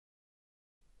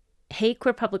Hey,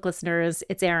 Queer Public listeners,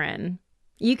 it's Erin.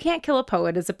 You Can't Kill a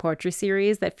Poet is a poetry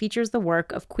series that features the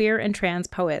work of queer and trans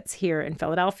poets here in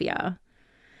Philadelphia.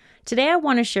 Today, I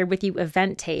want to share with you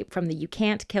event tape from the You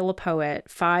Can't Kill a Poet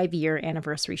 5-year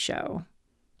anniversary show.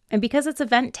 And because it's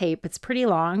event tape, it's pretty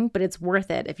long, but it's worth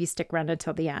it if you stick around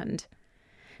until the end.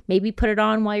 Maybe put it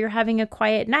on while you're having a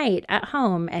quiet night at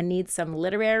home and need some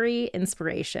literary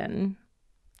inspiration.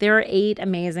 There are 8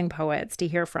 amazing poets to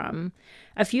hear from,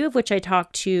 a few of which I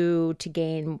talked to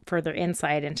gain further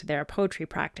insight into their poetry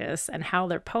practice and how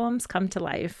their poems come to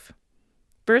life.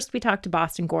 First, we talked to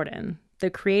Boston Gordon, the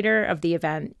creator of the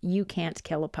event You Can't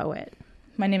Kill a Poet.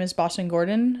 My name is Boston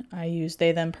Gordon. I use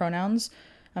they, them pronouns.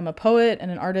 I'm a poet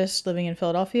and an artist living in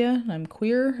Philadelphia. I'm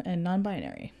queer and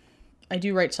non-binary. I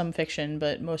do write some fiction,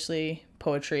 but mostly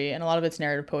poetry, and a lot of it's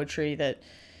narrative poetry that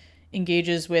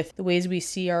engages with the ways we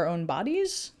see our own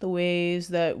bodies, the ways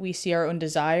that we see our own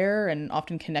desire, and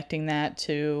often connecting that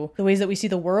to the ways that we see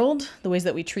the world, the ways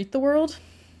that we treat the world.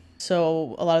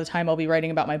 So a lot of the time I'll be writing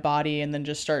about my body and then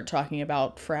just start talking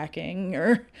about fracking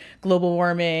or global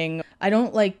warming. I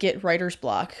don't get writer's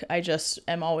block. I just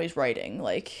am always writing.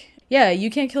 You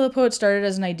Can't Kill a Poet started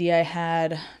as an idea I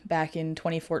had back in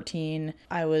 2014.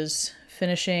 I was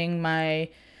finishing my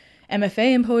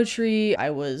MFA in poetry. I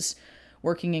was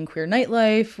working in queer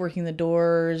nightlife, working the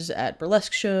doors at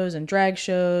burlesque shows and drag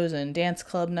shows and dance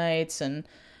club nights. And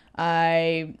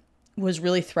I was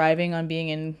really thriving on being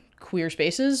in queer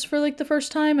spaces for the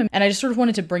first time. And I just sort of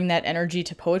wanted to bring that energy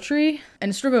to poetry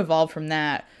and sort of evolved from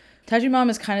that. Tattoo Mom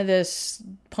is kind of this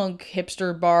punk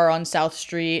hipster bar on South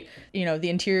Street. You know, the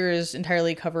interior is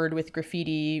entirely covered with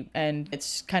graffiti and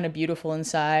it's kind of beautiful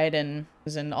inside and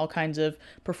all kinds of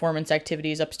performance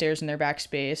activities upstairs in their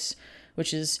backspace,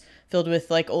 which is filled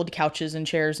with old couches and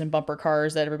chairs and bumper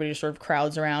cars that everybody just sort of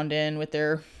crowds around in with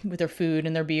their food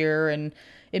and their beer, and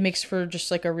it makes for just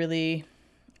a really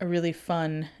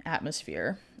fun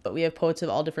atmosphere. But we have poets of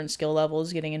all different skill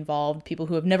levels getting involved, people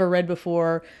who have never read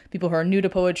before, people who are new to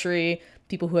poetry,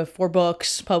 people who have 4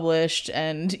 books published,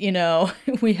 and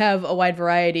we have a wide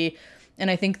variety. And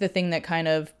I think the thing that kind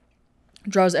of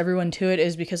draws everyone to it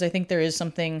is because I think there is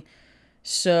something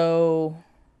so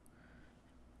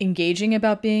engaging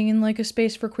about being in a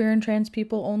space for queer and trans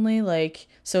people only.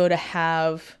 So to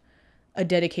have a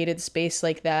dedicated space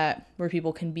like that where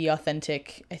people can be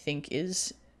authentic, I think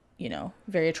is,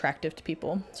 very attractive to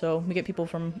people. So we get people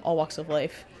from all walks of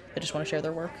life that just want to share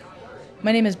their work.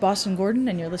 My name is Boston Gordon,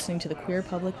 and you're listening to the Queer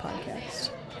Public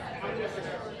Podcast.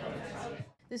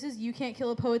 This is You Can't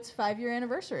Kill a Poet's 5-year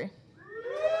anniversary.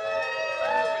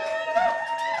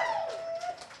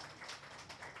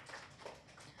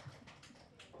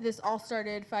 This all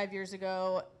started 5 years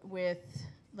ago with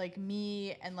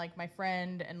me and my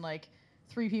friend and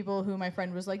 3 people who my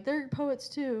friend was they're poets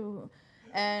too.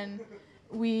 And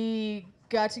we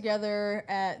got together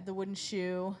at the Wooden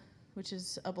Shoe, which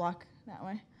is a block that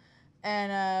way.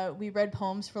 And we read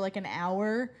poems for an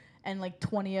hour, and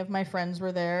 20 of my friends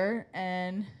were there,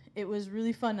 and it was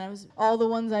really fun. I was all the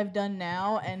ones I've done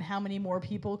now and how many more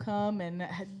people come, and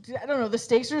I don't know, the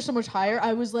stakes are so much higher.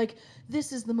 I was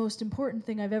this is the most important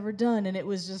thing I've ever done, and it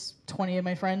was just 20 of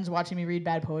my friends watching me read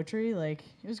bad poetry.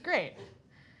 It was great.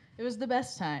 It was the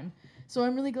best time. So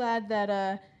I'm really glad that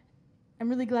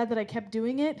I kept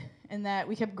doing it and that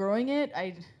we kept growing it.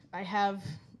 I have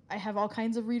all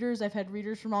kinds of readers. I've had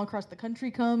readers from all across the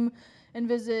country come and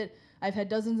visit. I've had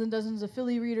dozens and dozens of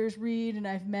Philly readers read, and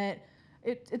I've met.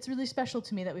 It's really special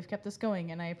to me that we've kept this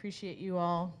going, and I appreciate you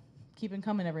all keeping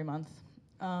coming every month.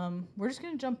 We're just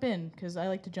going to jump in because I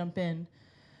like to jump in.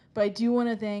 But I do want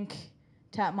to thank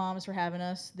Tat Moms for having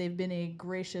us. They've been a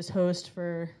gracious host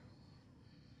for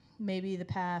maybe the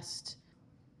past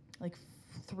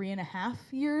 3.5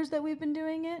 years that we've been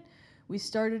doing it. We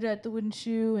started at the Wooden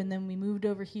Shoe, and then we moved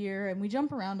over here, and we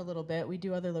jump around a little bit. We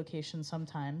do other locations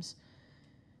sometimes.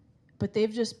 But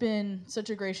they've just been such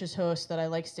a gracious host that I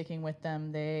like sticking with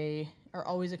them. They are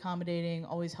always accommodating,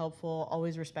 always helpful,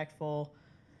 always respectful.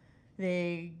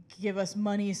 They give us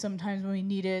money sometimes when we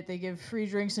need it. They give free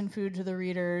drinks and food to the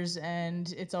readers,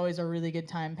 and it's always a really good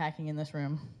time packing in this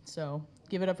room. So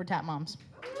give it up for Tat Moms.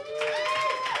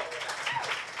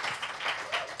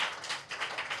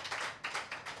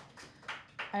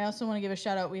 I also want to give a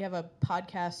shout out. We have a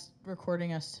podcast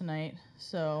recording us tonight,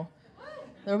 so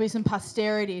there will be some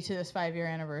posterity to this 5-year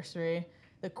anniversary.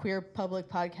 The Queer Public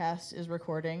Podcast is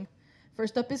recording.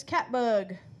 First up is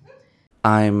Catbug.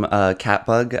 I'm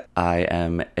Catbug. I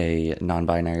am a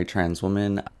non-binary trans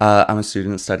woman. I'm a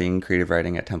student studying creative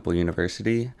writing at Temple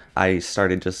University. I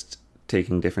started just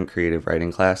taking different creative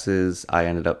writing classes. I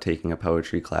ended up taking a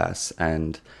poetry class,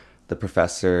 and the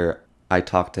professor I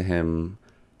talked to him.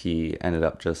 He ended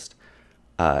up just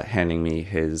handing me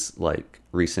his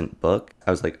recent book.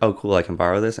 I was like, oh cool, I can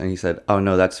borrow this. And he said, oh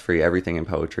no, that's free. Everything in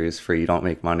poetry is free. You don't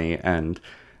make money. And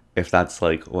if that's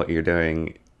what you're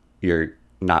doing, you're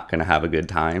not going to have a good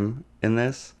time in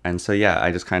this. And so yeah,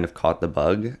 I just kind of caught the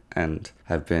bug and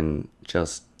have been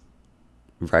just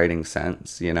writing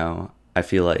since. I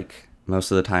feel like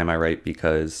most of the time I write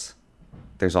because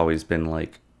there's always been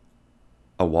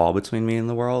a wall between me and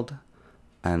the world,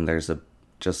 and there's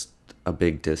just a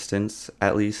big distance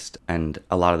at least, and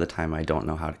a lot of the time I don't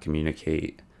know how to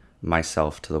communicate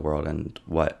myself to the world and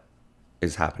what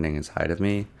is happening inside of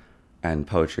me, and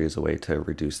poetry is a way to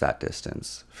reduce that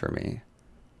distance for me.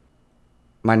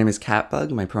 My name is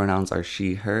Catbug, my pronouns are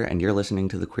she, her, and you're listening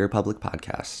to the Queer Public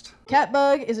Podcast.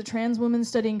 Catbug is a trans woman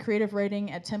studying creative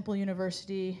writing at Temple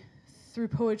University. Through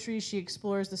poetry, she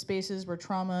explores the spaces where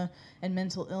trauma and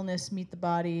mental illness meet the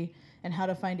body and how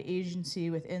to find agency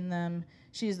within them.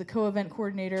 She is the co-event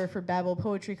coordinator for Babel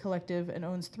Poetry Collective and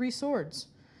owns 3 swords.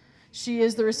 She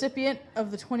is the recipient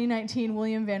of the 2019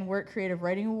 William Van Wert Creative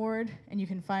Writing Award, and you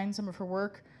can find some of her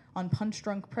work on Punch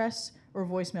Drunk Press or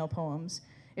Voicemail Poems.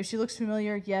 If she looks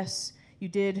familiar, yes, you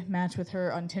did match with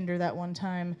her on Tinder that one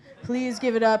time. Please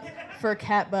give it up for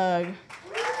Catbug.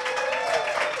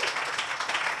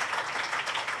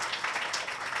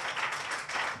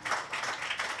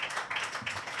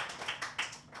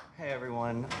 Hey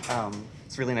everyone,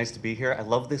 it's really nice to be here. I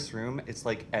love this room. It's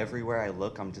like everywhere I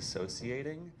look, I'm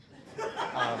dissociating.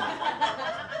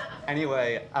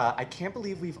 Anyway, I can't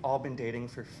believe we've all been dating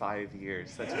for 5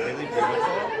 years. That's really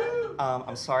beautiful.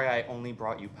 I'm sorry I only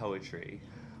brought you poetry.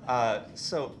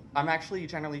 So I'm actually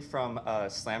generally from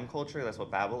slam culture. That's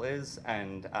what Babel is,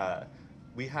 and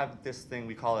we have this thing,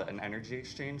 we call it an energy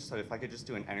exchange. So if I could just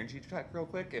do an energy check real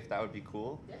quick, if that would be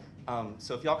cool. Yeah.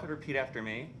 So if y'all could repeat after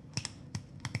me.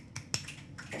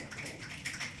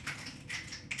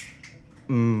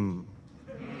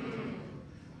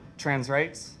 Trans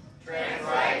rights? Trans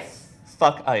rights.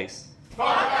 Fuck ICE. Fuck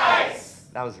ICE.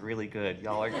 That was really good.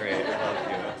 Y'all are great. I love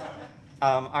you.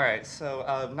 All right, so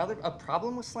a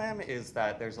problem with slam is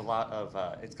that there's a lot of,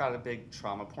 it's got a big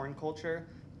trauma porn culture,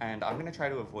 and I'm gonna try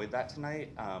to avoid that tonight.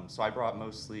 So I brought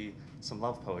mostly some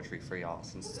love poetry for y'all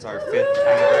since it's our 5th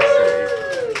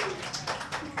anniversary.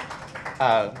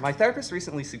 My therapist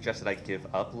recently suggested I give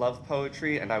up love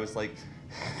poetry, and I was like,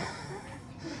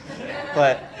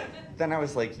 but then I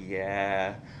was like,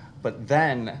 yeah. But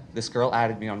then this girl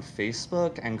added me on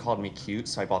Facebook and called me cute,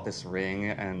 so I bought this ring,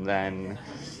 and then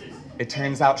it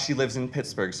turns out she lives in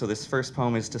Pittsburgh, so this first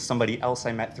poem is to somebody else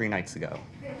I met 3 nights ago.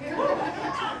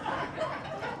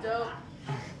 Dope.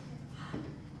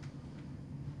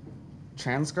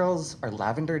 Trans girls are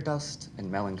lavender dust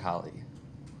and melancholy.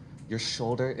 Your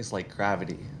shoulder is like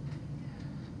gravity.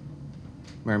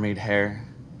 Mermaid hair,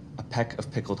 a peck of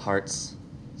pickled hearts,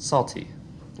 salty,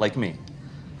 like me.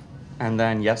 And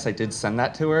then, yes, I did send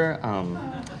that to her.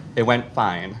 It went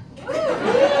fine.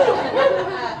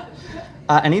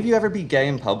 Any of you ever be gay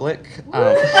in public?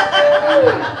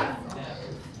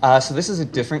 So this is a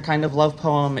different kind of love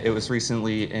poem. It was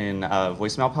recently in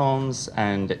Voicemail Poems,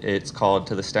 and it's called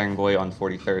To the Staring Boy on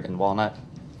 43rd and Walnut.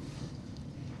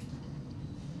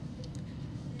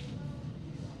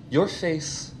 Your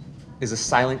face is a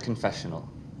silent confessional,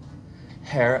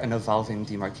 hair an evolving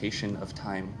demarcation of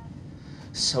time,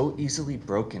 so easily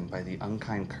broken by the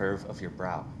unkind curve of your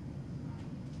brow.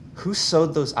 Who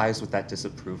sewed those eyes with that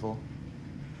disapproval?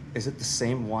 Is it the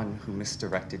same one who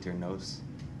misdirected your nose?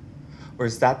 Or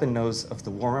is that the nose of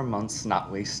the warmer months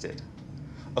not wasted?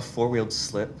 A four-wheeled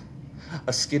slip,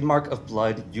 a skid mark of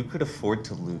blood you could afford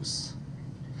to lose.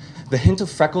 The hint of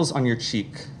freckles on your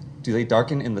cheek, do they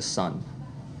darken in the sun?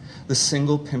 The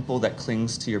single pimple that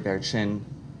clings to your bare chin,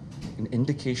 an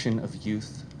indication of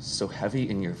youth so heavy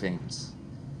in your veins.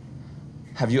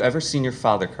 Have you ever seen your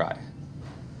father cry?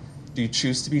 Do you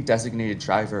choose to be designated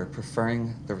driver,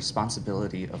 preferring the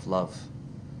responsibility of love?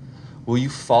 Will you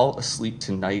fall asleep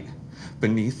tonight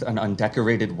beneath an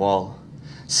undecorated wall,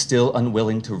 still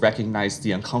unwilling to recognize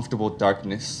the uncomfortable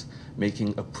darkness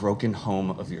making a broken home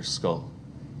of your skull?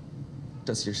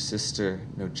 Does your sister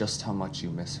know just how much you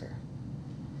miss her?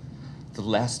 The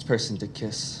last person to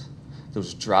kiss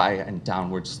those dry and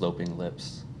downward sloping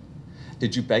lips.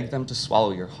 Did you beg them to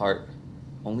swallow your heart,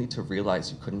 only to realize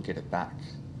you couldn't get it back?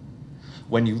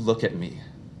 When you look at me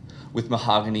with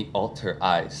mahogany altar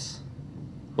eyes,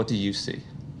 what do you see?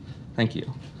 Thank you.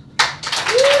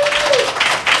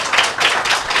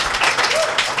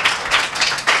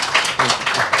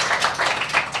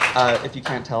 If you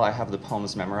can't tell, I have the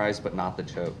poems memorized, but not the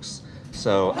jokes.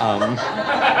 So,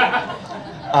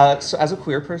 So as a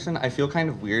queer person, I feel kind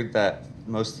of weird that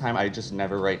most of the time I just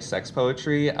never write sex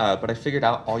poetry, but I figured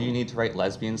out all you need to write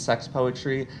lesbian sex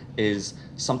poetry is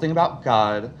something about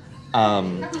God,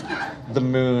 the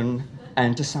moon,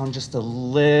 and to sound just a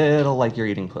little like you're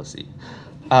eating pussy.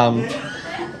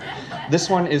 This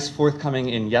one is forthcoming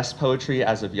in Yes Poetry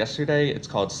as of yesterday. It's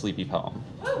called Sleepy Poem.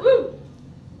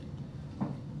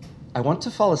 I want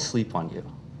to fall asleep on you,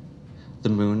 the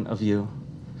moon of you,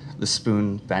 the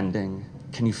spoon bending.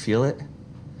 Can you feel it?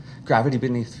 Gravity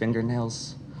beneath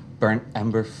fingernails, burnt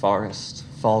ember forest,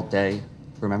 fall day.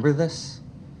 Remember this?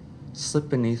 Slip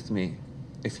beneath me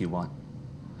if you want.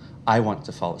 I want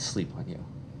to fall asleep on you.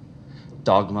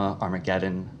 Dogma,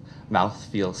 Armageddon, mouth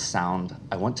feels sound.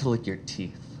 I want to lick your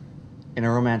teeth in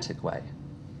a romantic way.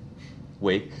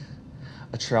 Wake,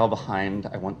 a trail behind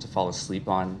I want to fall asleep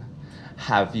on.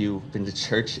 Have you been to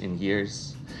church in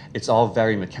years? It's all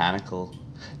very mechanical.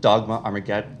 Dogma,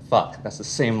 Armageddon, fuck, that's the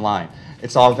same line.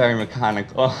 It's all very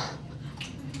mechanical.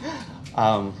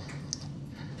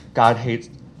 God hates,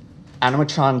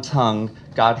 animatron tongue,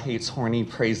 God hates horny,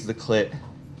 praise the clit.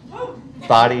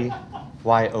 Body,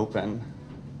 wide open.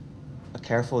 A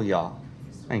careful yaw.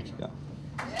 Thank you.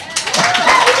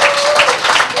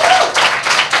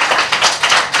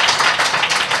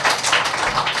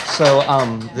 So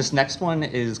this next one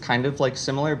is kind of like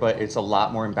similar, but it's a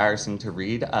lot more embarrassing to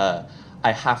read.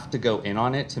 I have to go in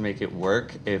on it to make it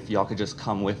work. If y'all could just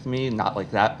come with me, not like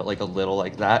that, but like a little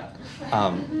like that.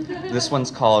 This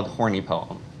one's called Horny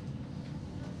Poem.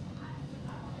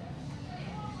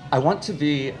 I want to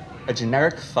be a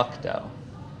generic fuck dough.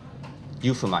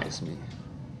 Euphemize me.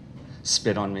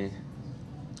 Spit on me.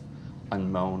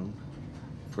 Unmoan.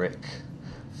 Brick.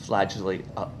 Flagellate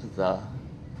up the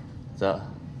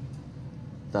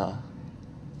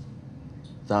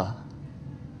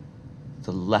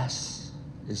less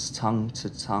is tongue to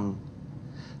tongue.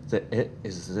 The it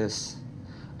is this.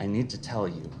 I need to tell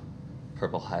you,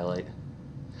 purple highlight.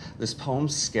 This poem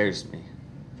scares me,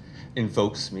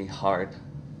 invokes me hard.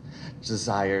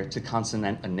 Desire to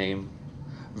consonant a name,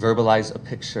 verbalize a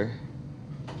picture.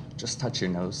 Just touch your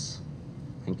nose.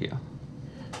 Thank you.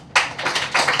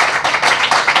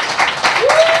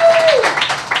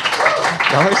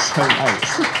 Y'all are so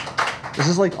nice. This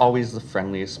is like always the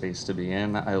friendliest space to be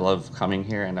in. I love coming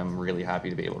here and I'm really happy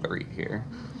to be able to read here.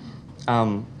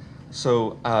 Knowing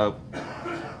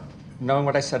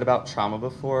what I said about trauma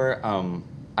before,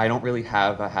 I don't really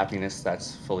have a happiness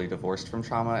that's fully divorced from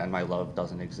trauma, and my love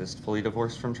doesn't exist fully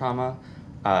divorced from trauma.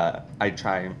 I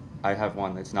have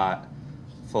one that's not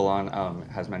full on,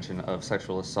 has mention of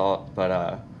sexual assault,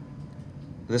 but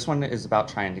this one is about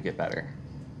trying to get better.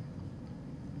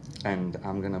 And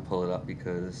I'm gonna pull it up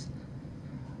because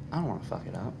I don't want to fuck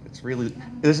it up.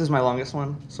 This is my longest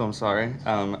one, so I'm sorry.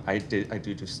 I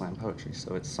do slam poetry,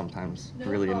 so it's sometimes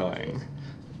really annoying.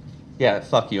 Yeah,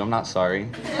 fuck you, I'm not sorry.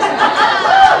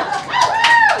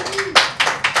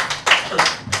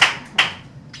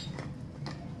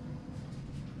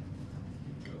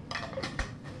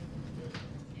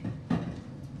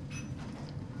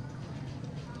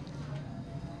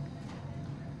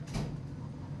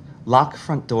 Lock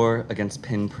front door against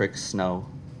pinprick snow.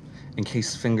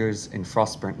 Encase fingers in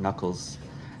frostburnt knuckles.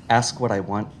 Ask what I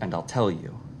want and I'll tell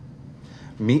you.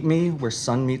 Meet me where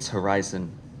sun meets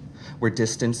horizon, where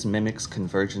distance mimics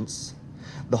convergence.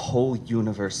 The whole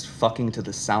universe fucking to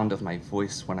the sound of my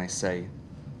voice when I say,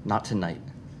 not tonight.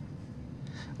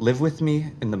 Live with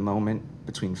me in the moment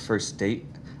between first date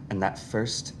and that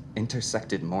first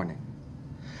intersected morning,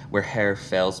 where hair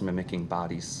fails mimicking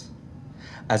bodies.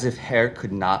 As if hair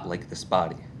could not like this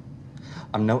body.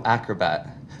 I'm no acrobat,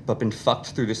 but been fucked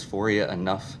through dysphoria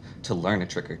enough to learn a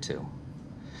trick or two.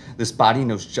 This body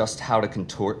knows just how to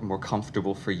contort more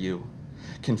comfortable for you,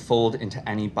 can fold into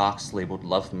any box labeled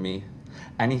love me,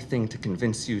 anything to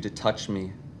convince you to touch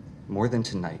me more than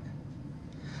tonight.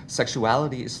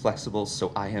 Sexuality is flexible,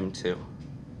 so I am too.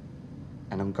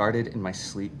 And I'm guarded in my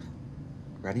sleep,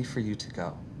 ready for you to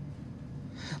go.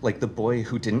 Like the boy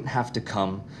who didn't have to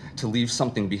come to leave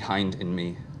something behind in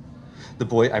me. The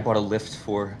boy I bought a lift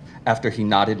for after he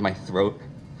knotted my throat.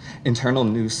 Internal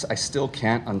noose I still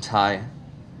can't untie.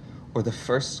 Or the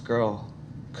first girl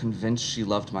convinced she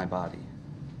loved my body.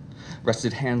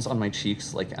 Rested hands on my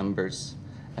cheeks like embers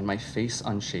and my face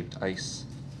unshaped ice,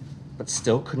 but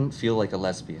still couldn't feel like a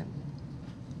lesbian.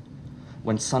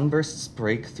 When sunbursts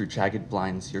break through jagged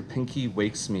blinds, your pinky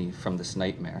wakes me from this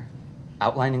nightmare,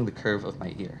 outlining the curve of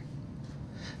my ear.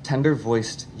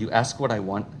 Tender-voiced, you ask what I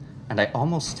want, and I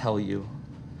almost tell you,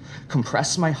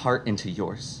 compress my heart into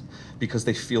yours, because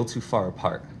they feel too far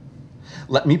apart.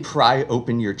 Let me pry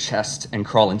open your chest and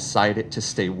crawl inside it to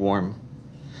stay warm.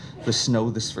 The snow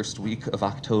this first week of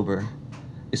October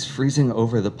is freezing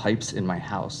over the pipes in my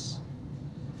house.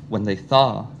 When they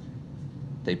thaw,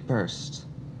 they burst,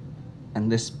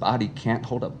 and this body can't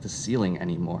hold up the ceiling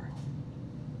anymore.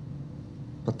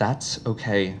 But that's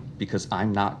okay, because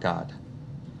I'm not God.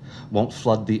 Won't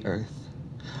flood the earth,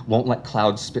 won't let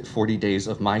clouds spit 40 days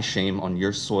of my shame on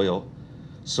your soil,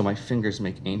 so my fingers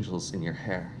make angels in your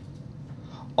hair.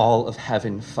 All of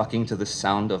heaven fucking to the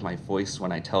sound of my voice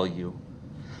when I tell you,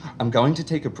 I'm going to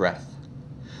take a breath,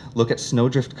 look at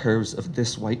snowdrift curves of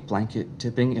this white blanket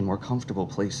dipping in more comfortable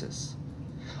places.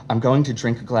 I'm going to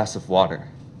drink a glass of water.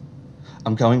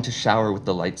 I'm going to shower with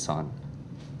the lights on.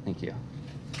 Thank you.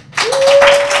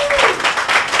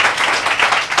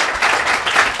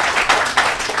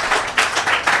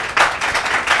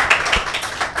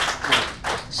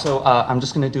 So I'm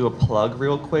just going to do a plug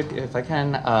real quick, if I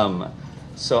can.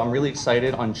 So I'm really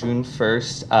excited. On June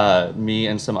 1st, me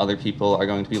and some other people are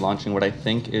going to be launching what I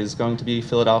think is going to be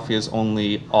Philadelphia's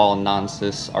only all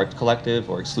non-cis art collective,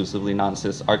 or exclusively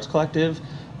non-cis arts collective.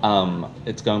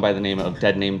 It's going by the name of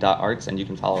deadname.arts, and you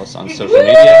can follow us on social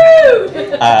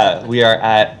media. We are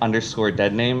at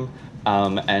 _deadname,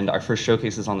 and our first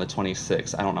showcase is on the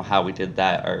 26th. I don't know how we did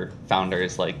that. Our founder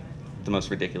is like the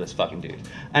most ridiculous fucking dude.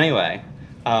 Anyway.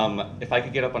 If I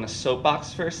could get up on a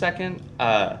soapbox for a second.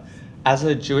 As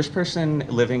a Jewish person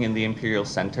living in the Imperial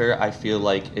Center, I feel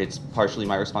like it's partially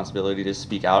my responsibility to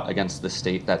speak out against the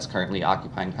state that's currently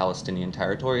occupying Palestinian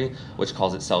territory, which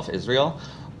calls itself Israel.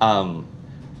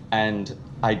 And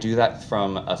I do that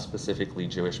from a specifically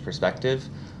Jewish perspective.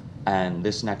 And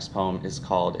this next poem is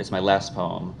called, it's my last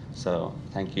poem, so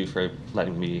thank you for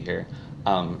letting me be here.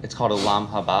 It's called Olam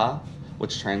Haba,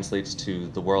 which translates to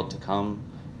the world to come.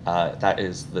 That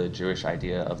is the Jewish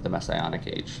idea of the Messianic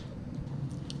age.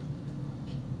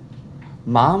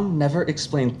 Mom never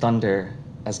explained thunder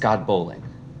as God bowling.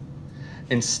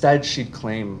 Instead, she'd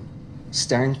claim,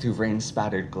 staring through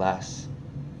rain-spattered glass,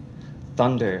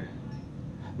 thunder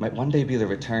might one day be the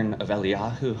return of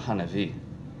Eliyahu Hanavi.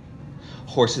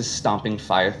 Horses stomping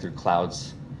fire through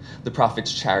clouds, the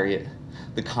prophet's chariot,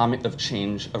 the comet of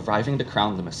change arriving to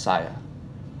crown the Messiah.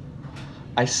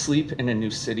 I sleep in a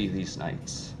new city these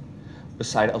nights,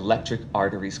 beside electric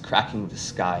arteries cracking the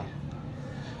sky,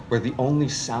 where the only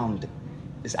sound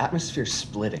is atmosphere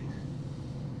splitting.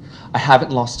 I haven't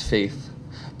lost faith,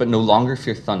 but no longer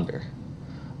fear thunder.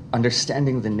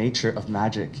 Understanding the nature of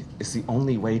magic is the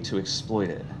only way to exploit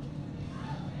it.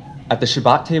 At the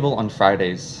Shabbat table on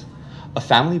Fridays, a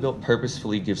family built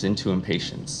purposefully gives into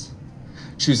impatience,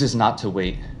 chooses not to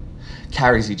wait,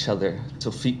 carries each other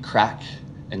till feet crack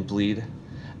and bleed,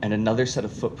 and another set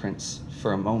of footprints,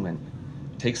 for a moment,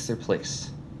 takes their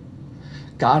place.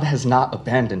 God has not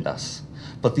abandoned us,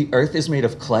 but the earth is made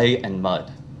of clay and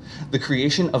mud. The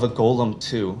creation of a golem,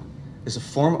 too, is a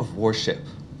form of worship,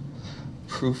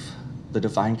 proof the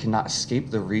divine cannot escape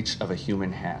the reach of a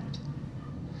human hand.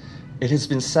 It has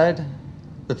been said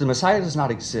that the Messiah does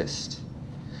not exist.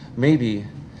 Maybe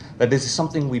that this is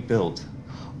something we build,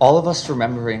 all of us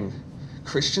remembering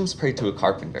Christians pray to a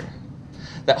carpenter,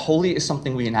 that holy is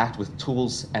something we enact with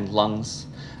tools and lungs,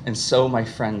 and so, my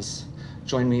friends,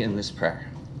 join me in this prayer.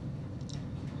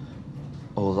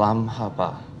 Olam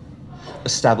Haba,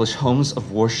 establish homes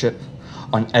of worship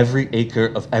on every acre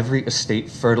of every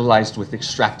estate fertilized with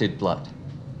extracted blood.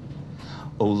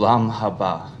 Olam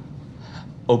Haba,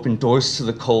 open doors to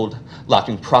the cold,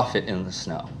 locking profit in the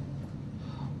snow.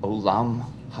 Olam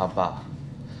Haba,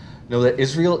 know that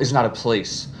Israel is not a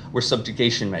place where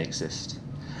subjugation may exist.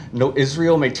 No,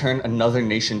 Israel may turn another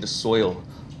nation to soil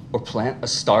or plant a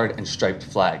starred and striped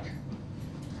flag.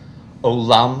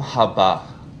 Olam Haba,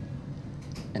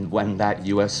 and when that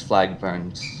US flag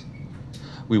burns,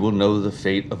 we will know the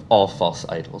fate of all false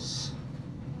idols.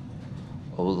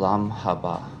 Olam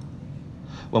Haba.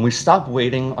 When we stop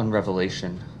waiting on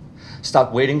revelation,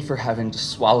 stop waiting for heaven to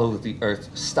swallow the earth,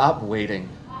 stop waiting,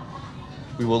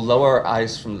 we will lower our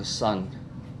eyes from the sun,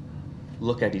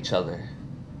 look at each other,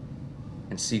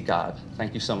 and see God.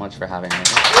 Thank you so much for having me.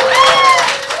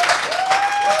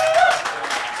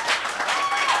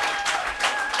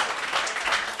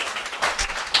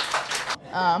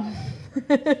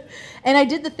 And I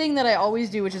did the thing that I always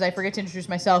do, which is I forget to introduce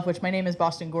myself, which my name is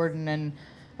Boston Gordon, and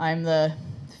I'm the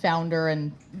founder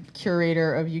and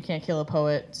curator of You Can't Kill a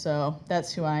Poet, so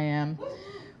that's who I am.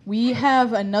 We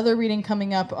have another reading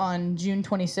coming up on June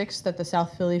 26th at the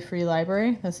South Philly Free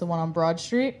Library. That's the one on Broad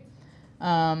Street.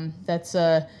 That's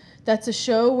a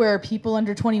show where people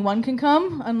under 21 can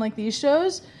come, unlike these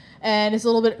shows, and it's a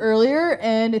little bit earlier,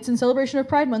 and it's in celebration of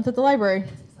Pride Month at the library.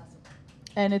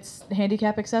 And it's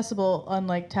handicap accessible,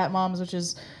 unlike Tap Moms, which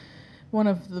is one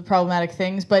of the problematic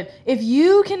things. But if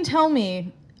you can tell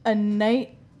me a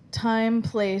nighttime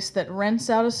place that rents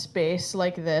out a space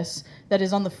like this that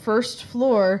is on the first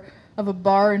floor of a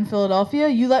bar in Philadelphia,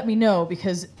 you let me know,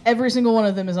 because every single one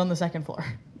of them is on the second floor.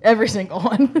 Every single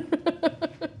one.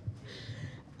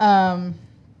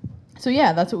 So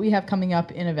yeah, that's what we have coming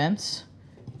up in events.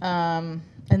 And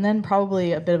then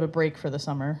probably a bit of a break for the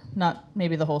summer. Not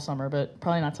maybe the whole summer, but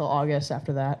probably not till August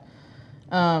after that.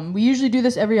 We usually do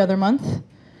this every other month.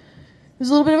 There's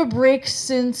a little bit of a break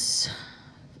since,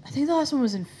 I think the last one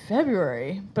was in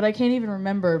February, but I can't even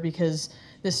remember because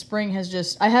this spring has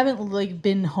just, I haven't like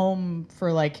been home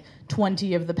for like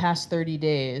 20 of the past 30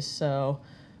 days, so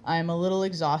I'm a little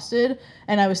exhausted.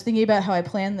 And I was thinking about how I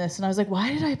planned this, and I was like,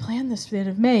 why did I plan this for the end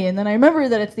of May? And then I remember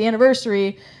that it's the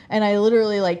anniversary, and I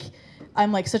literally like,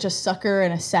 I'm like such a sucker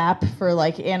and a sap for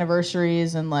like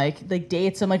anniversaries and like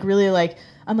dates. I'm like really like,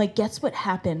 guess what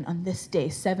happened on this day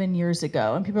 7 years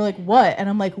ago? And people are like, what? And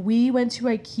I'm like, we went to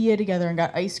IKEA together and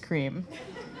got ice cream.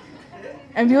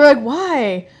 And people are like,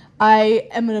 why? I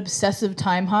am an obsessive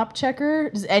time hop checker.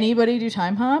 Does anybody do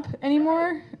time hop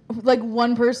anymore? Like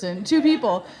one person, two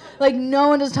people. Like no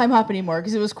one does time hop anymore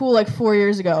because it was cool like 4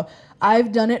 years ago.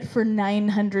 I've done it for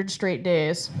 900 straight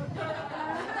days.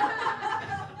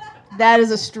 That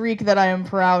is a streak that I am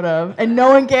proud of, and no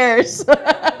one cares.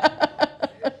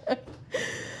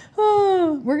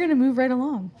 Oh, we're gonna move right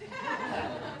along.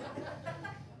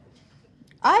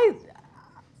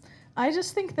 I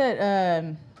just think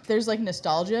that there's like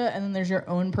nostalgia, and then there's your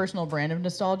own personal brand of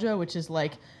nostalgia, which is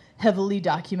like heavily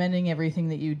documenting everything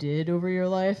that you did over your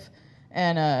life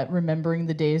and remembering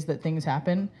the days that things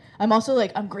happen. I'm also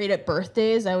like, I'm great at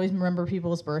birthdays. I always remember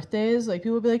people's birthdays. Like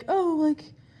people will be like, oh, like,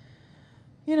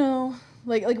 you know,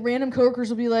 like random coworkers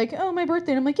will be like, oh, my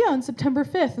birthday. And I'm like, yeah, on September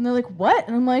 5th. And they're like, what?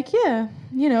 And I'm like, yeah,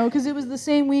 you know, because it was the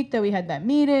same week that we had that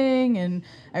meeting. And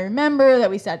I remember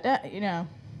that we sat down, you know.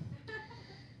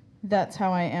 That's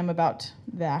how I am about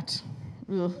that.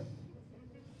 Ugh.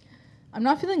 I'm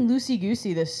not feeling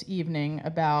loosey-goosey this evening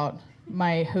about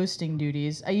my hosting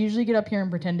duties. I usually get up here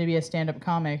and pretend to be a stand-up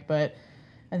comic, but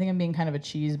I think I'm being kind of a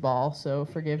cheese ball, so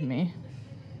forgive me.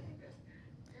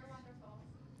 You're wonderful.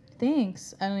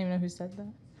 Thanks. I don't even know who said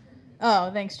that.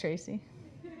 Oh, thanks, Tracy.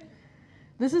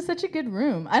 This is such a good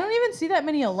room. I don't even see that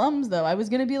many alums, though. I was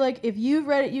going to be like, if you've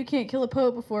read it, You Can't Kill a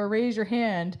Poet before, raise your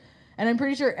hand. And I'm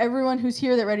pretty sure everyone who's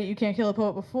here that read it, You Can't Kill a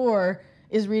Poet before,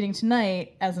 is reading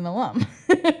tonight as an alum.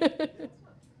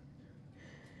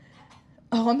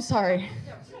 Oh, I'm sorry.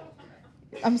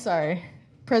 I'm sorry.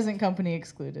 Present company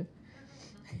excluded.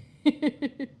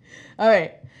 All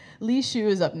right. Li Shu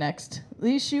is up next.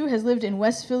 Li Shu has lived in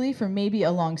West Philly for maybe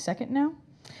a long second now.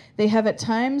 They have at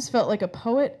times felt like a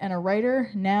poet and a writer.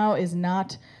 Now is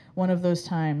not one of those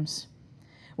times.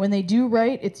 When they do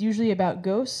write, it's usually about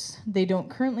ghosts. They don't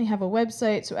currently have a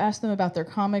website, so ask them about their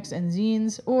comics and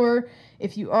zines, or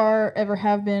if you are, ever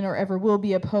have been, or ever will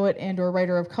be a poet and or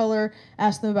writer of color,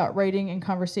 ask them about writing in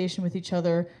conversation with each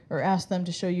other, or ask them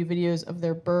to show you videos of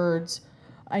their birds.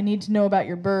 I need to know about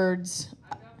your birds.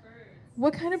 I've got birds.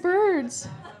 What kind of birds? I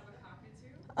have a cockatoo,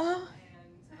 Oh,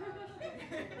 and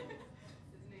his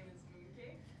name is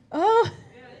Mooncake. oh, Yeah,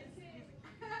 he's a cutie.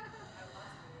 I have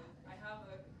lots of names. I have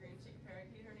a green-cheeked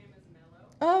parakeet. Her name is Mellow.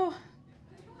 oh.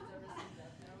 Anyone's ever seen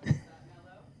Death Note? It's that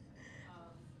Mellow.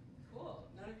 Cool.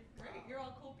 None of you. Great. You're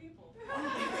all cool people.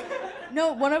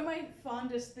 No, one of my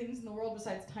fondest things in the world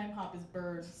besides time hop is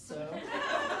birds, so.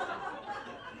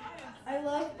 I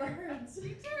love birds.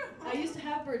 Me too. I used to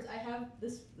have birds. I have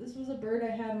this was a bird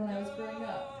I had when I was growing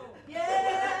up. Oh.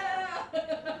 Yeah!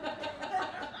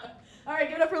 All right,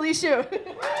 give it up for Li Shu.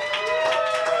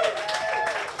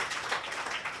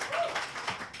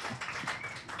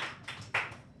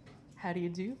 How do you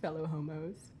do, fellow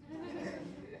homos?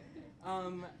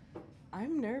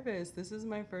 I'm nervous. This is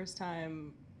my first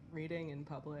time reading in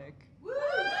public.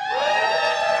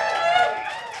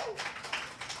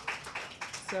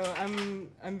 So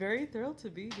I'm very thrilled to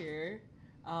be here.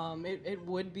 It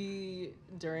would be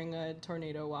during a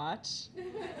tornado watch.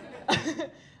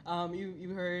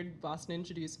 You heard Boston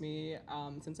introduce me.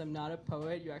 Since I'm not a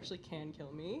poet, you actually can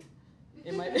kill me.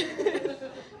 It might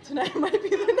tonight might be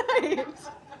the night.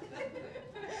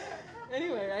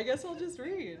 Anyway, I guess I'll just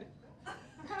read.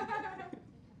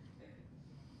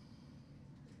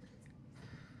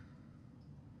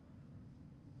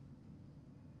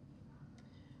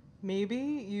 Maybe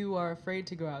you are afraid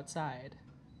to go outside.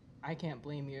 I can't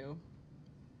blame you.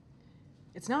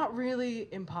 It's not really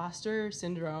imposter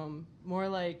syndrome, more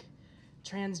like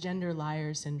transgender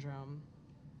liar syndrome.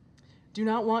 Do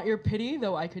not want your pity,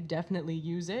 though I could definitely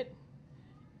use it.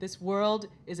 This world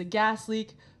is a gas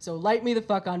leak, so light me the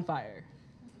fuck on fire.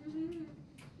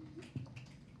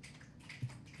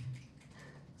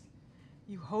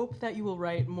 You hope that you will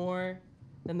write more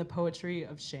than the poetry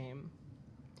of shame.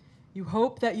 You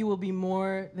hope that you will be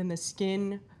more than the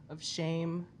skin of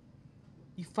shame.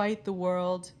 You fight the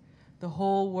world, the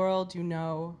whole world you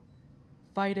know.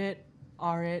 Fight it,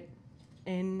 are it,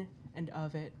 in and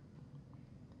of it.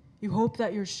 You hope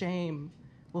that your shame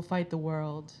will fight the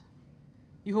world.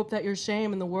 You hope that your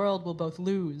shame and the world will both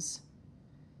lose.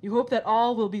 You hope that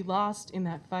all will be lost in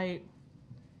that fight.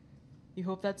 You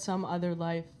hope that some other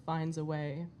life finds a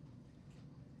way.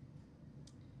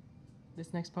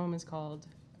 This next poem is called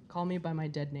Call Me by My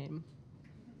Dead Name.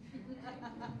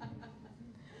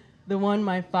 The one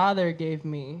my father gave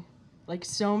me, like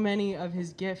so many of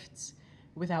his gifts,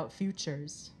 without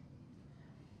futures.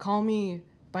 Call me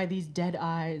by these dead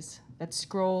eyes that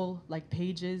scroll like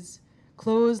pages,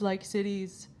 close like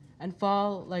cities, and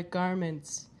fall like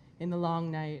garments in the long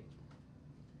night.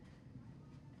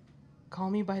 Call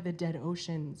me by the dead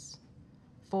oceans,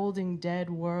 folding dead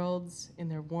worlds in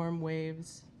their warm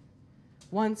waves.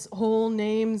 Once whole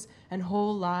names and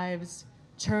whole lives,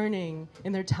 churning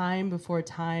in their time before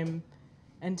time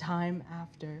and time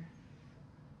after.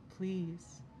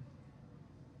 Please,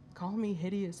 call me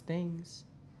hideous things,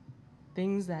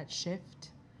 things that shift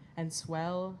and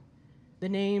swell, the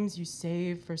names you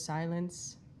save for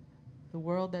silence, the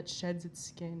world that sheds its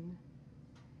skin,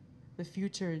 the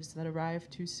futures that arrive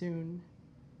too soon,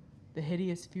 the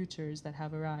hideous futures that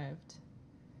have arrived.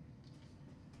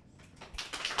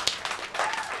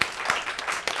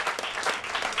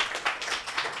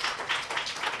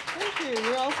 Thank you,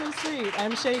 you're all so sweet.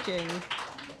 I'm shaking.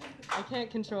 I can't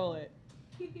control it.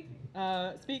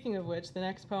 Speaking of which, the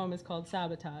next poem is called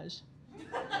Sabotage.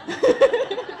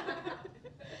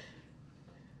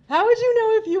 How would you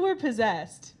know if you were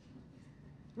possessed?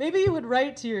 Maybe you would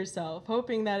write to yourself,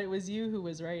 hoping that it was you who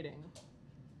was writing.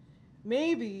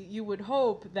 Maybe you would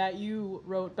hope that you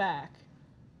wrote back.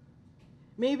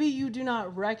 Maybe you do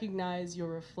not recognize your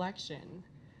reflection,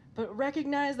 but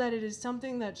recognize that it is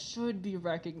something that should be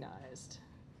recognized.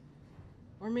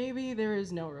 Or maybe there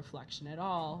is no reflection at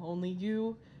all, only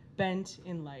you bent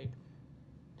in light.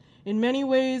 In many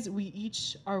ways, we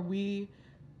each are we,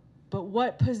 but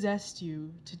what possessed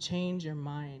you to change your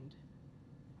mind?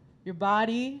 Your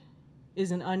body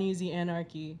is an uneasy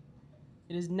anarchy.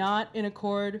 It is not in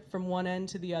accord from one end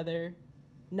to the other,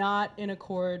 not in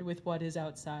accord with what is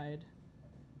outside.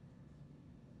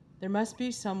 There must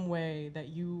be some way that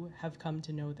you have come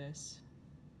to know this.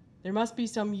 There must be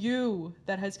some you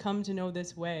that has come to know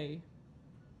this way.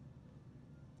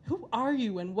 Who are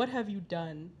you and what have you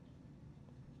done?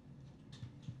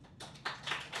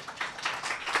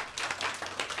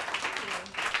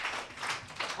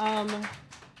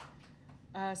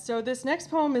 So this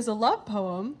next poem is a love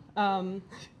poem.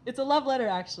 It's a love letter,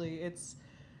 actually. It's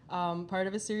part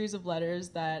of a series of letters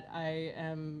that I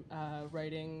am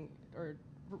writing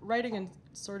and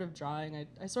sort of drawing.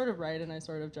 I sort of write and I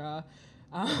sort of draw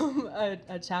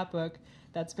a chapbook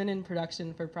that's been in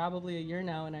production for probably a year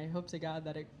now, and I hope to God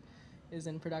that it is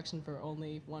in production for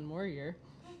only one more year.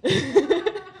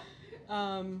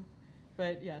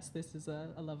 But yes, this is a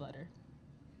love letter.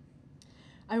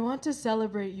 I want to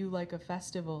celebrate you like a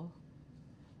festival.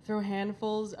 Throw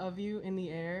handfuls of you in the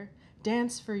air,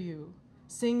 dance for you,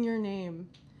 sing your name,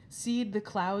 seed the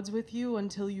clouds with you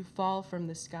until you fall from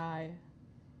the sky.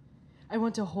 I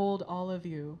want to hold all of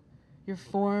you, your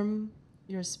form,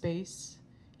 your space,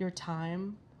 your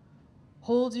time,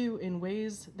 hold you in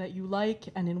ways that you like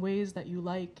and in ways that you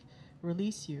like,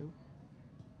 release you.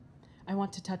 I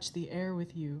want to touch the air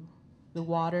with you, the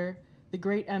water, the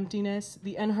great emptiness,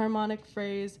 the enharmonic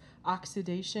phrase,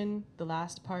 oxidation, the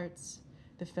last parts,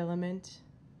 the filament,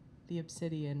 the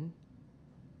obsidian.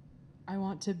 I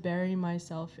want to bury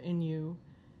myself in you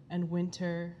and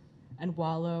winter and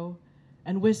wallow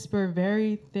and whisper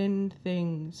very thin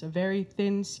things, a very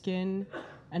thin skin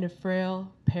and a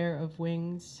frail pair of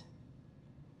wings.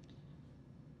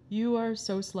 You are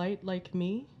so slight like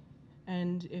me,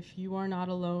 and if you are not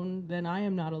alone, then I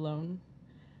am not alone.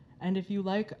 And if you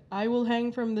like, I will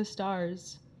hang from the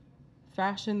stars,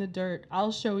 fashion the dirt,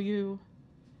 I'll show you.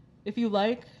 If you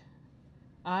like,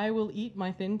 I will eat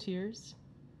my thin tears,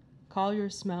 call your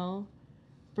smell,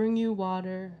 bring you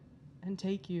water, and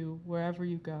take you wherever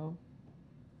you go.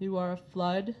 You are a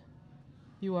flood,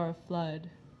 you are a flood.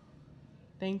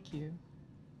 Thank you,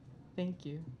 thank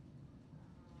you.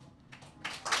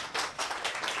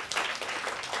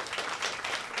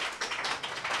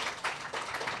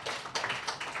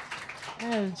 I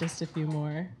have just a few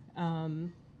more.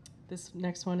 This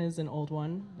next one is an old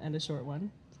one and a short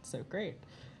one, so great.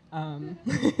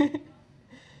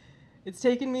 It's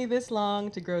taken me this long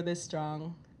to grow this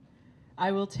strong.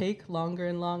 I will take longer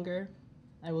and longer.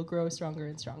 I will grow stronger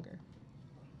and stronger.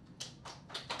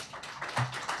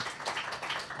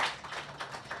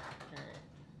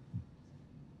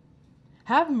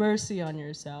 Have mercy on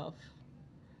yourself.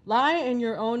 Lie in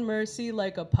your own mercy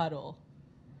like a puddle.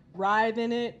 Writhe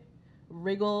in it,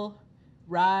 wriggle,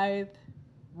 writhe,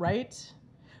 write.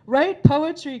 Write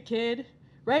poetry, kid.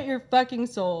 Write your fucking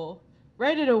soul.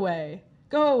 Write it away.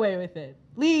 Go away with it.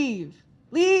 Leave,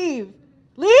 leave,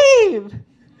 leave,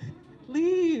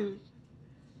 leave.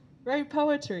 Write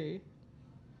poetry.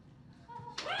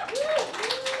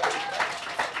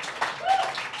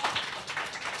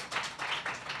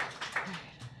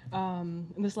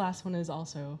 And this last one is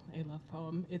also a love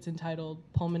poem. It's entitled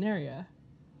Pulmonaria.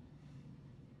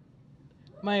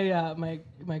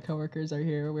 My coworkers are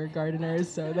here. We're gardeners,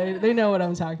 so they know what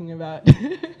I'm talking about.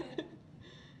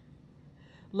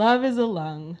 Love is a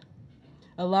long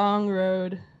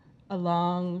road, a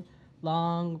long,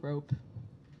 long rope.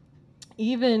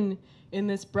 Even in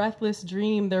this breathless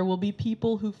dream, there will be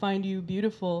people who find you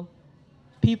beautiful,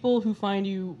 people who find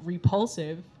you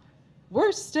repulsive.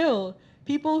 Worse still,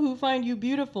 people who find you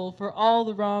beautiful for all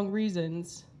the wrong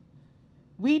reasons.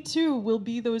 We too will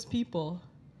be those people.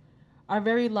 Our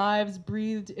very lives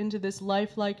breathed into this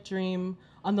lifelike dream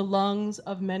on the lungs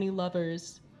of many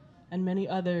lovers and many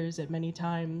others at many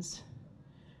times.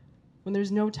 When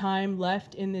there's no time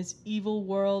left in this evil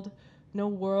world, no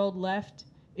world left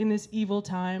in this evil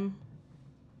time,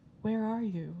 where are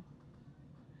you?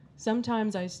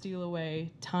 Sometimes I steal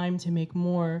away time to make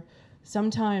more.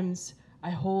 Sometimes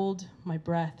I hold my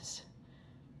breaths.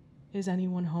 Is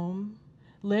anyone home?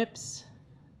 Lips,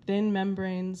 thin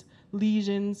membranes,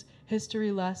 lesions,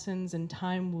 history lessons, and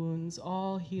time wounds,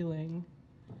 all healing.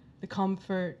 The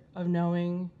comfort of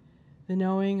knowing, the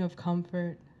knowing of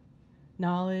comfort,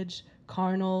 knowledge,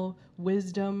 carnal,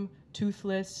 wisdom,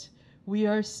 toothless. We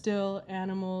are still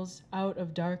animals out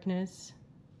of darkness.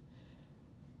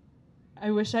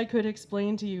 I wish I could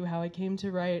explain to you how I came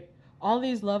to write all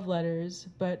these love letters,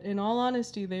 but in all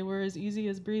honesty, they were as easy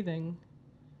as breathing.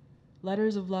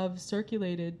 Letters of love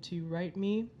circulated to write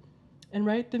me, and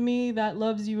write the me that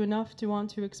loves you enough to want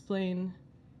to explain.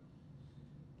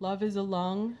 Love is a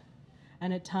lung,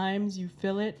 and at times you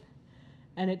fill it,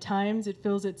 and at times it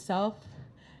fills itself,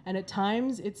 and at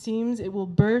times it seems it will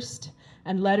burst,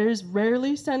 and letters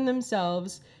rarely send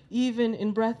themselves, even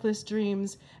in breathless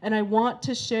dreams, and I want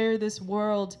to share this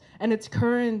world, and its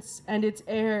currents, and its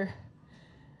air.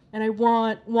 And I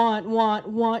want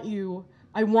you.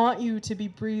 I want you to be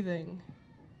breathing.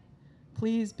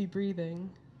 Please be breathing.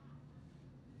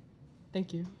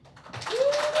 Thank you.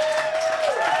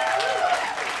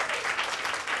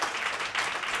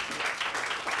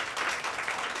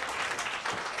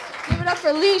 Give it up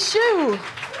for Lee Shu.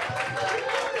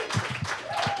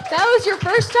 That was your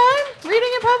first time reading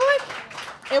in public?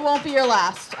 It won't be your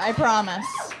last, I promise.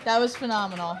 That was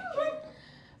phenomenal.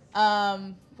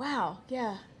 Wow,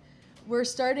 yeah. We're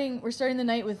starting the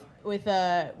night with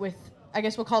I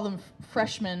guess we'll call them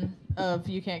freshmen of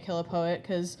You Can't Kill a Poet,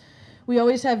 because we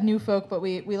always have new folk, but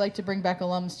we like to bring back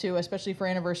alums too, especially for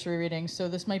anniversary readings. So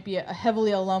this might be a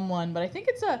heavily alum one, but I think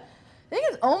it's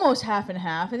almost half and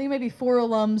half. I think maybe 4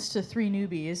 alums to 3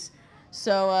 newbies.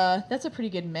 So that's a pretty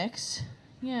good mix.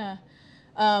 Yeah.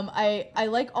 I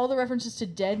like all the references to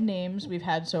dead names we've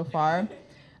had so far.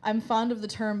 I'm fond of the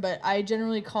term, but I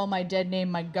generally call my dead name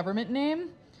my government name,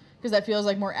 because that feels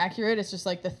like more accurate. It's just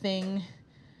like the thing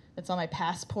that's on my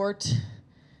passport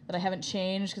that I haven't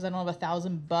changed because I don't have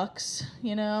 $1,000,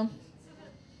 you know?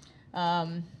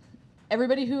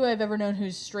 Everybody who I've ever known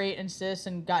who's straight and cis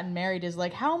and gotten married is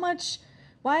like, how much,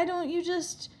 why don't you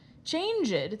just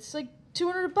change it? It's like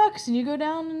 $200 and you go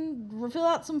down and fill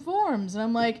out some forms. And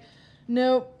I'm like,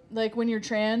 nope. Like when you're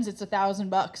trans, it's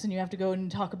 $1,000 and you have to go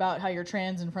and talk about how you're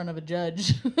trans in front of a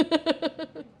judge.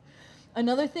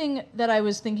 Another thing that I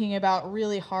was thinking about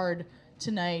really hard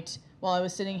tonight while I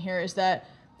was sitting here is that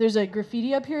there's a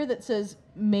graffiti up here that says,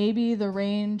 maybe the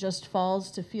rain just falls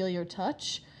to feel your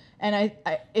touch. And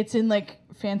I it's in like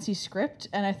fancy script,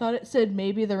 and I thought it said,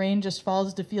 maybe the rain just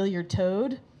falls to feel your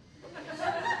toad.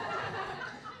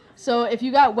 So if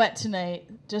you got wet tonight,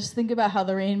 just think about how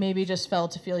the rain maybe just fell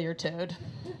to feel your toad.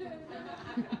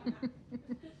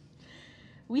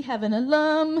 We have an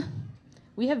alum.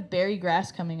 We have Barry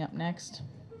Grass coming up next.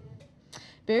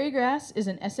 Barry Grass is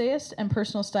an essayist and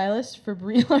personal stylist for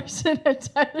Brie Larson and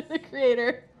Tyler, the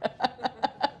Creator.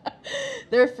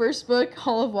 Their first book,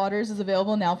 Hall of Waters, is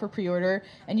available now for pre-order,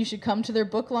 and you should come to their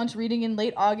book launch reading in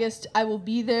late August. I will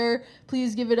be there.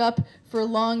 Please give it up for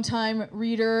longtime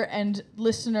reader and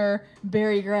listener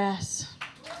Barry Grass.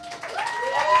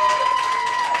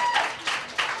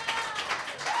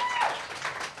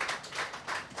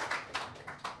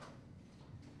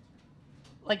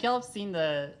 Like, y'all have seen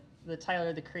the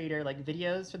Tyler, the Creator, like,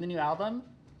 videos for the new album?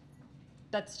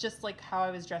 That's just, like, how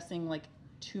I was dressing, like,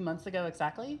 2 months ago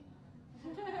exactly.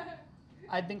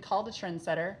 I've been called a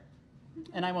trendsetter,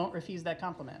 and I won't refuse that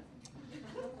compliment.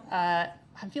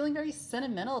 I'm feeling very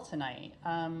sentimental tonight.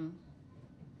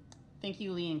 Thank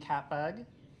you, Lee and Catbug.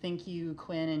 Thank you,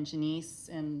 Quinn and Janice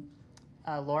and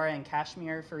Laura and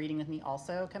Kashmir for reading with me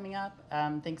also coming up.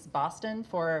 Thanks, Boston,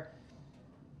 for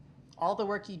all the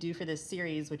work you do for this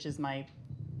series, which is my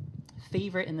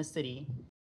favorite in the city.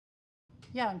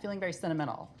 Yeah, I'm feeling very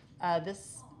sentimental.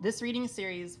 This reading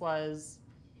series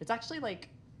it's actually like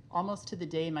almost to the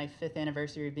day my 5th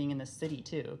anniversary of being in the city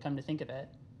too, come to think of it,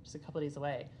 just a couple of days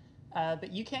away.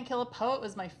 But You Can't Kill a Poet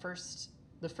was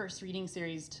the first reading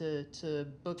series to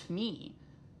book me.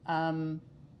 And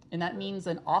that means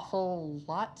an awful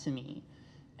lot to me.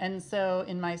 And so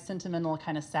in my sentimental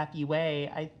kind of sappy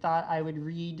way, I thought I would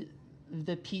read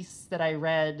the piece that I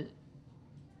read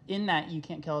in that You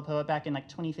Can't Kill a Poet back in like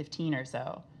 2015 or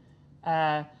so.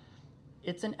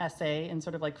 It's an essay and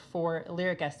sort of like a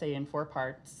lyric essay in 4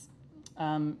 parts.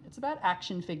 It's about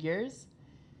action figures.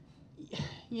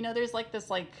 You know, there's like this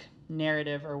like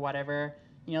narrative or whatever,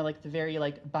 you know, like the very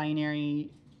like binary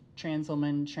trans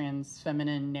woman, trans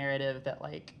feminine narrative that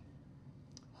like,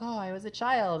 oh, I was a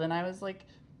child and I was like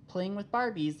playing with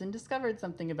Barbies and discovered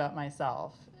something about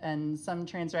myself. And some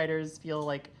trans writers feel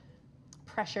like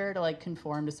pressure to like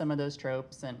conform to some of those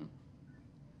tropes. And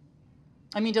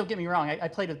I mean, don't get me wrong, I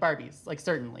played with Barbies, like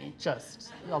certainly,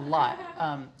 just a lot.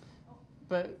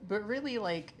 But really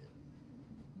like,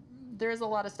 there's a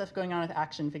lot of stuff going on with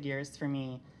action figures for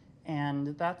me.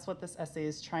 And that's what this essay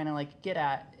is trying to like get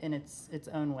at in its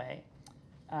own way.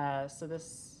 So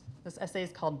this essay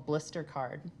is called Blister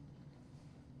Card.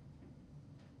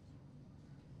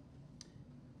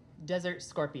 Desert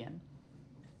Scorpion.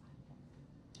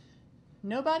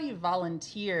 Nobody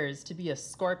volunteers to be a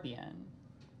scorpion.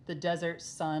 The desert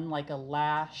sun like a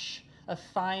lash, a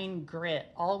fine grit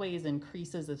always in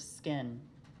creases of skin.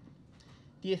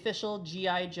 The official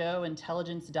G.I. Joe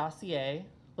intelligence dossier,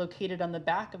 located on the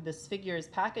back of this figure's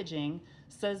packaging,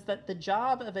 says that the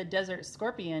job of a desert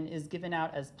scorpion is given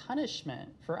out as punishment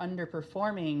for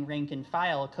underperforming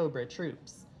rank-and-file Cobra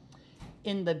troops.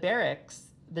 In the barracks,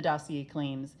 the dossier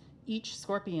claims, each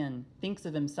scorpion thinks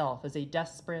of himself as a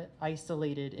desperate,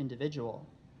 isolated individual.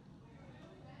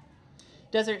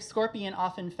 Desert Scorpion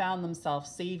often found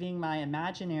themselves saving my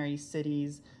imaginary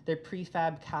cities, their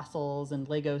prefab castles and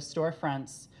Lego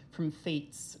storefronts from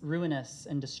fates ruinous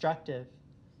and destructive.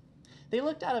 They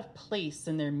looked out of place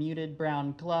in their muted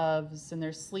brown gloves and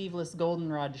their sleeveless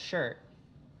goldenrod shirt.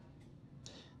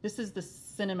 This is the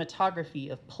cinematography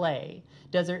of play.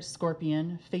 Desert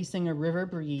Scorpion facing a river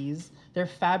breeze, their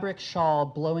fabric shawl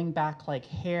blowing back like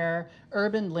hair,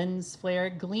 urban lens flare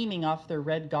gleaming off their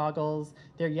red goggles,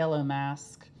 their yellow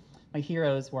mask. My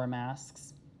heroes wore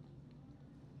masks.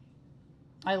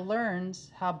 I learned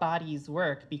how bodies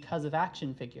work because of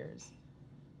action figures.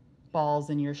 Balls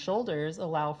in your shoulders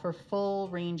allow for full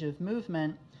range of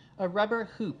movement. A rubber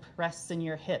hoop rests in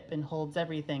your hip and holds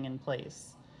everything in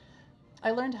place.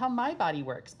 I learned how my body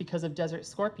works because of Desert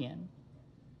Scorpion.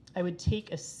 I would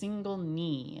take a single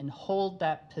knee and hold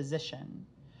that position.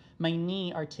 My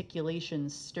knee articulation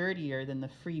sturdier than the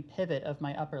free pivot of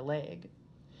my upper leg.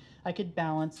 I could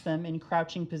balance them in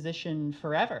crouching position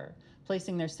forever,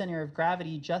 placing their center of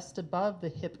gravity just above the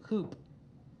hip hoop.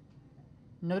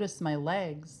 Notice my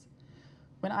legs.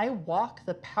 When I walk,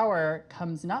 the power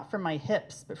comes not from my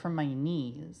hips, but from my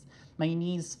knees. My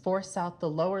knees force out the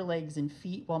lower legs and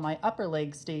feet while my upper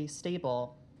legs stay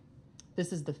stable.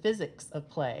 This is the physics of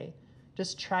play.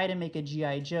 Just try to make a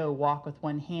G.I. Joe walk with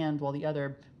one hand while the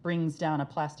other brings down a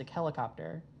plastic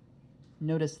helicopter.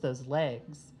 Notice those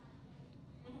legs.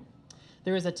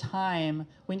 There was a time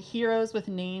when heroes with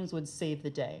names would save the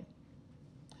day.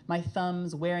 My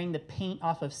thumbs wearing the paint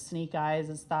off of Snake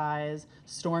Eyes' thighs,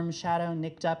 Storm Shadow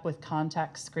nicked up with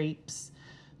contact scrapes.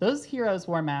 Those heroes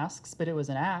wore masks, but it was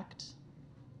an act.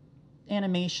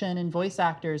 Animation and voice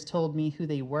actors told me who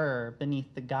they were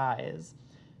beneath the guise.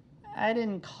 I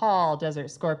didn't call Desert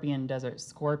Scorpion Desert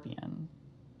Scorpion.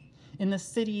 In the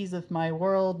cities of my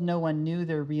world, no one knew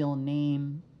their real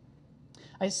name.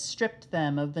 I stripped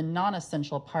them of the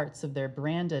non-essential parts of their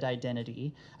branded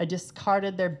identity. I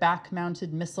discarded their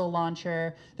back-mounted missile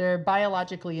launcher, their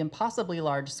biologically impossibly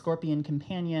large scorpion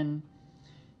companion.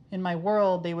 In my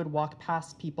world, they would walk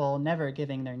past people, never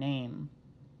giving their name.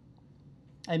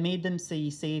 I made them say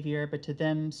savior, but to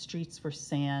them, streets were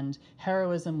sand,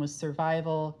 heroism was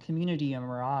survival, community a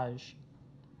mirage.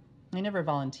 I never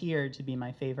volunteered to be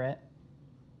my favorite.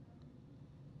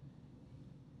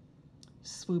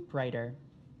 Swoop Rider.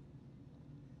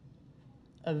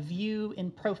 A view in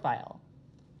profile.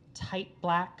 Tight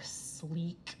black,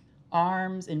 sleek,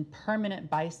 arms in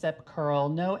permanent bicep curl,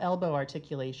 no elbow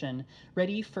articulation,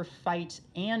 ready for fight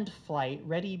and flight,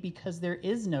 ready because there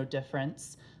is no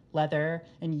difference. Leather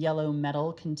and yellow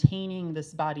metal containing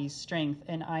this body's strength,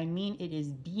 and I mean it is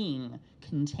being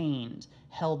contained,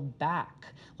 held back,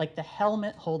 like the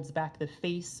helmet holds back the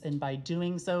face and by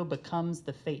doing so becomes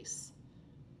the face.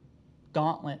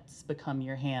 Gauntlets become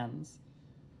your hands.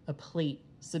 A plate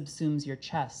subsumes your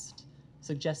chest,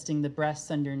 suggesting the breasts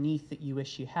underneath that you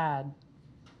wish you had.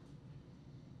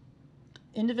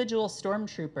 Individual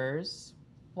stormtroopers,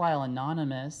 while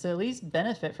anonymous, at least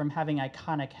benefit from having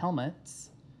iconic helmets.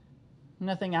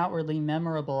 Nothing outwardly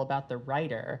memorable about the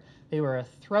rider. They were a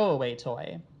throwaway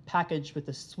toy, packaged with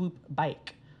a swoop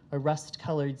bike, a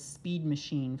rust-colored speed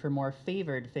machine for more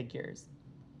favored figures.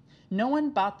 No one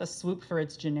bought the swoop for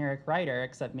its generic rider,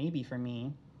 except maybe for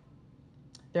me.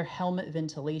 Their helmet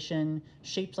ventilation,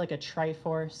 shaped like a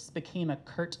Triforce, became a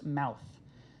curt mouth.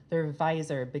 Their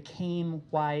visor became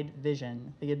wide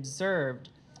vision. They observed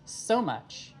so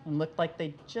much and looked like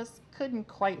they just couldn't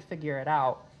quite figure it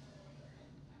out.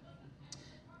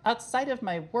 Outside of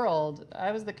my world,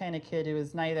 I was the kind of kid who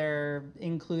was neither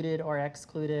included or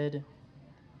excluded.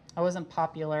 I wasn't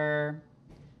popular,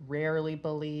 rarely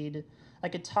bullied. I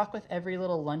could talk with every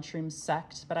little lunchroom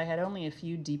sect, but I had only a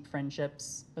few deep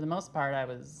friendships. For the most part, I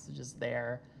was just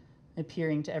there,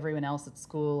 appearing to everyone else at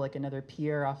school like another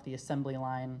peer off the assembly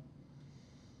line.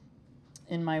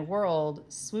 In my world,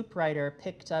 Swoop Rider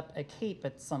picked up a cape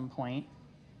at some point,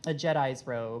 a Jedi's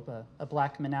robe, a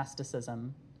black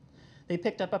monasticism. They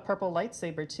picked up a purple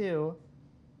lightsaber too.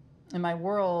 In my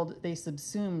world, they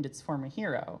subsumed its former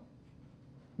hero.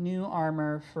 New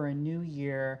armor for a new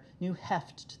year, new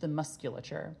heft to the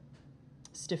musculature.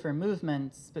 Stiffer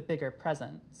movements, but bigger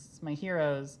presence. My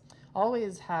heroes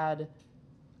always had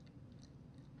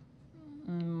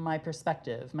my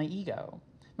perspective, my ego,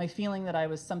 my feeling that I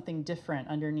was something different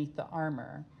underneath the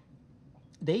armor.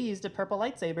 They used a purple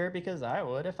lightsaber because I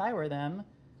would if I were them.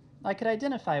 I could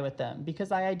identify with them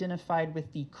because I identified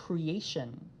with the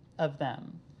creation of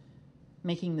them,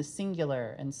 making the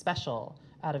singular and special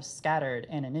out of scattered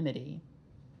anonymity.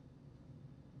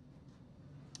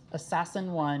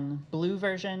 Assassin 1, blue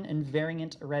version and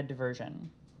variant red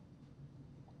version.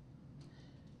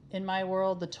 In my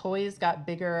world, the toys got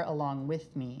bigger along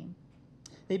with me.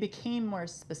 They became more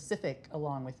specific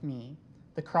along with me.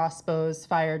 The crossbows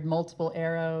fired multiple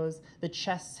arrows, the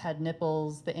chests had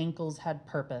nipples, the ankles had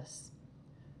purpose.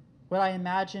 What I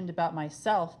imagined about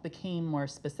myself became more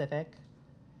specific.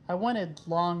 I wanted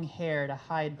long hair to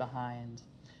hide behind.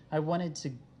 I wanted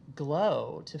to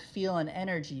glow, to feel an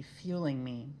energy fueling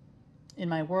me. In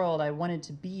my world, I wanted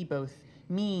to be both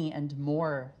me and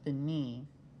more than me.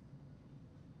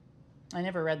 I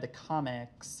never read the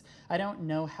comics. I don't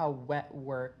know how wet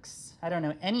works. I don't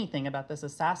know anything about this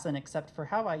assassin except for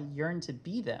how I yearn to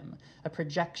be them, a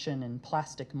projection in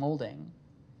plastic molding.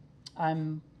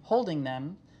 I'm holding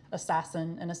them,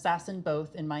 assassin and assassin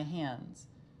both, in my hands.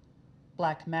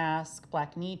 Black mask,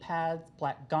 black knee pads,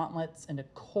 black gauntlets, and a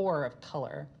core of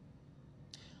color.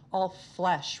 All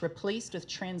flesh replaced with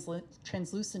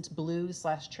translucent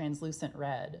blue/translucent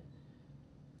red.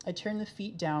 I turn the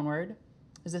feet downward,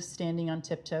 as if standing on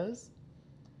tiptoes.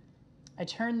 I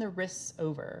turn the wrists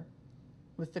over.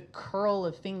 With the curl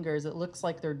of fingers, it looks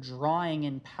like they're drawing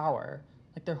in power,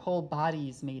 like their whole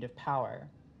body's made of power.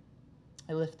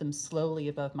 I lift them slowly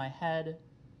above my head,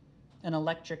 an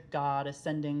electric god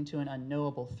ascending to an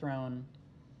unknowable throne.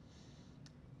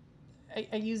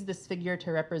 I use this figure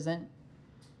to represent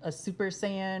a Super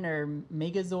Saiyan or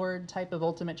Megazord type of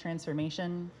ultimate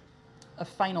transformation, a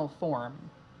final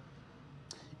form.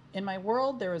 In my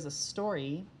world, there is a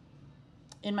story.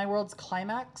 In my world's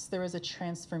climax, there is a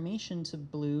transformation to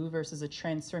blue versus a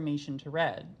transformation to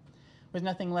red. With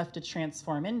nothing left to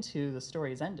transform into, the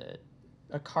story's ended.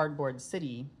 A cardboard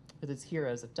city with its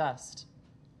heroes of dust.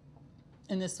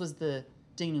 And this was the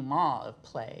denouement of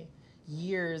play.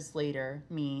 Years later,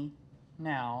 me,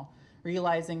 now,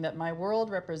 realizing that my world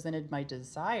represented my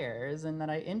desires and that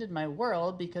I ended my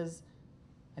world because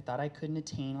I thought I couldn't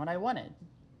attain what I wanted.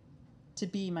 to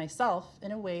be myself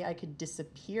in a way I could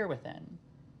disappear within,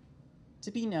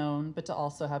 to be known, but to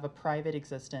also have a private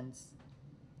existence,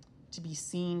 to be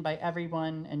seen by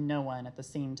everyone and no one at the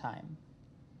same time.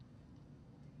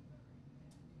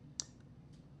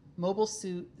 Mobile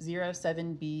Suit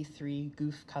 07B3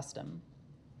 Goof Custom.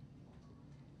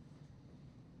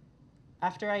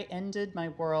 After I ended my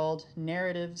world,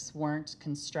 narratives weren't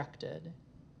constructed.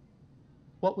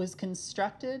 What was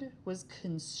constructed was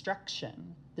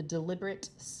construction, the deliberate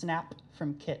snap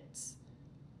from kits.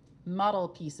 Model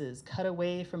pieces cut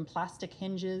away from plastic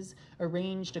hinges,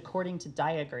 arranged according to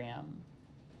diagram.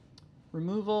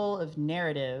 Removal of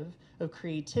narrative, of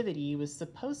creativity, was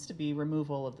supposed to be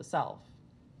removal of the self.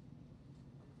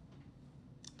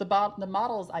 The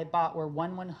models I bought were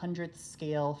 1/100th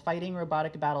scale fighting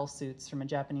robotic battle suits from a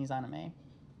Japanese anime.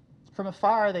 From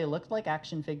afar, they looked like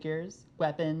action figures,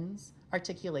 weapons,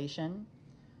 articulation,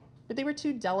 but they were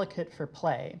too delicate for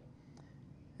play.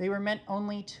 They were meant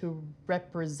only to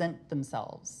represent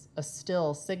themselves, a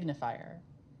still signifier.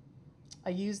 I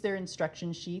used their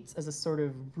instruction sheets as a sort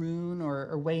of rune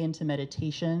or way into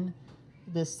meditation,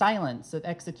 the silence of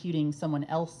executing someone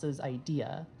else's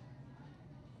idea.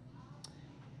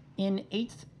 In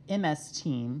 8th MS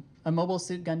Team, a Mobile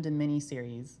Suit Gundam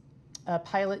miniseries, a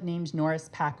pilot named Norris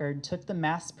Packard took the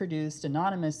mass-produced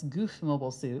anonymous Goof mobile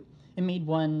suit and made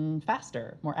one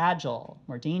faster, more agile,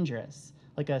 more dangerous,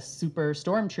 like a super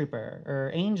stormtrooper or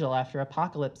Angel after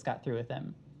Apocalypse got through with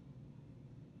him.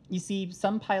 You see,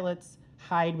 some pilots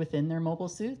hide within their mobile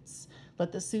suits,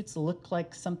 let the suits look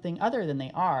like something other than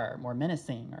they are, more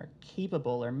menacing or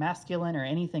capable or masculine or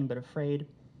anything but afraid.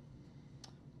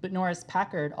 But Norris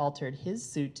Packard altered his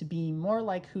suit to be more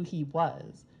like who he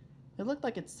was. It looked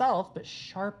like itself, but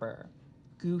sharper,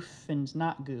 goof and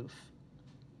not goof.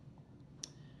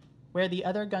 Where the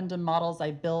other Gundam models I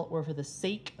built were for the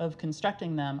sake of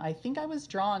constructing them, I think I was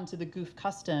drawn to the Goof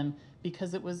Custom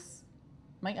because it was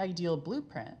my ideal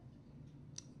blueprint,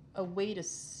 a way to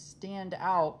stand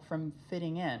out from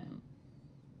fitting in.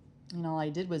 And all I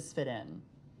did was fit in.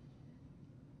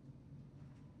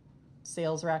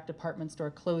 Sales rack department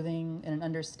store clothing, and an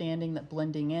understanding that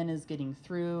blending in is getting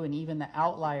through, and even the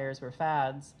outliers were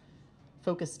fads.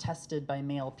 Focus tested by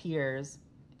male peers,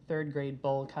 3rd grade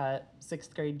bowl cut,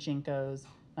 6th grade Jinkos,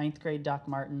 9th grade Doc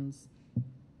Martens.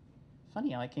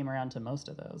 Funny how I came around to most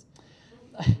of those.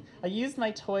 I used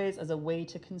my toys as a way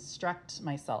to construct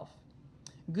myself.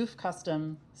 Goof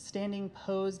Custom, standing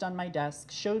posed on my desk,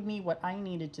 showed me what I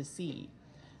needed to see,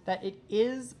 that it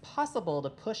is possible to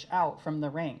push out from the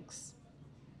ranks,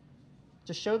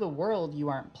 to show the world you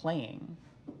aren't playing.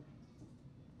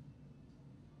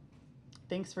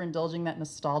 Thanks for indulging that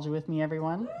nostalgia with me,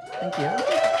 everyone. Thank you.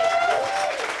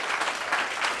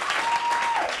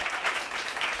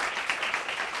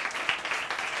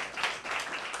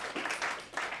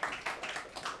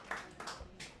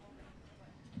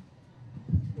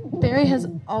 Barry has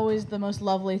always the most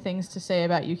lovely things to say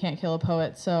about You Can't Kill a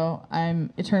Poet, so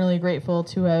I'm eternally grateful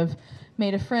to have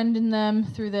made a friend in them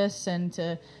through this and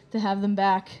to have them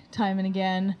back time and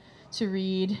again to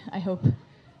read. I hope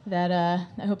that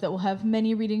we'll have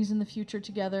many readings in the future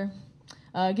together.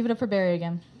 Give it up for Barry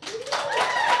again.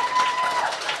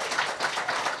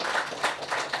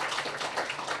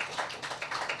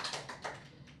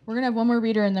 We're going to have one more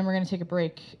reader and then we're going to take a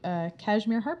break.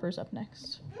 Kashmir Harper's up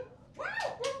next.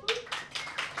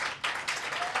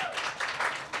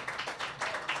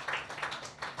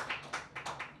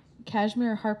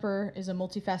 Kashmir Harper is a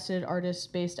multifaceted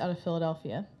artist based out of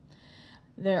Philadelphia.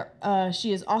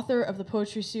 She is author of the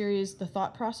poetry series The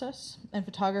Thought Process and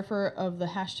photographer of the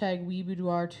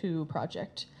 #WeBoudoir2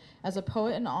 project. As a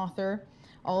poet and author,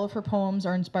 all of her poems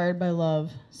are inspired by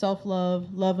love,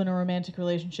 self-love, love in a romantic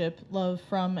relationship, love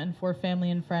from and for family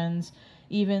and friends,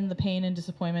 even the pain and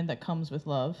disappointment that comes with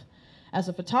love. As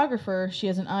a photographer, she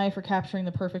has an eye for capturing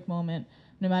the perfect moment.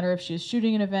 No matter if she is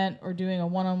shooting an event or doing a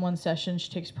one-on-one session, she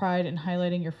takes pride in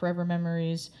highlighting your forever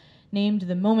memories. Named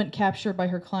the moment capture by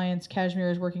her clients,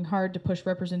 Kashmir is working hard to push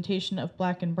representation of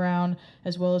Black and brown,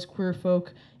 as well as queer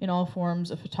folk in all forms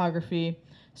of photography,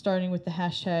 starting with the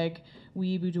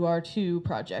 #WeBoudoir2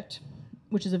 project,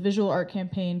 which is a visual art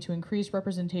campaign to increase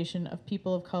representation of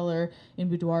people of color in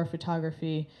boudoir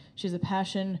photography. She has a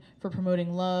passion for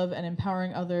promoting love and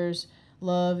empowering others.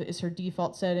 Love is her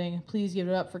default setting. Please give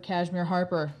it up for Kashmir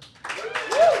Harper.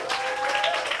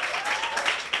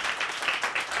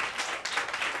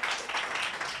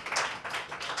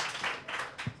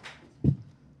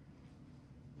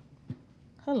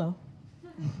 Hello.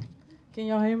 Can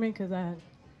y'all hear me? Because I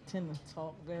tend to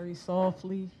talk very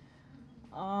softly.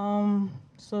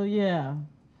 So yeah,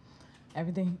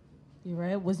 everything you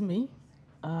read was me.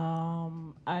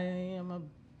 I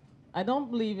don't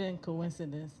believe in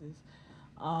coincidences,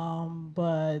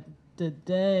 but the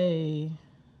day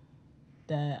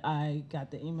that I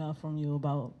got the email from you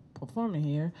about performing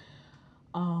here,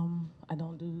 I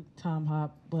don't do time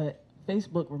hop, but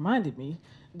Facebook reminded me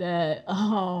that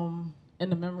in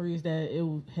the memories that it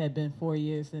had been 4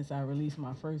 years since I released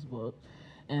my first book.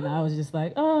 And I was just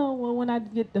like, oh, well, when I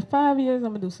get the 5 years, I'm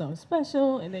gonna do something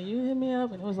special. And then you hit me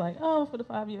up, and it was like, oh, for the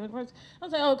 5 year anniversary. I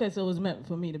was like, okay, so it was meant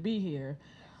for me to be here.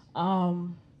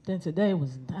 Then today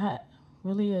was not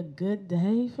really a good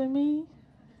day for me.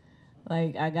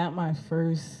 Like, I got my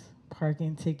first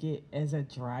parking ticket as a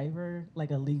driver,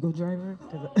 like a legal driver.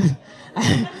 'Cause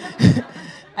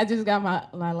I just got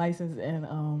my license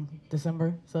in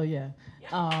December, so yeah.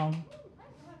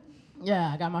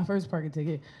 Yeah, I got my first parking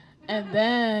ticket. And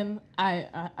then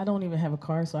I don't even have a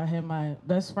car, so I had my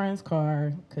best friend's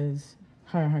car because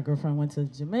her and her girlfriend went to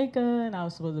Jamaica, and I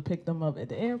was supposed to pick them up at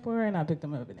the airport, and I picked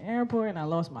them up at the airport, and I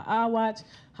lost my iWatch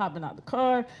hopping out the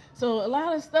car. So a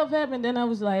lot of stuff happened. Then I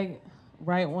was like,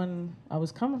 right when I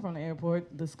was coming from the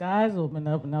airport, the skies opened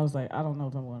up, and I was like, I don't know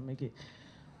if I'm going to make it.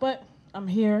 But I'm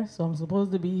here, so I'm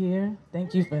supposed to be here.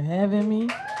 Thank you for having me.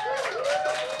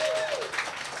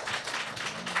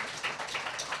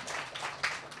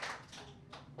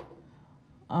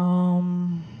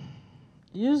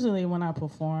 Usually when I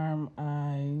perform,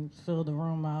 I fill the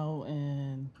room out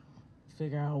and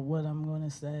figure out what I'm going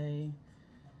to say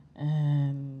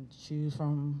and choose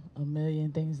from a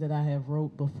million things that I have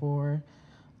wrote before.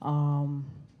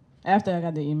 After I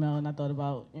got the email and I thought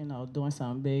about, doing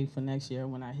something big for next year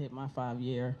when I hit my 5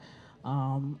 year,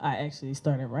 I actually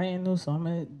started writing new, so I'm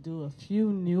gonna do a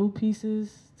few new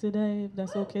pieces today, if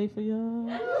that's okay for y'all.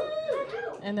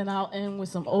 And then I'll end with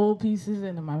some old pieces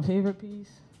and then my favorite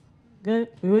piece. Good?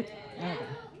 We would? Okay.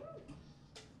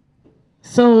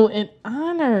 So in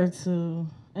honor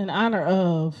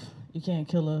of You Can't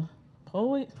Kill a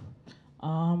Poet,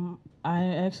 I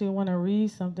actually want to read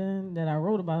something that I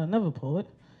wrote about another poet.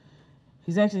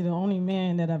 He's actually the only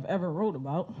man that I've ever wrote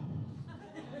about.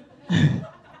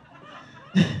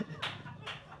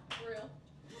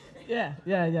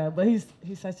 Yeah. But he's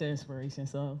such an inspiration,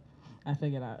 so I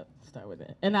figured I'd start with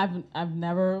it. And I've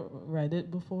never read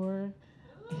it before.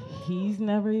 He's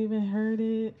never even heard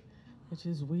it, which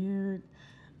is weird.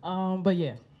 But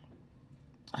yeah.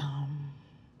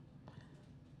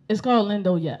 It's called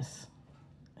Lindo Yes.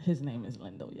 His name is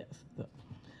Lindo Yes. So.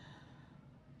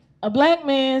 A black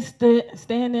man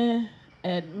standing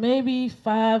at maybe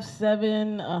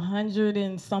 5'7", 100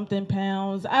 and something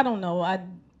pounds. I don't know. I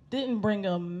didn't bring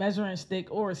a measuring stick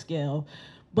or a scale,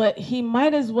 but he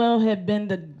might as well have been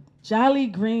the Jolly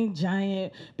Green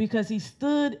Giant because he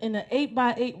stood in an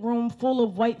 8x8 room full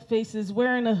of white faces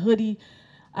wearing a hoodie.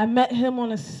 I met him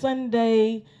on a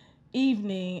Sunday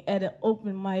evening at an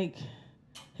open mic.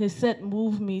 His set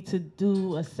moved me to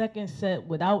do a second set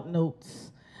without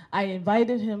notes. I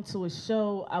invited him to a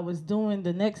show I was doing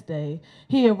the next day.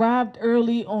 He arrived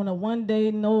early on a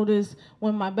one-day notice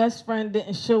when my best friend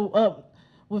didn't show up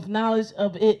with knowledge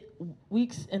of it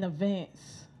weeks in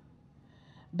advance.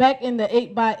 Back in the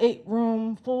 8x8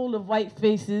 room full of white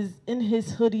faces, in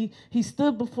his hoodie, he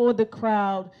stood before the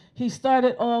crowd. He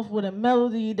started off with a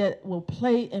melody that will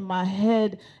play in my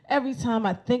head every time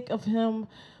I think of him.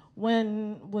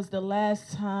 When was the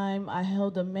last time I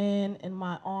held a man in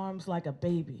my arms like a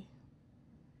baby?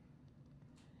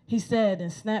 He said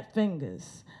and snapped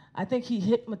fingers. I think he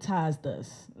hypnotized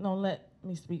us. No, let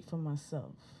me speak for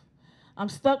myself. I'm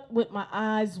stuck with my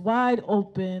eyes wide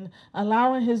open,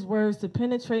 allowing his words to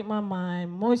penetrate my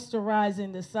mind,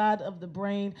 moisturizing the side of the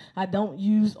brain I don't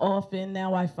use often.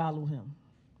 Now I follow him.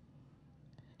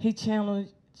 He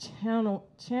channels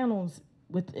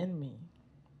within me.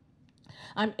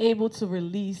 I'm able to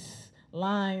release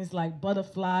lines like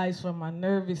butterflies from my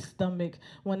nervous stomach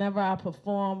whenever I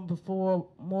perform before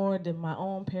more than my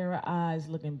own pair of eyes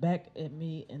looking back at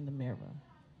me in the mirror.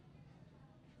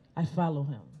 I follow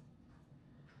him.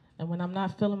 And when I'm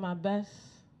not feeling my best,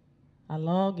 I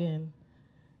log in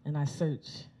and I search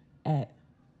at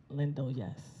Lindo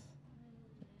Yes.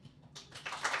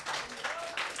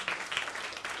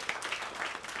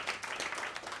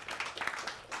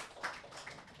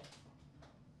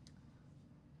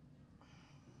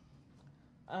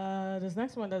 This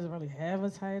next one doesn't really have a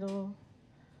title.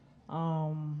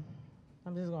 I'm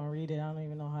just gonna read it. I don't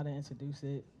even know how to introduce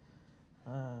it.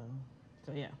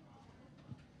 So yeah.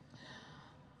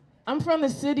 I'm from the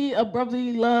city of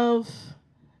brotherly love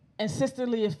and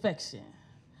sisterly affection.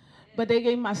 But they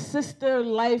gave my sister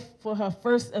life for her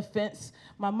first offense.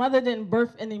 My mother didn't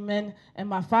birth any men, and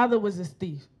my father was a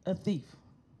thief.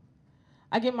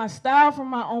 I get my style from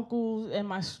my uncles and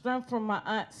my strength from my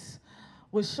aunts.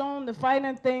 Was shown the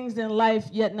fighting things in life,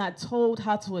 yet not told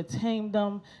how to attain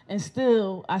them. And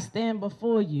still, I stand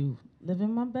before you,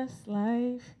 living my best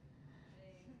life.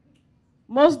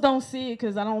 Most don't see it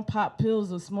because I don't pop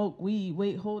pills or smoke weed.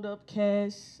 Wait, hold up,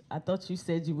 Cash. I thought you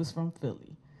said you was from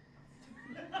Philly.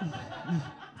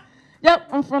 Yep,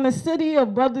 I'm from the city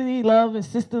of brotherly love and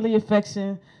sisterly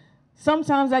affection.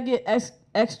 Sometimes I get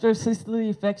extra sisterly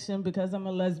affection because I'm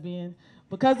a lesbian.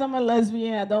 Because I'm a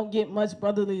lesbian, I don't get much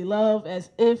brotherly love, as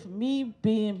if me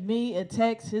being me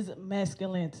attacks his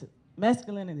masculinity.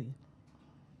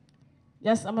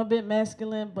 Yes, I'm a bit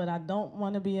masculine, but I don't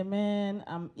want to be a man.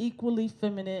 I'm equally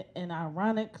feminine, and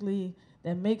ironically,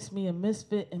 that makes me a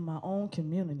misfit in my own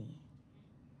community.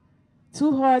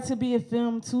 Too hard to be a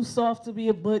femme, too soft to be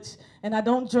a butch, and I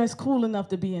don't dress cool enough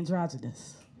to be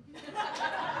androgynous.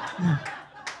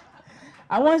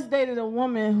 I once dated a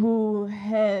woman who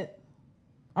had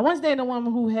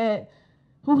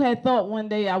thought one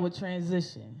day I would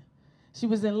transition. She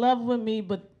was in love with me,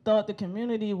 but thought the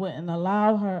community wouldn't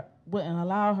allow her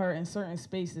in certain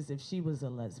spaces if she was a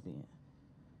lesbian.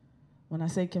 When I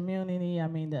say community, I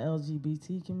mean the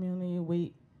LGBT community.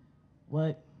 Wait,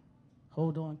 what?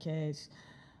 Hold on, Cash.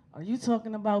 Are you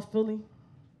talking about Philly?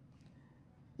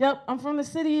 Yep, I'm from the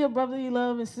city of brotherly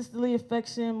love and sisterly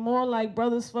affection. More like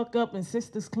brothers fuck up and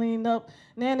sisters clean up.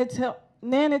 Nana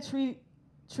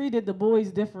treated the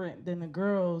boys different than the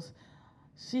girls.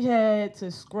 She had to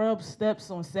scrub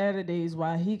steps on Saturdays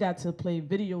while he got to play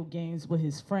video games with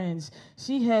his friends.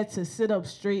 She had to sit up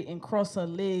straight and cross her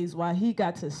legs while he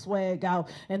got to swag out.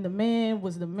 And the man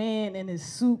was the man in his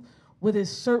suit with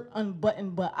his shirt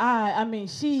unbuttoned. But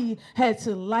she had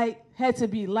to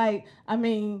be light.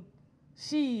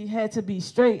 She had to be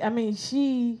straight.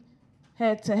 She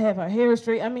had to have her hair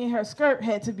straight. Her skirt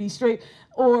had to be straight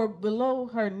or below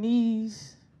her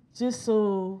knees, just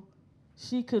so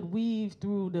she could weave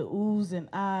through the oohs and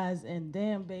ahs, and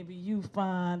damn, baby, you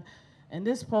fine. And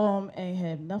this poem ain't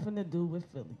have nothing to do with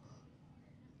Philly,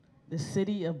 the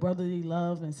city of brotherly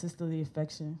love and sisterly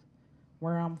affection,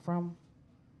 where I'm from,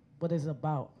 but it's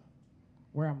about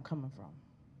where I'm coming from.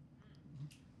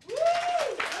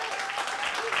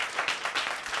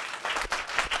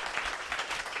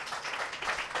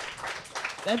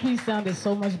 That piece sounded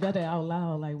so much better out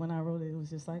loud. Like when I wrote it was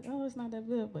just like, oh, it's not that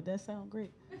good, but that sounds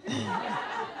great. I'm of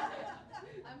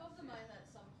the mind that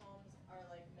some poems are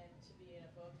like meant to be in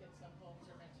a book and some poems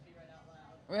are meant to be read out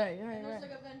loud. Right. And there's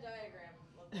like a Venn diagram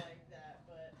of like that,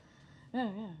 but Yeah.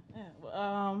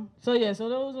 So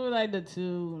those were like the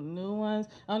two new ones.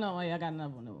 Oh no, wait, I got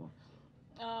another new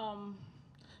one.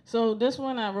 So this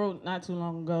one I wrote not too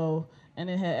long ago, and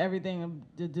it had everything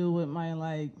to do with my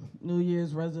like New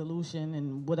Year's resolution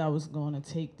and what I was going to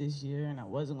take this year, and I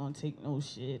wasn't going to take no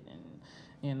shit and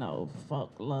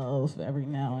fuck love every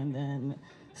now and then.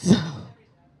 So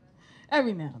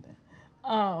every now and then.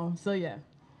 So yeah.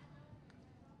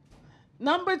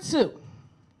 Number 2,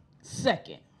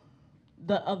 second,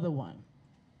 the other one,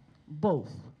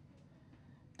 both.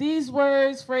 These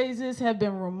words, phrases have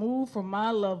been removed from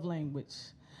my love language.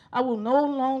 I will no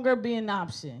longer be an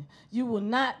option. You will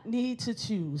not need to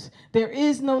choose. There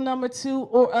is no number 2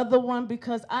 or other one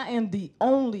because I am the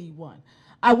only one.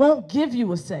 I won't give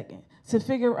you a second to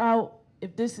figure out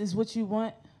if this is what you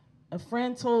want. A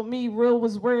friend told me real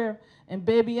was rare, and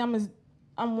baby, I'm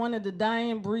one of the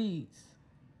dying breeds.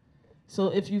 So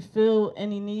if you feel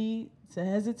any need to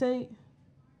hesitate,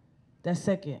 that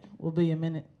second will be a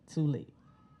minute too late.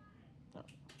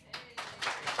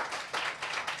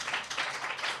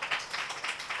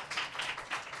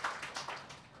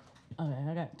 Okay,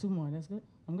 I got 2 more. That's good.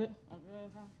 I'm good.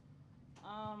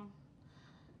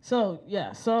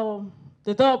 So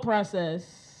the thought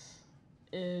process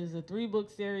is a 3-book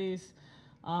series.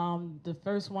 The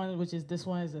first one, which is this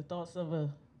one, is the Thoughts of a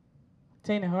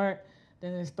Tainted Heart.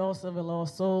 Then there's Thoughts of a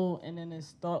Lost Soul, and then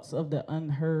there's Thoughts of the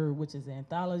Unheard, which is an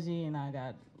anthology, and I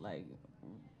got like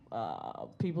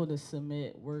people to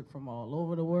submit work from all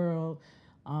over the world.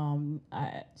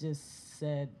 I just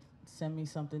said, send me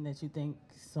something that you think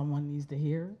someone needs to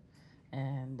hear,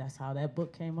 and that's how that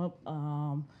book came up.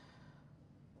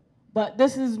 But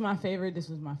this is my favorite. This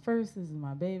was my first. This is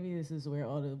my baby. This is where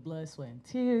all the blood, sweat, and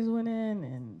tears went in,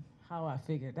 and how I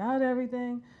figured out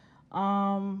everything. So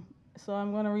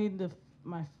I'm gonna read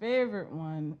my favorite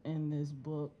one in this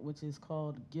book, which is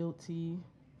called Guilty.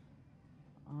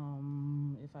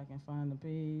 If I can find the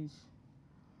page.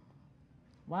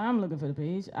 While I'm looking for the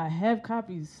page, I have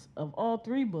copies of all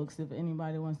 3 books if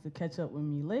anybody wants to catch up with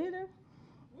me later.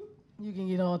 You can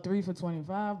get all 3 for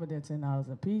 $25, but they're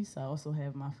 $10 a piece. I also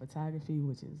have my photography,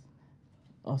 which is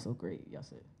Also great. Y'all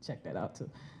should check that out too.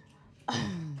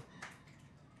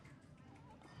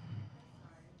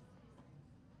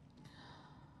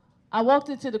 I walked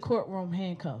into the courtroom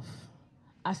handcuffed.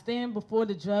 I stand before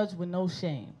the judge with no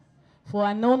shame, for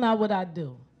I know not what I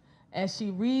do. As she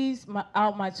reads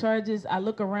out my charges, I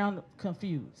look around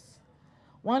confused.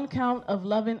 1 count of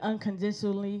loving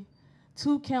unconditionally,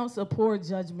 2 counts of poor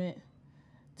judgment,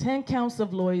 10 counts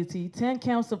of loyalty, 10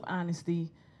 counts of honesty.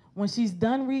 When she's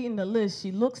done reading the list,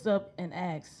 she looks up and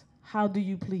asks, "How do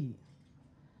you plead?"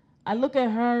 I look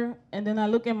at her, and then I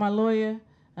look at my lawyer, and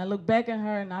I look back at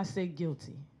her, and I say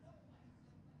guilty.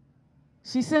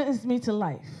 She sentenced me to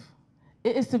life.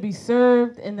 It is to be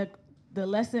served in the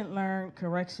Lesson Learned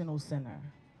Correctional Center,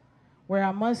 where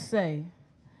I must say,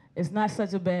 it's not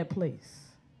such a bad place.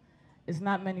 It's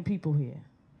not many people here.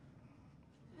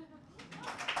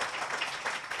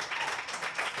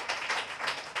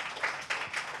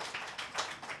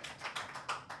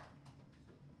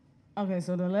 Okay,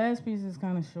 so the last piece is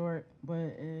kind of short,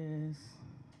 but is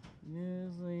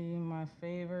usually my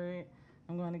favorite.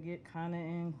 I'm going to get kind of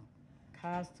in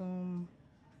costume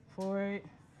for it,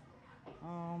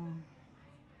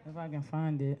 if I can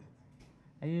find it.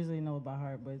 I usually know it by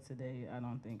heart, but today I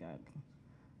don't think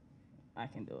I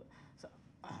can do it. So,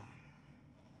 if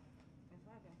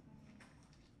I can.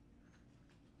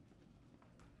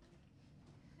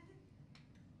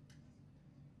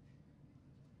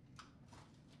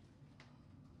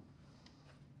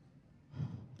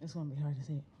 It's gonna be hard to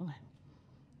say. Okay.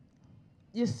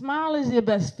 Your smile is your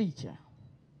best feature.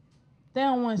 They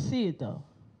don't want to see it though.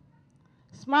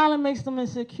 Smiling makes them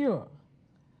insecure.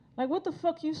 Like, what the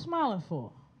fuck you smiling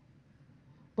for?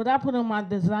 But I put on my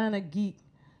designer geek,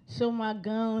 show my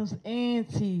gums and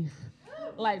teeth.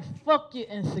 Like, fuck your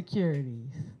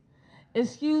insecurities.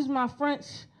 Excuse my French,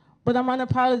 but I'm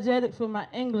unapologetic for my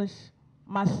English.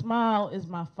 My smile is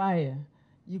my fire.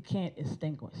 You can't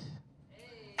extinguish.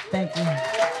 Thank you.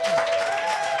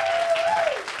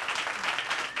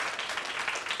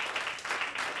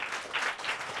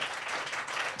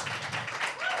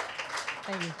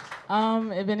 Thank you.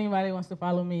 If anybody wants to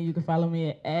follow me, you can follow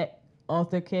me at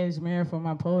Author Cashmere for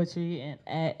my poetry and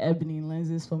at Ebony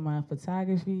Lenses for my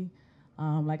photography.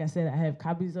 Like I said, I have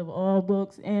copies of all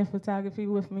books and photography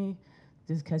with me.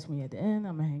 Just catch me at the end.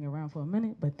 I'm gonna hang around for a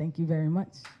minute, but thank you very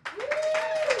much.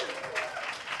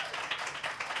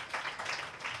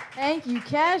 Thank you,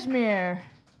 Cashmere.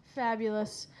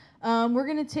 Fabulous. We're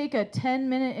gonna take a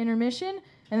 10-minute intermission,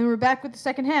 and then we're back with the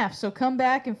second half. So come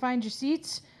back and find your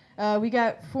seats. We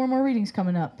got 4 more readings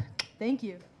coming up. Thank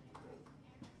you.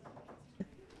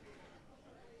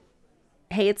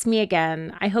 Hey, it's me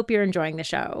again. I hope you're enjoying the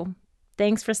show.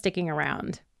 Thanks for sticking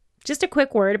around. Just a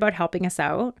quick word about helping us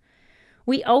out.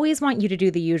 We always want you to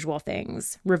do the usual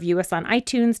things. Review us on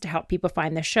iTunes to help people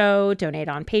find the show, donate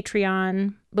on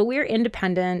Patreon. But we're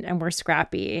independent and we're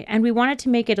scrappy, and we wanted to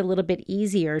make it a little bit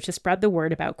easier to spread the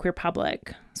word about Queer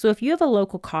Public. So if you have a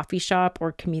local coffee shop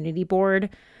or community board,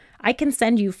 I can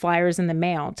send you flyers in the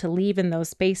mail to leave in those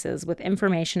spaces with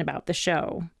information about the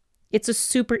show. It's a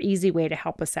super easy way to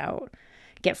help us out.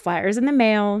 Get flyers in the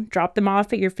mail, drop them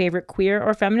off at your favorite queer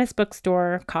or feminist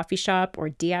bookstore, coffee shop, or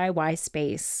DIY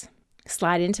space.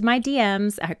 Slide into my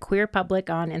DMs at Queer Public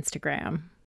on Instagram.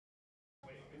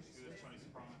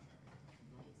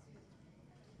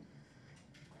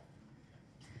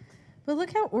 But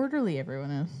look how orderly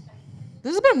everyone is.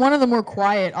 This has been one of the more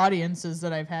quiet audiences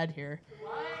that I've had here.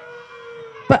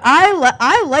 But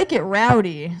I like it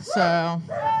rowdy, so.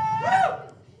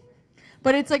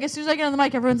 But it's like as soon as I get on the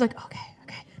mic, everyone's like, okay.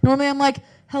 Normally I'm like,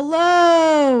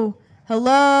 hello.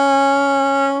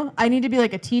 I need to be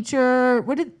like a teacher.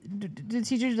 What did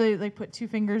teachers like put 2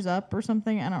 fingers up or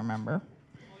something? I don't remember.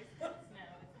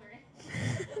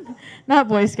 Not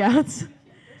Boy Scouts.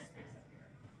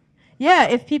 Yeah,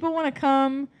 if people want to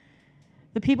come,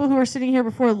 the people who are sitting here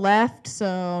before left,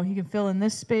 so you can fill in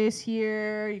this space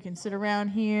here. You can sit around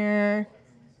here.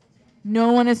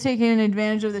 No one is taking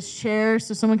advantage of this chair,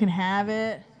 so someone can have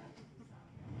it.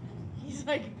 He's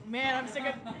like, man,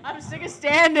 I'm sick of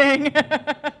standing.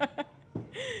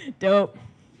 Dope.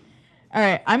 All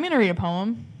right, I'm gonna read a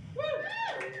poem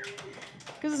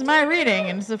because it's my reading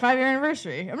and it's the 5-year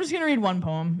anniversary. I'm just gonna read one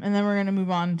poem and then we're gonna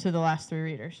move on to the last 3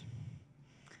 readers.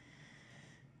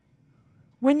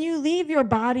 When you leave your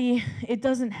body, it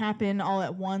doesn't happen all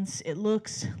at once. It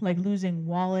looks like losing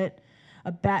wallet,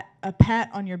 a pat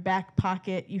on your back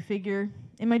pocket. You figure,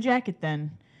 in my jacket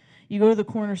then. You go to the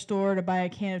corner store to buy a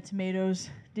can of tomatoes.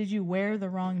 Did you wear the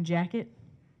wrong jacket?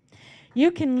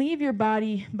 You can leave your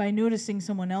body by noticing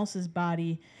someone else's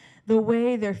body, the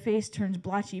way their face turns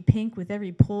blotchy pink with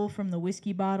every pull from the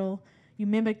whiskey bottle. You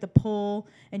mimic the pull,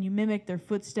 and you mimic their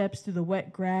footsteps through the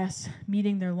wet grass,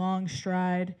 meeting their long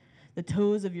stride, the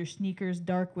toes of your sneakers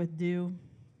dark with dew.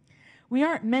 We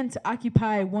aren't meant to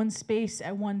occupy one space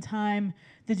at one time,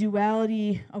 the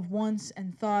duality of wants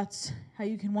and thoughts, how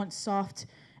you can want soft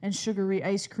and sugary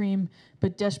ice cream,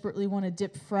 but desperately want to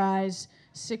dip fries,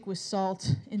 sick with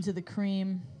salt, into the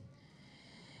cream.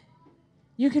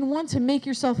 You can want to make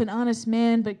yourself an honest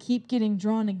man, but keep getting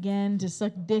drawn again to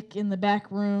suck dick in the back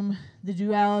room. The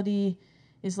duality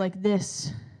is like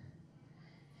this.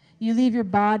 You leave your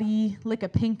body, lick a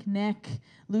pink neck,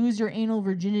 lose your anal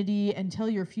virginity, and tell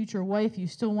your future wife you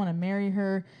still want to marry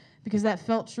her, because that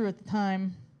felt true at the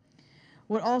time.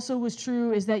 What also was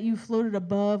true is that you floated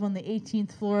above on the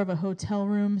 18th floor of a hotel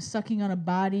room, sucking on a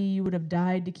body you would have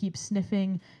died to keep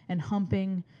sniffing and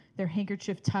humping, their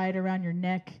handkerchief tied around your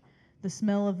neck, the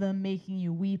smell of them making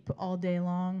you weep all day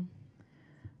long.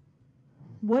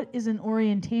 What is an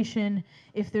orientation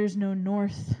if there's no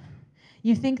north?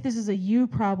 You think this is a you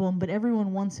problem, but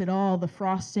everyone wants it all, the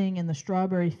frosting and the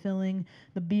strawberry filling,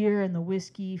 the beer and the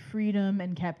whiskey, freedom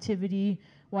and captivity.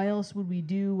 Why else would we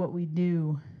do what we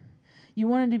do? You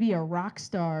wanted to be a rock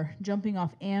star, jumping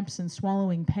off amps and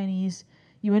swallowing pennies.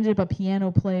 You ended up a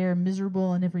piano player, miserable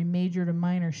on every major to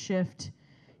minor shift.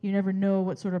 You never know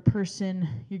what sort of person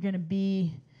you're going to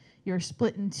be. You're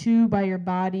split in two by your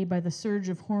body, by the surge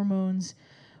of hormones.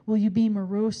 Will you be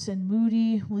morose and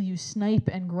moody? Will you snipe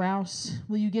and grouse?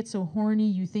 Will you get so horny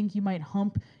you think you might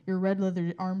hump your red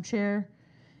leather armchair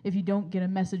if you don't get a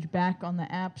message back on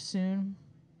the app soon?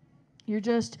 You're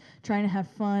just trying to have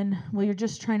fun. Well, you're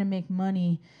just trying to make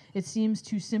money. It seems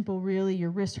too simple, really. Your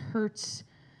wrist hurts.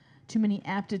 Too many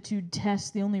aptitude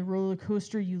tests. The only roller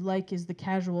coaster you like is the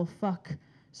casual fuck.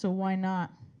 So why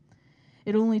not?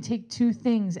 It'll only take two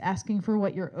things, asking for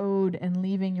what you're owed and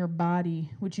leaving your body,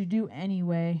 which you do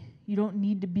anyway. You don't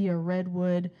need to be a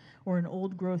redwood or an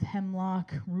old-growth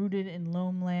hemlock rooted in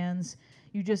loam lands.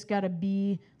 You just gotta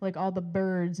be like all the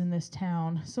birds in this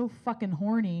town. So fucking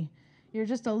horny. You're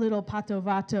just a little pato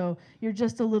vato. You're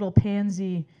just a little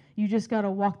pansy. You just gotta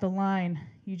walk the line.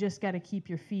 You just gotta keep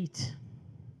your feet.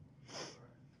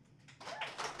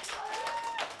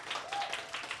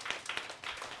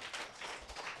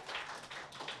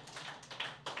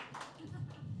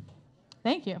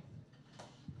 Thank you.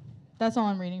 That's all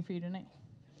I'm reading for you tonight.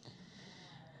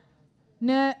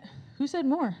 Who said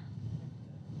more?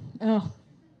 Oh.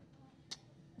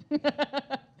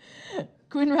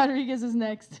 Quinn Rodriguez is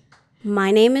next.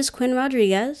 My name is Quinn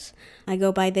Rodriguez. I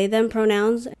go by they, them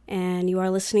pronouns, and you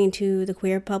are listening to the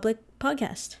Queer Public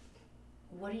Podcast.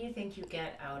 What do you think you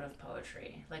get out of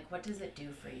poetry? Like, what does it do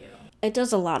for you? It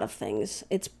does a lot of things.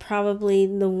 It's probably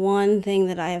the one thing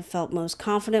that I have felt most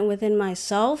confident within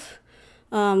myself.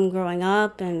 Growing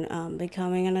up and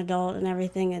becoming an adult and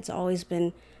everything, it's always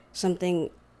been something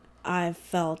I've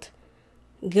felt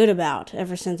good about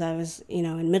ever since I was,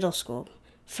 in middle school.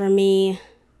 For me,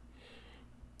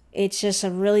 it's just a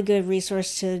really good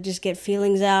resource to just get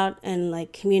feelings out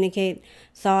and communicate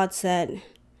thoughts that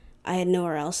I had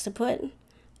nowhere else to put.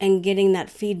 And getting that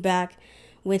feedback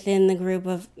within the group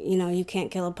of, you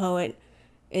can't kill a poet.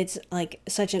 It's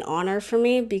such an honor for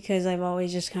me because I've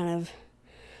always just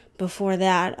before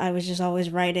that, I was just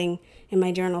always writing in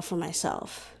my journal for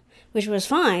myself, which was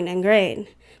fine and great.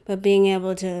 But being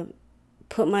able to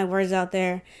put my words out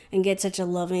there and get such a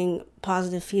loving,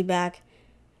 positive feedback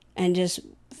and just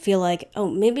feel like, oh,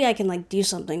 maybe I can do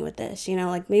something with this,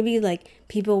 maybe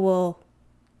people will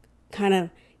kind of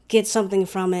get something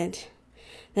from it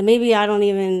that maybe I don't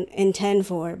even intend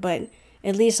for, but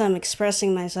at least I'm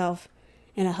expressing myself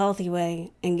in a healthy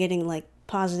way and getting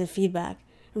positive feedback.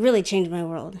 It really changed my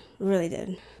world. It really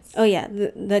did. Oh yeah,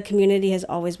 the community has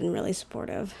always been really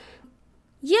supportive.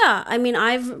 Yeah,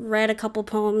 I've read a couple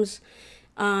poems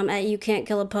at You Can't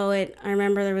Kill a Poet. I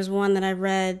remember there was one that I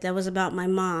read that was about my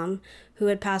mom who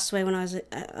had passed away when I was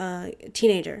a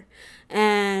teenager.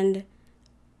 And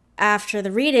after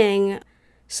the reading,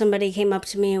 somebody came up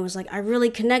to me and was like, I really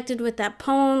connected with that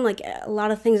poem. A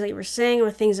lot of things that you were saying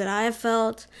were things that I have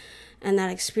felt, and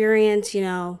that experience,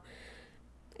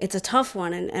 it's a tough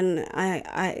one, and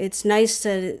I it's nice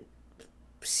to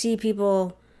see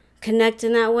people connect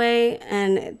in that way,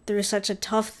 and through such a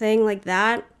tough thing like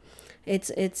that, it's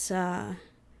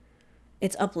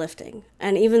uplifting.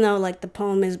 And even though the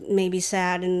poem is maybe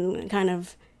sad and kind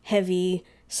of heavy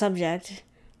subject,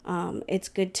 it's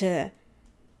good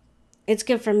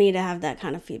for me to have that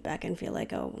kind of feedback and feel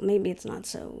oh, maybe it's not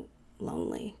so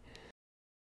lonely.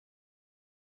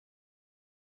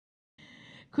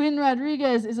 Quinn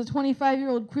Rodriguez is a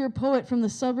 25-year-old queer poet from the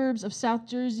suburbs of South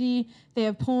Jersey. They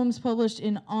have poems published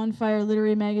in On Fire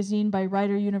Literary Magazine by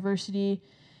Rider University,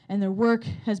 and their work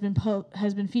has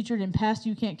been featured in past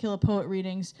You Can't Kill a Poet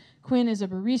readings. Quinn is a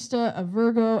barista, a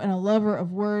Virgo, and a lover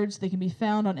of words. They can be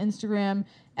found on Instagram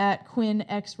at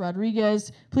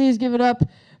QuinnXRodriguez. Please give it up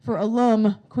for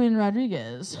alum Quinn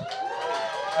Rodriguez.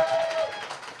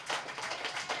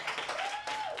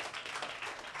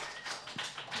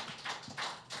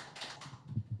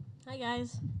 Hi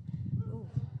guys. Ooh.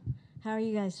 How are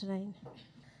you guys tonight?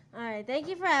 All right, thank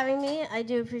you for having me. I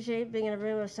do appreciate being in a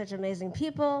room of such amazing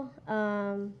people.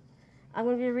 I'm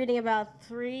going to be reading about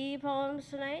 3 poems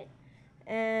tonight,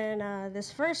 and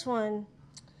this first one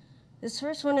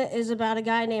is about a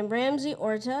guy named Ramsey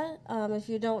Orta. If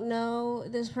you don't know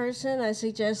this person, I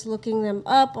suggest looking them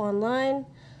up online.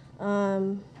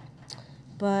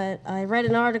 But I read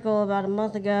an article about a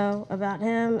month ago about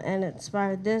him, and it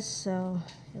inspired this, so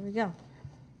here we go.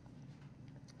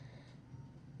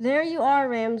 There you are,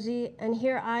 Ramsey, and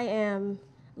here I am,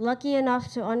 lucky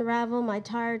enough to unravel my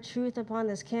tired truth upon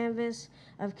this canvas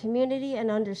of community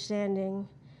and understanding.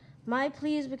 My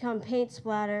pleas become paint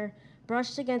splatter,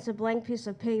 brushed against a blank piece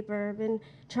of paper, been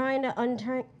trying to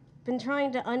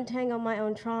untangle my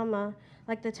own trauma,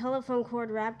 like the telephone cord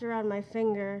wrapped around my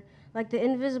finger, like the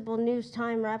invisible noose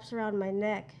time wraps around my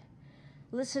neck,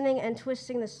 listening and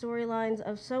twisting the storylines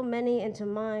of so many into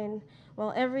mine,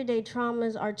 while everyday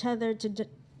traumas are tethered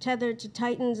to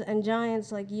titans and giants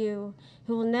like you,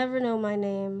 who will never know my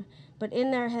name, but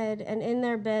in their head and in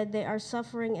their bed they are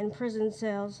suffering in prison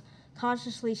cells,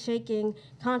 cautiously shaking,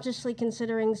 consciously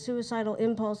considering suicidal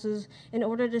impulses in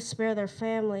order to spare their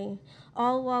family,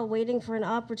 all while waiting for an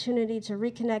opportunity to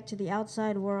reconnect to the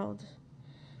outside world.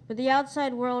 But the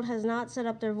outside world has not set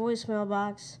up their voicemail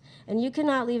box, and you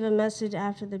cannot leave a message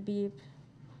after the beep.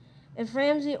 If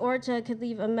Ramsey Orta could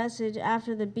leave a message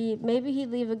after the beep, maybe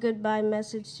he'd leave a goodbye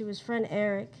message to his friend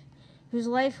Eric, whose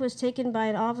life was taken by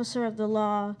an officer of the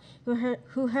law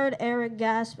who heard Eric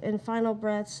gasp in final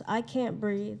breaths, "I can't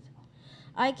breathe.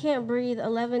 I can't breathe,"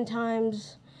 11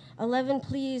 times, 11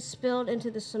 pleas spilled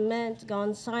into the cement,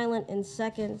 gone silent in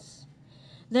seconds.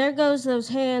 There goes those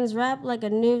hands wrapped like a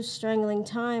noose strangling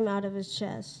time out of his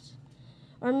chest.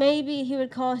 Or maybe he would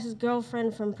call his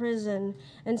girlfriend from prison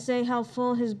and say how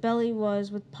full his belly was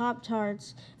with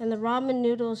Pop-Tarts and the ramen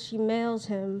noodles she mails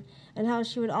him, and how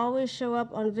she would always show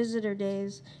up on visitor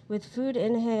days with food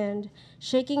in hand,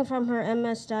 shaking from her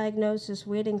MS diagnosis,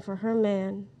 waiting for her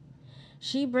man.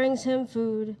 She brings him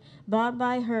food, bought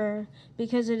by her,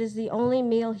 because it is the only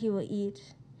meal he will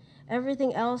eat.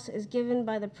 Everything else is given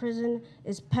by the prison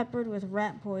is peppered with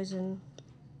rat poison.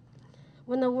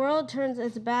 When the world turns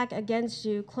its back against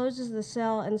you, closes the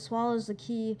cell, and swallows the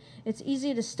key, it's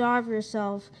easy to starve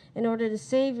yourself in order to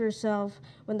save yourself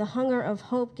when the hunger of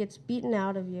hope gets beaten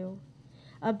out of you.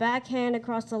 A backhand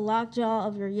across the lockjaw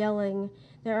of your yelling.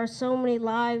 There are so many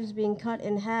lives being cut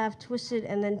in half, twisted,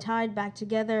 and then tied back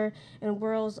together in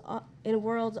worlds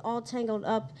all tangled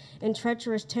up in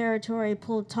treacherous territory,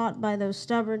 pulled taut by those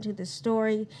stubborn to the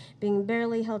story, being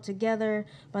barely held together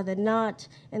by the knot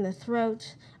in the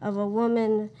throat of a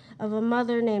woman, of a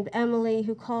mother named Emily,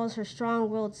 who calls her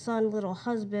strong-willed son little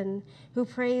husband, who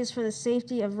prays for the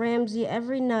safety of Ramsey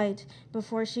every night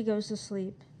before she goes to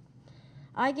sleep.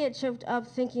 I get choked up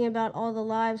thinking about all the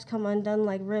lives come undone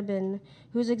like ribbon,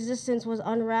 whose existence was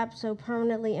unwrapped so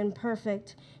permanently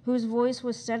imperfect, whose voice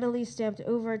was steadily stamped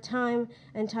over time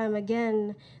and time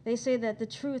again. They say that the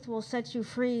truth will set you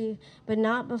free, but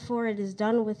not before it is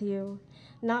done with you,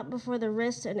 not before the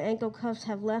wrist and ankle cuffs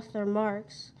have left their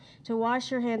marks. To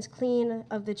wash your hands clean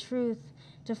of the truth,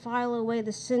 to file away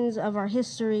the sins of our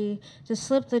history, to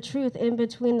slip the truth in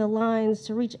between the lines,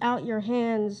 to reach out your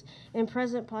hands in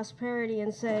present prosperity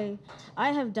and say,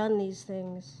 I have done these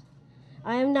things.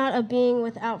 I am not a being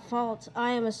without fault.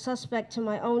 I am a suspect to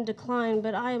my own decline,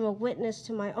 but I am a witness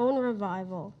to my own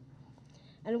revival.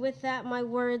 And with that, my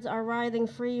words are writhing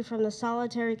free from the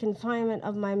solitary confinement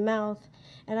of my mouth,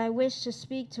 and I wish to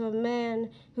speak to a man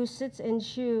who sits in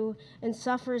shoe and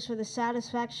suffers for the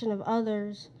satisfaction of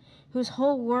others, whose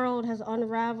whole world has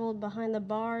unraveled behind the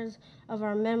bars of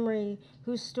our memory,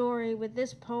 whose story with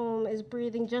this poem is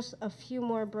breathing just a few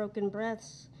more broken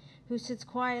breaths, who sits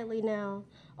quietly now,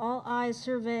 all eyes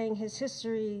surveying his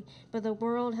history, but the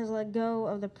world has let go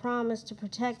of the promise to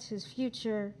protect his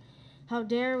future. How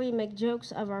dare we make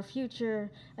jokes of our future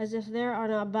as if there are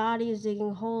not bodies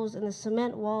digging holes in the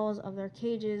cement walls of their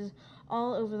cages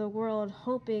all over the world,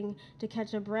 hoping to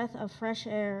catch a breath of fresh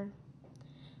air.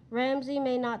 Ramsey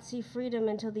may not see freedom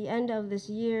until the end of this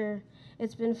year,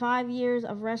 It's been 5 years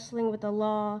of wrestling with the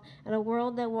law and a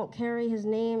world that won't carry his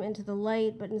name into the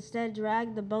light, but instead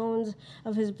drag the bones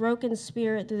of his broken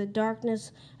spirit through the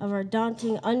darkness of our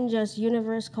daunting, unjust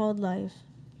universe called life.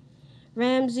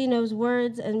 Ramsey knows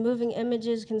words and moving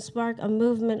images can spark a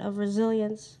movement of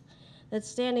resilience that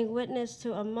standing witness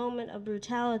to a moment of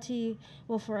brutality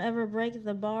will forever break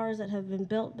the bars that have been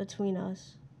built between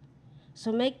us.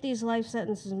 So make these life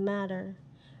sentences matter.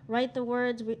 Write the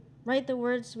words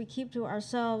we keep to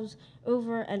ourselves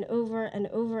over and over and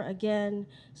over again.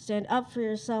 Stand up for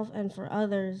yourself and for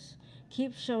others.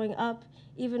 Keep showing up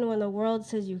even when the world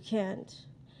says you can't.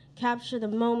 Capture the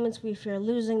moments we fear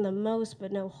losing the most,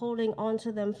 but know holding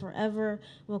onto them forever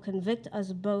will convict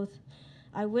us both.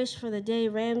 I wish for the day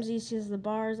Ramsey sees the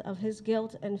bars of his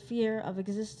guilt and fear of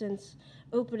existence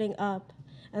opening up,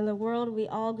 and the world we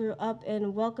all grew up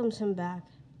in welcomes him back.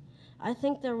 I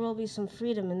think there will be some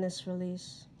freedom in this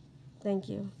release. Thank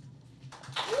you.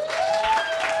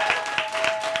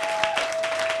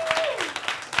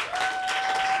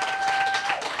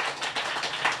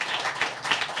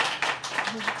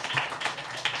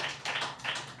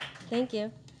 Thank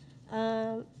you.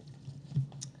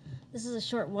 This is a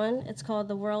short one. It's called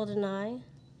The World and I.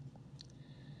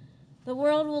 The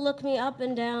world will look me up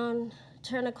and down,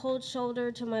 turn a cold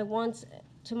shoulder to my wants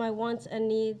and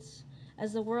needs,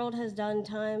 as the world has done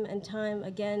time and time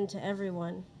again to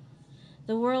everyone.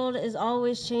 The world is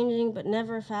always changing, but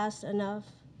never fast enough.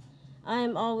 I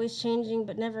am always changing,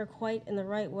 but never quite in the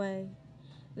right way.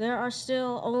 There are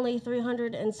still only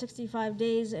 365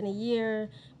 days in a year,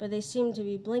 but they seem to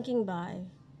be blinking by.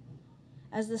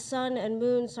 As the sun and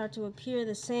moon start to appear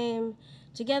the same,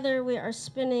 together we are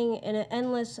spinning in an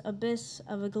endless abyss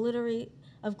of glittery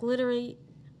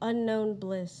unknown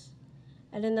bliss.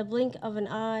 And in the blink of an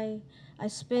eye, I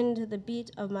spin to the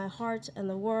beat of my heart and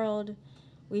the world.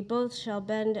 We both shall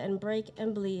bend and break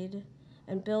and bleed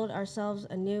and build ourselves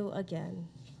anew again.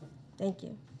 Thank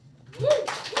you.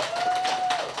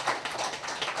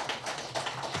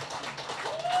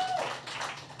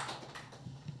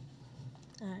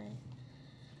 All right.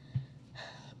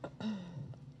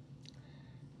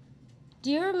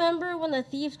 Do you remember when the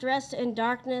thief dressed in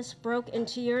darkness broke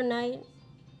into your night?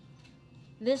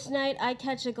 This night I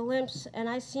catch a glimpse and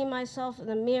I see myself in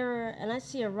the mirror and I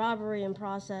see a robbery in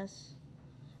process.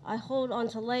 I hold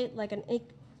onto light like an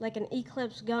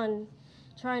eclipse gun,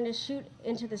 trying to shoot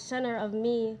into the center of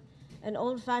me, an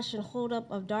old-fashioned hold-up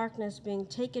of darkness being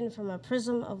taken from a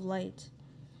prism of light.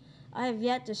 I have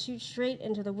yet to shoot straight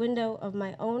into the window of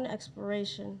my own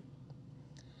exploration.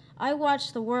 I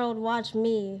watch the world watch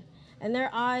me, and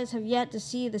their eyes have yet to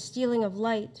see the stealing of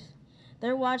light.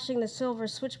 They're watching the silver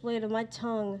switchblade of my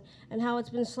tongue and how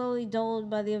it's been slowly dulled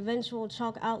by the eventual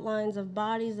chalk outlines of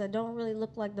bodies that don't really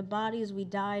look like the bodies we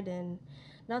died in.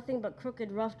 Nothing but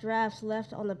crooked rough drafts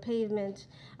left on the pavement.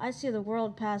 I see the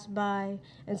world pass by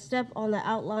and step on the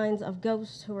outlines of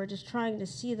ghosts who are just trying to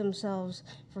see themselves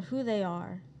for who they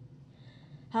are.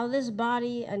 How this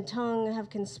body and tongue have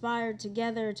conspired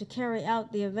together to carry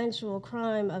out the eventual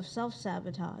crime of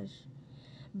self-sabotage.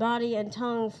 Body and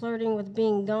tongue flirting with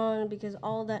being gone because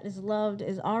all that is loved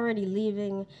is already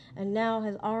leaving and now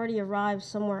has already arrived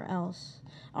somewhere else,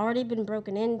 already been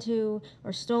broken into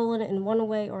or stolen in one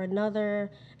way or another,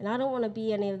 and I don't want to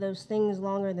be any of those things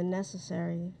longer than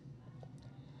necessary.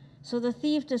 So the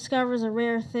thief discovers a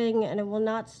rare thing and it will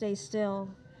not stay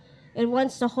still. It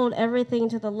wants to hold everything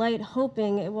to the light,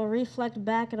 hoping it will reflect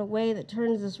back in a way that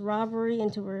turns this robbery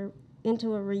into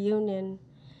a reunion.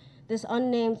 This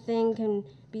unnamed thing can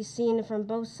be seen from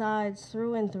both sides,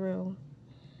 through and through.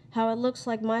 How it looks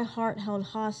like my heart held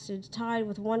hostage, tied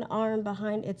with one arm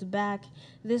behind its back,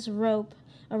 this rope,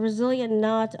 a resilient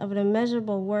knot of an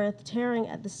immeasurable worth, tearing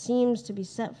at the seams to be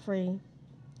set free.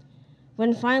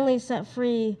 When finally set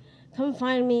free, come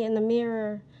find me in the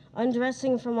mirror,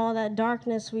 undressing from all that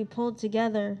darkness we pulled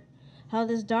together. How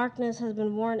this darkness has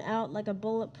been worn out like a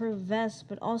bulletproof vest,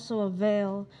 but also a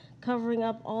veil, covering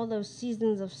up all those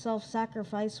seasons of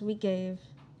self-sacrifice we gave.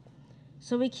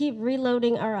 So we keep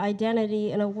reloading our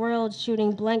identity in a world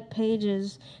shooting blank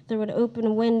pages through an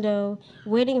open window,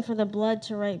 waiting for the blood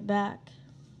to write back.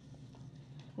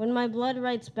 When my blood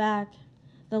writes back,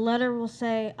 the letter will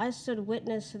say, I stood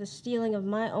witness to the stealing of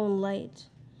my own light,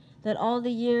 that all the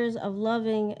years of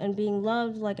loving and being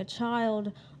loved like a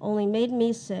child only made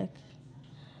me sick.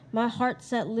 My heart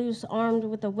set loose, armed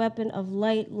with a weapon of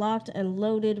light, locked and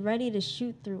loaded, ready to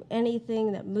shoot through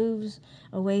anything that moves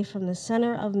away from the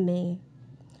center of me.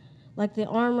 Like the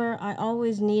armor I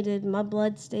always needed, my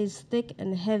blood stays thick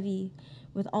and heavy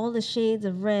with all the shades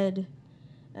of red,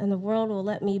 and the world will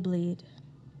let me bleed.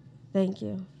 Thank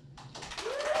you.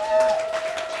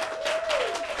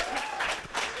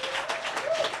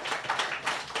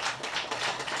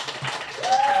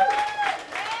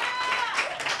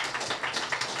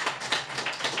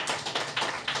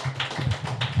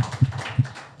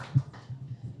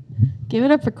 Give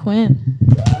it up for Quinn.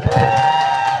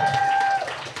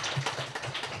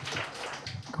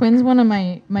 Quinn's one of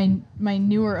my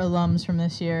newer alums from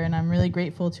this year, and I'm really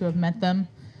grateful to have met them.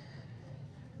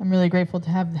 I'm really grateful to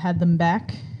have had them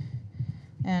back.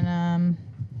 And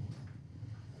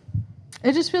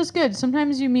it just feels good.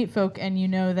 Sometimes you meet folk and you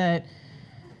know that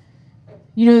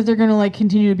they're going to like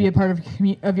continue to be a part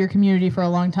of your community for a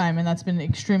long time, and that's been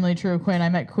extremely true of Quinn. I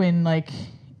met Quinn like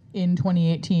in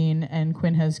 2018, and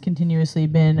Quinn has continuously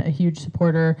been a huge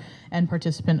supporter and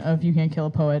participant of You Can't Kill a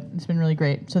Poet. It's been really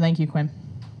great. So thank you, Quinn.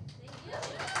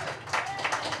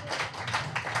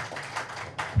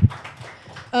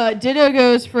 Ditto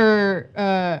goes for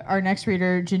our next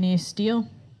reader, Janice Steele.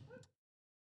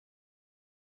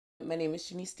 My name is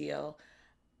Janice Steele.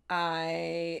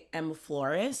 I am a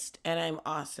florist, and I'm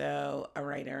also a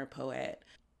writer, a poet.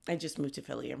 I just moved to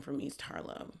Philly. I'm from East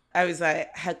Harlem. I was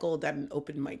heckled at an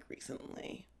open mic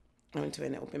recently. I went to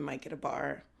an open mic at a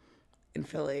bar in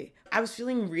Philly. I was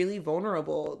feeling really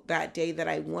vulnerable that day that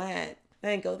I went.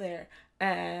 And I go there,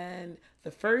 and the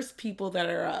first people that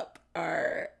are up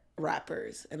are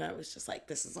rappers, and I was just like,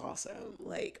 this is awesome.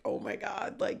 Like, oh my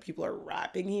God, like people are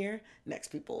rapping here. Next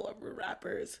people up were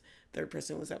rappers. Third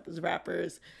person was up was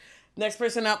rappers. Next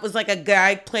person up was like a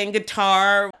guy playing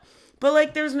guitar, but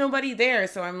like there's nobody there.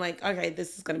 So I'm like, okay,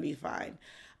 this is gonna be fine.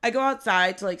 I go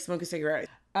outside to like smoke a cigarette,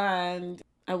 and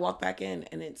I walk back in,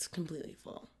 and it's completely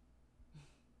full.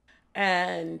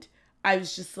 And I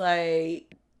was just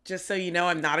like, just so you know,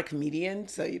 I'm not a comedian,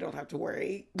 so you don't have to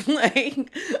worry. Like,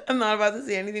 I'm not about to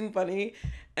say anything funny.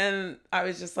 And I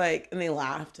was just like, and they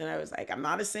laughed, and I was like, I'm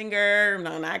not a singer, I'm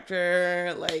not an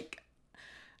actor, like,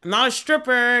 I'm not a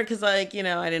stripper, because, like, you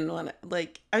know, I didn't want to,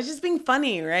 like, I was just being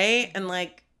funny, right? And,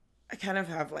 like, I kind of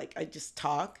have, like, I just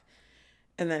talk.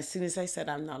 And then as soon as I said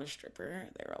I'm not a stripper,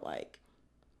 they were like,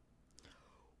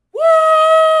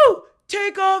 woo!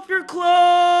 Take off your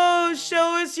clothes,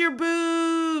 show us your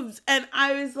boobs. And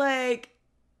I was like,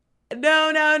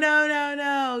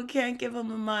 no, can't give them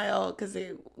a mile because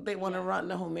they want to run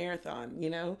the whole marathon, you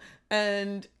know?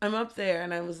 And I'm up there,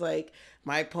 and I was like,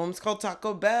 my poem's called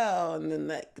Taco Bell. And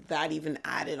then that even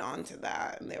added on to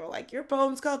that. And they were like, your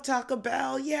poem's called Taco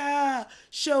Bell. Yeah,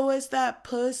 show us that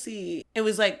pussy. It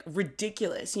was like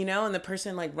ridiculous, you know? And the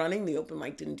person like running the open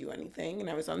mic didn't do anything. And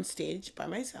I was on stage by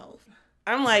myself.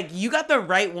 I'm like, you got the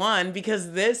right one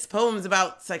because this poem's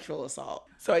about sexual assault.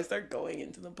 So I start going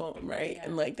into the poem, right? Yeah.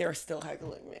 And like, they were still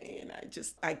heckling me. And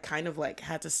I kind of like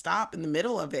had to stop in the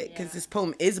middle of it because this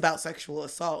poem is about sexual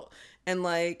assault. And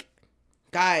like,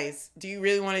 guys, do you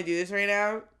really want to do this right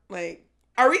now? Like,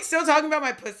 are we still talking about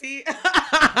my pussy? I'm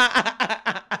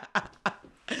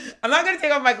not going to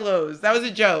take off my clothes. That was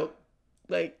a joke.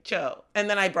 Like, chill. And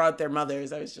then I brought their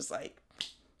mothers. I was just like,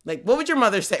 what would your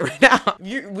mother say right now?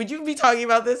 Would you be talking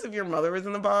about this if your mother was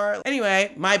in the bar?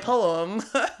 Anyway, my poem.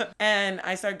 And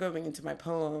I started going into my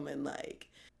poem, and like,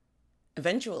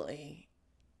 eventually,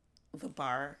 the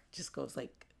bar just goes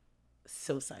like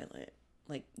so silent.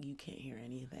 Like, you can't hear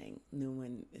anything. No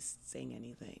one is saying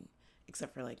anything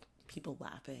except for like people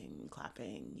laughing,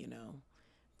 clapping, you know,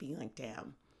 being like,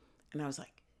 damn. And I was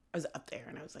up there,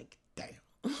 and I was like, damn.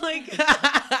 Like,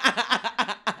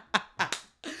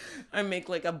 I make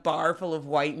like a bar full of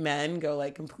white men go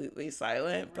like completely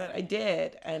silent, but I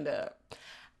did. And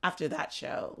after that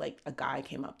show, like a guy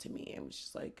came up to me and was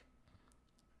just like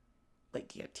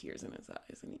he had tears in his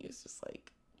eyes, and he was just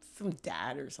like some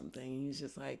dad or something. He was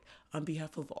just like, on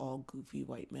behalf of all goofy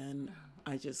white men,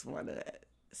 I just want to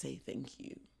say thank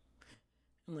you.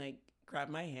 And like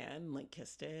grabbed my hand and like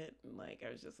kissed it, and like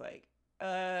I was just like,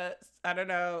 I don't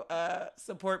know,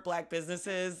 support Black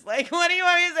businesses. Like, what do you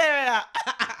want me to say right now?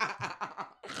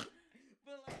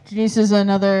 Janice is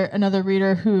another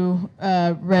reader who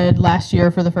read last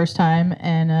year for the first time,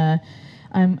 and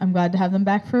I'm glad to have them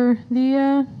back for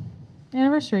the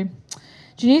anniversary.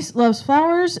 Janice loves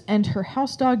flowers and her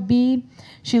house dog Bee.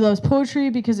 She loves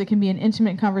poetry because it can be an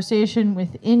intimate conversation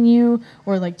within you,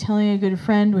 or like telling a good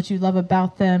friend what you love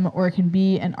about them, or it can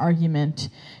be an argument.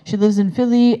 She lives in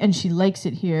Philly and she likes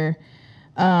it here.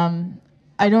 I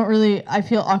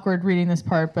feel awkward reading this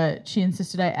part, but she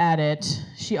insisted I add it.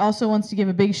 She also wants to give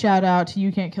a big shout out to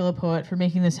You Can't Kill a Poet for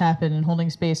making this happen and holding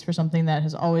space for something that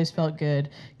has always felt good.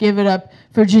 Give it up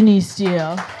for Janice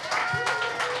Steele.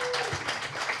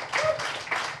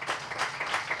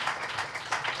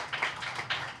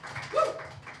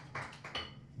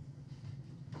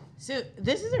 So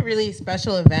this is a really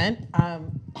special event.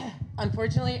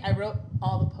 Unfortunately, I wrote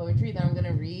all the poetry that I'm going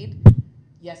to read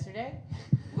yesterday.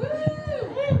 Woo!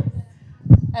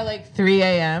 At like 3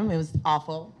 a.m. It was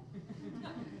awful.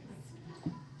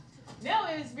 No,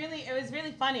 it was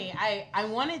really funny. I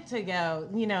wanted to go,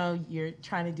 you know, you're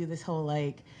trying to do this whole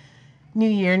like new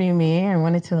year, new me. I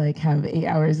wanted to like have 8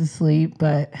 hours of sleep,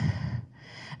 and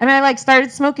I like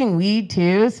started smoking weed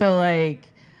too. So like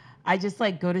I just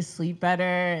like go to sleep better.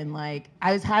 And like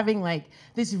I was having like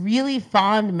this really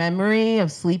fond memory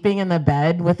of sleeping in the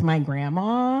bed with my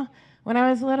grandma when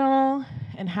I was little,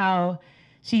 and how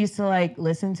she used to like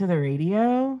listen to the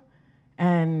radio,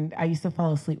 and I used to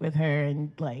fall asleep with her,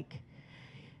 and like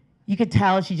you could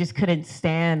tell she just couldn't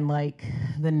stand like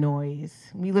the noise.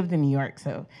 We lived in New York,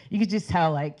 so you could just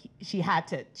tell like she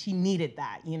needed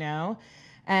that, you know?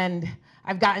 And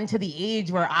I've gotten to the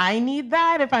age where I need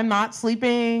that if I'm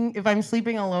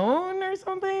sleeping alone or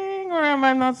something, or if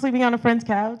I'm not sleeping on a friend's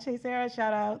couch. Hey, Sarah,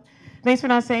 shout out. Thanks for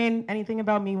not saying anything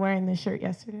about me wearing this shirt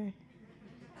yesterday.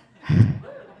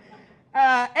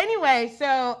 Anyway,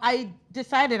 so I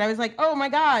decided, I was like, oh my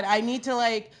God, I need to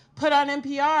like put on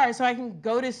NPR so I can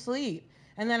go to sleep.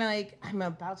 And then I'm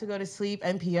about to go to sleep,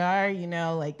 NPR, you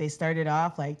know, like they started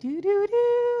off like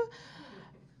doo-doo-doo.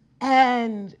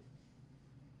 And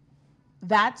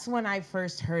that's when I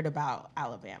first heard about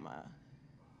Alabama.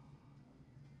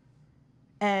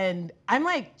 And I'm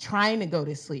like trying to go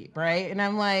to sleep, right? And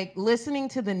I'm like listening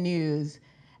to the news,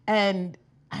 and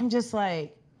I'm just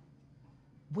like,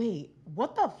 wait,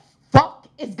 what the fuck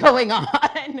is going on?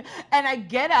 And I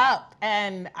get up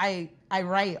and I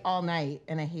write all night,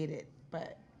 and I hate it.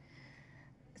 But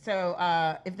so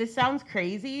if this sounds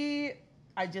crazy,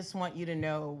 I just want you to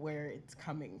know where it's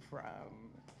coming from,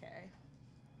 okay?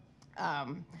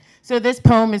 So this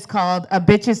poem is called A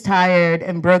Bitch is Tired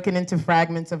and Broken into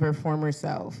Fragments of Her Former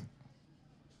Self.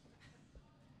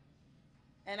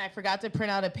 And I forgot to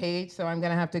print out a page, so I'm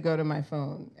gonna have to go to my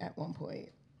phone at one point.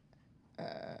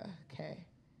 Okay.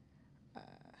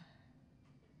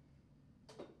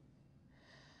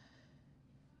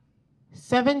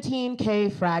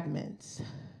 17K fragments.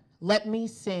 Let me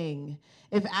sing.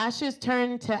 If ashes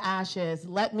turn to ashes,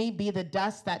 let me be the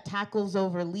dust that tackles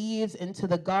over leaves into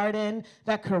the garden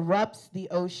that corrupts the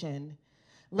ocean.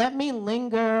 Let me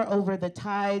linger over the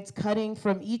tides, cutting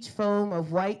from each foam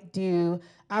of white dew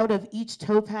out of each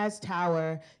topaz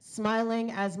tower,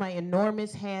 smiling as my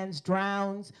enormous hands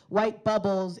drowns white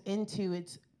bubbles into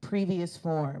its previous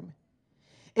form.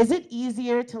 Is it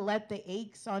easier to let the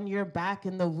aches on your back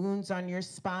and the wounds on your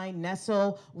spine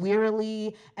nestle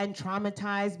wearily and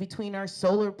traumatize between our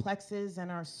solar plexus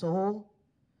and our soul?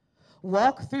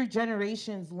 Walk through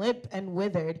generations limp and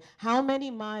withered. How many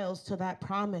miles to that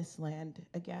promised land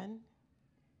again?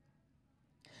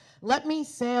 Let me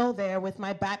sail there with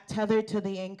my back tethered to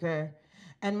the anchor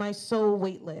and my soul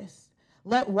weightless.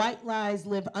 Let white lies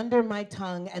live under my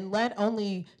tongue, and let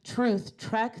only truth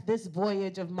trek this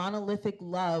voyage of monolithic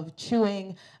love,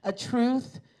 chewing a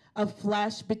truth of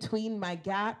flesh between the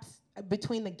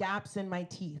gaps in my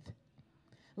teeth.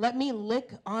 Let me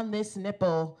lick on this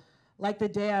nipple like the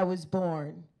day I was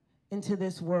born into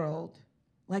this world,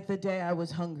 like the day I was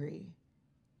hungry.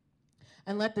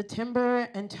 And let the timbre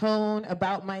and tone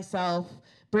about myself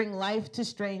bring life to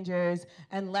strangers,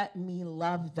 and let me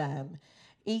love them.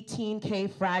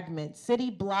 18K fragments,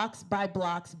 city blocks by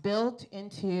blocks built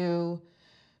into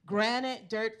granite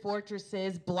dirt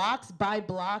fortresses, blocks by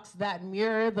blocks that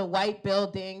mirror the white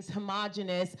buildings,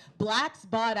 homogeneous, blacks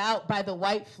bought out by the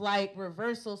white flight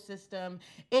reversal system.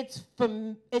 Its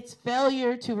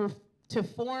failure to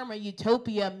form a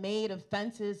utopia made of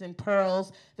fences and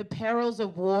pearls, the perils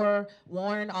of war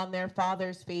worn on their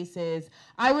fathers' faces.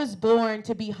 I was born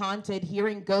to be haunted,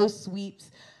 hearing ghost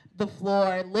sweeps the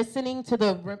floor, listening to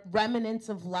the remnants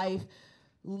of life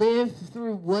live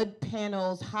through wood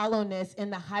panels, hollowness, in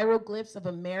the hieroglyphs of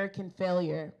American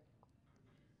failure.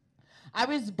 I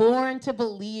was born to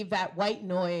believe that white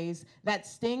noise that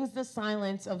stings the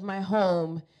silence of my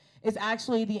home is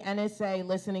actually the NSA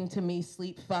listening to me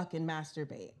sleep, fuck, and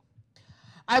masturbate.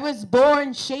 I was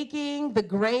born shaking the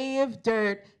grave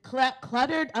dirt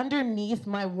cluttered underneath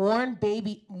my worn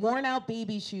out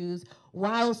baby shoes,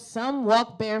 while some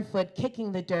walk barefoot,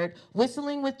 kicking the dirt,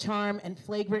 whistling with charm and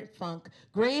flagrant funk.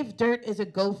 Grave dirt is a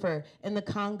gopher in the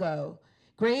Congo.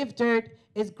 Grave dirt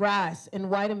is grass in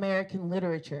white American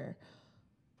literature.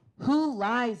 Who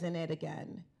lies in it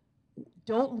again?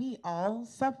 Don't we all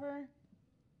suffer?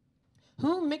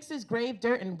 Who mixes grave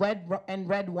dirt and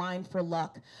red wine for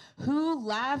luck? Who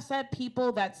laughs at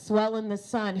people that swell in the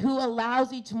sun? Who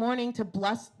allows each morning to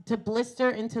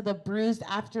blister into the bruised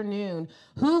afternoon?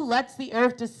 Who lets the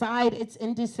earth decide its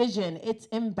indecision, its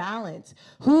imbalance?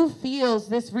 Who feels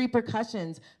this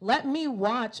repercussions? Let me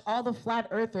watch all the flat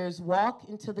earthers walk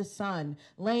into the sun,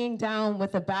 laying down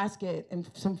with a basket and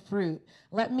some fruit.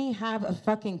 Let me have a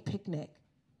fucking picnic.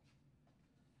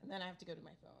 And then I have to go to my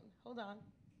phone. Hold on.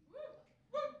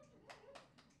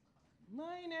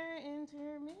 Minor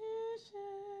intermission.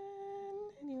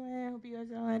 Anyway, I hope you guys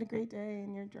all had a great day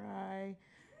and you're dry.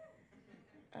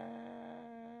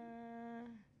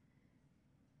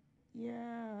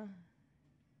 Yeah.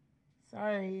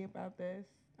 Sorry about this.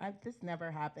 This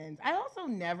never happens. I also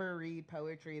never read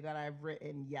poetry that I've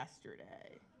written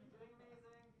yesterday.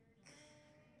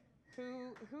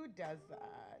 Who does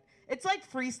that? It's like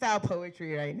freestyle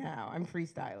poetry right now. I'm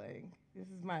freestyling. This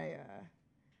is my,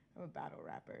 I'm a battle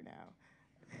rapper now.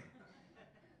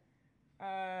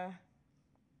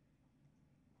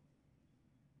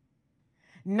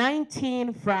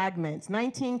 19 fragments,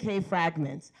 19K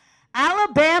fragments.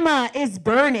 Alabama is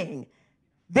burning.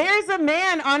 There's a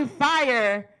man on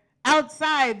fire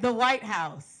outside the White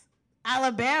House.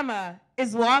 Alabama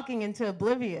is walking into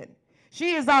oblivion.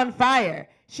 She is on fire.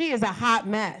 She is a hot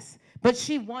mess. But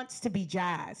she wants to be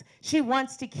Jazz. She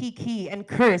wants to kiki and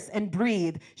curse and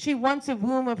breathe. She wants a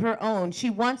womb of her own.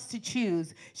 She wants to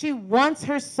choose. She wants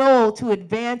her soul to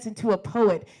advance into a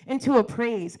poet, into a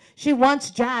praise. She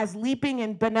wants Jazz leaping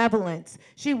in benevolence.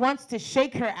 She wants to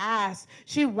shake her ass.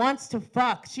 She wants to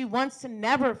fuck. She wants to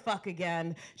never fuck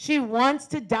again. She wants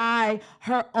to die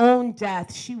her own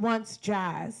death. She wants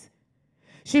Jazz.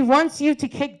 She wants you to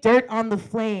kick dirt on the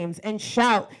flames and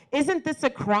shout, "Isn't this a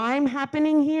crime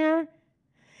happening here?"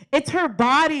 It's her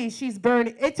body she's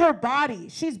burning. It's her body.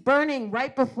 She's burning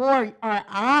right before our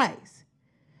eyes.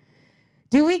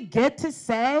 Do we get to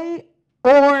say,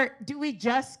 or do we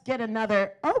just get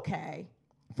another okay?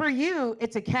 For you,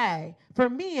 it's a K. For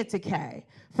me, it's a K.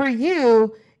 For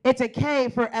you, it's a K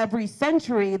for every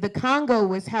century the Congo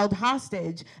was held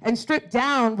hostage and stripped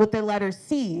down with the letter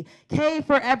C. K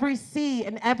for every C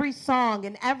in every song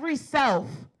and every self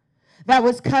that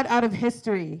was cut out of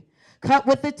history. Cut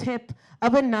with the tip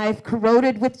of a knife,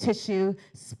 corroded with tissue,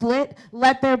 split,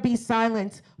 let there be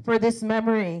silence for this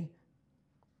memory,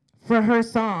 for her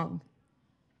song.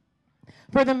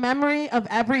 For the memory of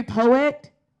every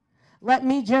poet, let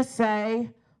me just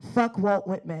say, fuck Walt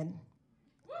Whitman.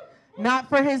 Not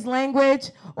for his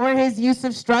language or his use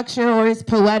of structure or his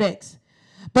poetics,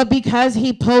 but because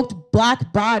he poked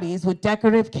black bodies with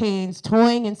decorative canes,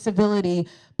 toying in civility,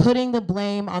 putting the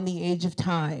blame on the age of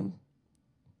time.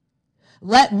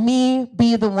 Let me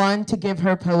be the one to give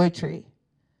her poetry.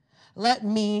 Let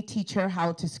me teach her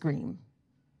how to scream.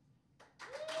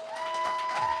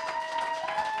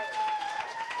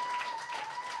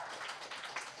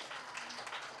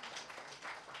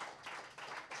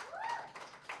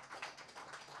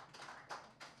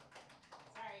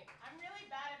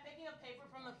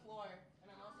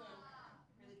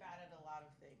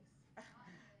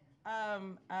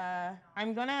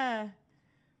 I'm gonna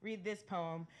read this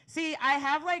poem. See, I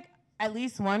have like at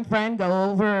least one friend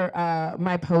go over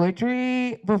my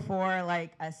poetry before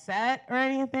like a set or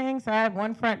anything. So I have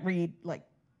one friend read, like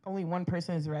only one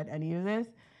person has read any of this.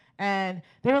 And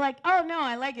they were like, oh no,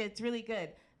 I like it, it's really good.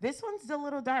 This one's a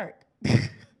little dark. And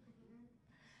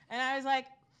I was like,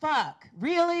 fuck,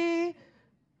 really?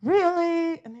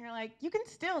 Really? And they're like, you can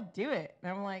still do it.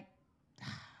 And I'm like,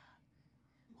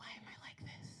 why am I like this?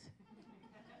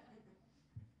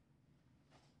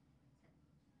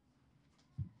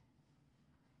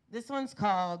 This one's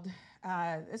called,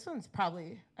 this one's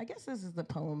probably, I guess this is the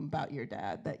poem about your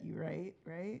dad that you write,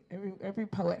 right? Every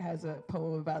poet has a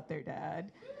poem about their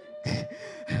dad.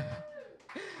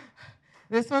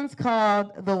 This one's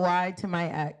called The Why to My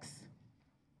Ex.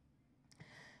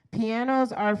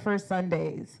 Pianos are for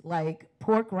Sundays, like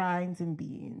pork rinds and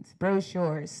beans,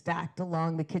 brochures stacked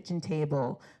along the kitchen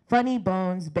table, funny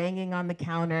bones banging on the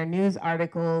counter, news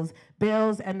articles,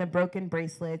 bills and the broken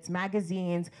bracelets,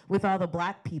 magazines with all the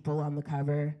black people on the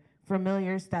cover,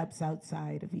 familiar steps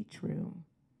outside of each room.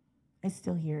 I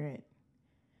still hear it.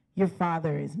 Your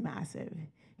father is massive.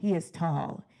 He is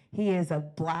tall. He is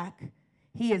black.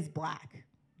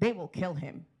 They will kill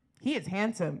him. He is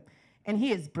handsome, and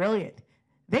he is brilliant.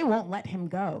 They won't let him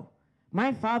go.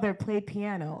 My father played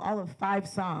piano, all of 5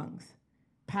 songs.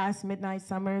 Past midnight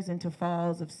summers into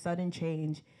falls of sudden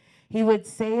change, he would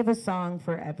save a song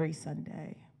for every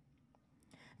Sunday.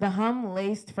 the hum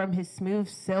laced from his smooth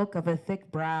silk of a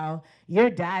thick brow, your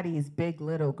daddy's big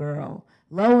little girl,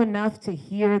 low enough to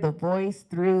hear the voice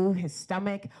through his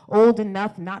stomach, old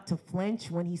enough not to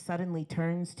flinch when he suddenly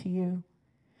turns to you.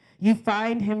 You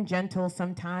find him gentle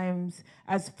sometimes,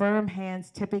 as firm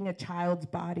hands tipping a child's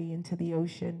body into the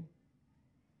ocean.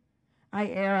 I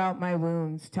air out my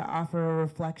wounds to offer a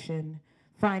reflection,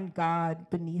 find God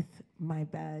beneath my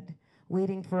bed,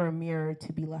 waiting for a mirror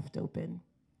to be left open.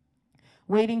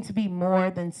 Waiting to be more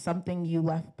than something you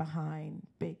left behind,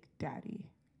 Big Daddy.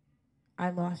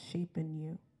 I lost shape in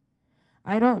you.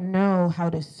 I don't know how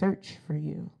to search for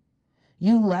you.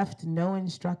 You left no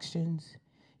instructions.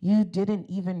 You didn't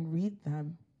even read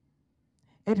them.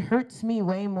 It hurts me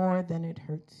way more than it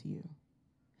hurts you.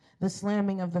 The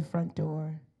slamming of the front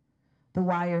door, the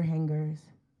wire hangers,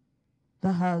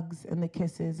 the hugs and the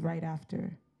kisses right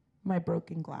after, my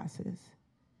broken glasses.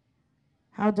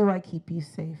 How do I keep you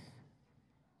safe?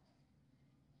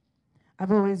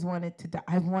 I've always wanted to die.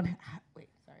 Wait,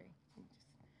 sorry. Just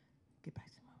get back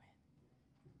to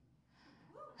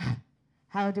the moment.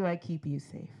 How do I keep you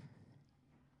safe?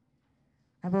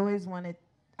 I've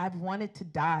wanted to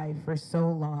die for so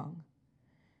long.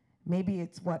 Maybe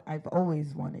it's what I've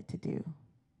always wanted to do.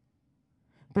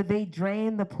 But they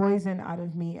drain the poison out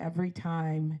of me every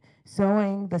time,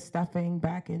 sewing the stuffing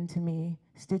back into me,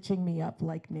 stitching me up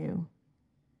like new.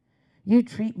 You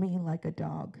treat me like a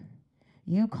dog.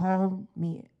 You call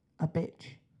me a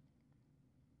bitch.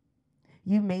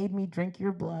 You made me drink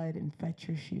your blood and fetch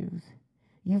your shoes.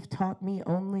 You've taught me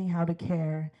only how to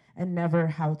care and never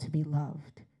how to be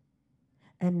loved.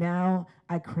 And now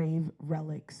I crave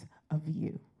relics of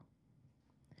you.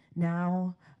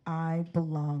 Now I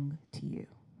belong to you.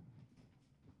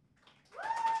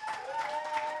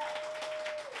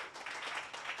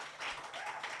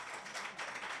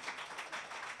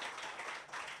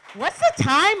 What's the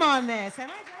time on this? Am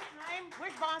I good time?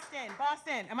 Where's Boston?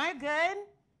 Boston, am I good?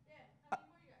 Yeah.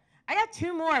 I got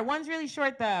 2 more. One's really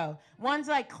short though. One's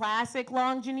like classic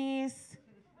long Janice.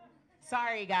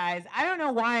 Sorry guys, I don't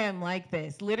know why I'm like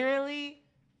this. Literally,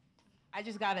 I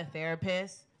just got a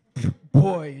therapist.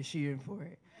 Boy, is she in for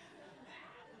it.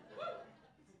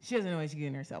 She doesn't know what she's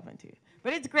getting herself into.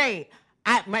 But it's great.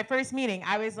 At my first meeting,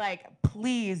 I was like,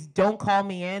 please don't call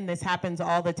me in. This happens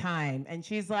all the time. And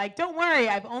she's like, don't worry.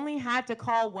 I've only had to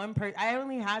call one person. I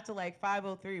only had to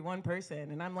 503 one person.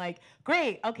 And I'm like,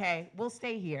 great. Okay, we'll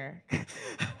stay here. I'm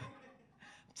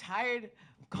tired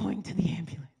of going to the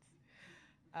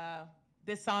ambulance.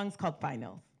 This song's called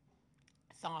Finals.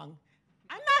 I'm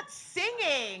not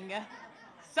singing.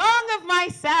 Song of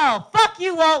myself. Fuck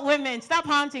you, Walt Whitman. Stop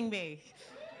haunting me.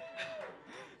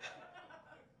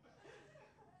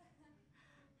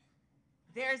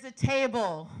 There's a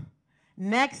table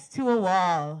next to a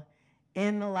wall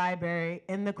in the library,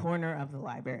 in the corner of the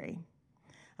library.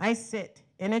 I sit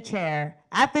in a chair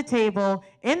at the table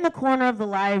in the corner of the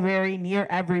library near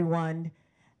everyone,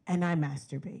 and I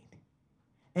masturbate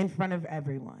in front of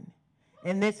everyone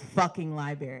in this fucking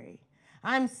library.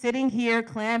 I'm sitting here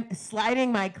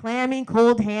sliding my clammy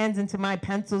cold hands into my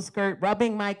pencil skirt,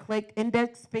 rubbing my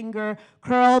index finger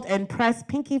curled and pressed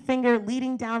pinky finger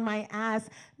leading down my ass,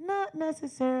 not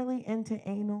necessarily into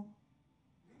anal.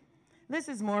 This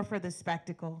is more for the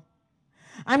spectacle.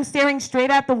 I'm staring straight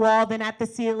at the wall, then at the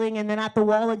ceiling, and then at the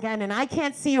wall again, and I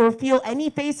can't see or feel any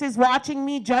faces watching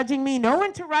me, judging me, no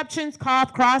interruptions,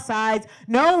 cough, cross eyes.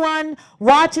 No one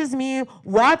watches me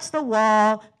watch the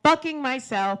wall, fucking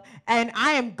myself, and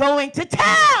I am going to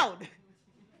town!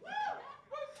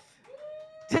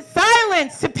 To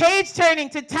silence, to page turning,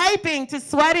 to typing, to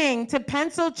sweating, to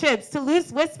pencil chips, to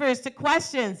loose whispers, to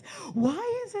questions.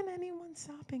 Why isn't anyone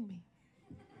stopping me?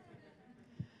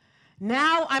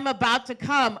 Now I'm about to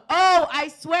come. Oh, I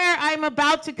swear I'm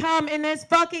about to come in this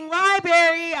fucking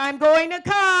library. I'm going to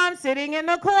come, sitting in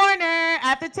the corner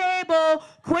at the table,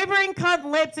 quivering cunt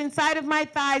lips inside of my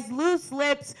thighs, loose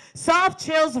lips, soft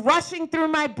chills rushing through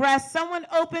my breast. Someone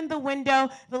opened the window,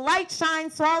 the light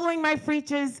shines, swallowing my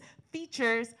features.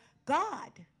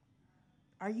 God,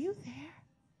 are you there?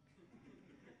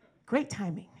 Great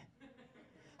timing.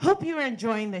 Hope you are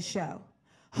enjoying the show.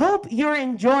 Hope you're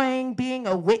enjoying being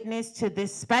a witness to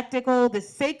this spectacle, this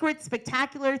sacred,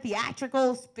 spectacular,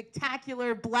 theatrical,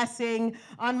 spectacular blessing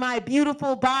on my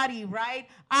beautiful body, right?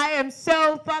 I am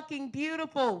so fucking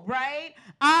beautiful, right?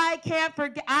 I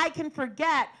can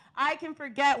forget I can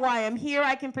forget why I'm here.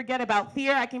 I can forget about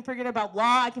fear. I can forget about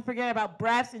law. I can forget about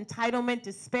breaths, entitlement,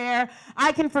 despair.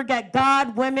 I can forget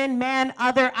God, women, man,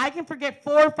 other. I can forget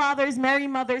forefathers, merry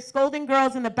mothers, scolding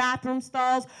girls in the bathroom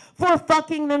stalls for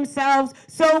fucking themselves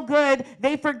so good.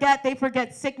 They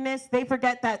forget sickness. They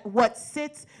forget that what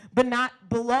sits but not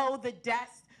below the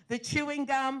desk, the chewing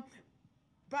gum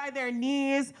by their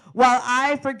knees, while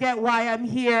I forget why I'm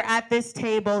here at this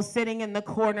table, sitting in the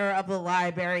corner of the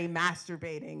library,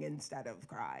 masturbating instead of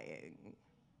crying.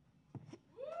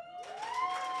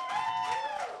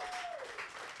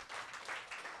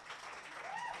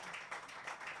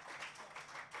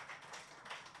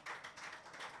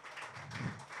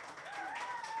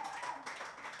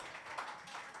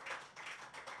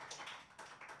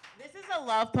 This is a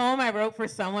love poem I wrote for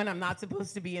someone I'm not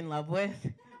supposed to be in love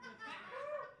with.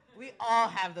 We all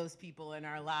have those people in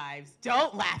our lives.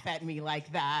 Don't laugh at me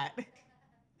like that.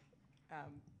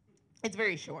 It's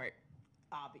very short,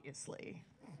 obviously.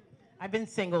 I've been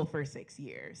single for 6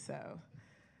 years, so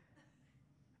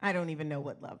I don't even know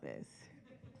what love is.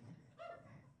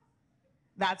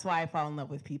 That's why I fall in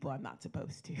love with people I'm not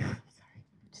supposed to. I'm sorry.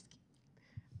 Just kidding.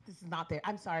 This is not there.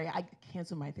 I'm sorry. I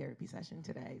canceled my therapy session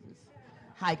today.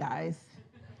 Hi, guys.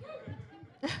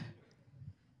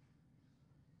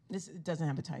 This doesn't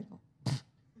have a title. I'm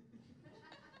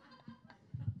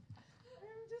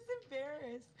just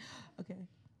embarrassed. Okay.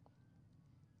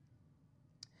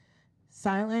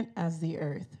 Silent as the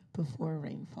earth before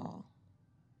rainfall,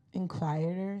 and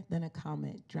quieter than a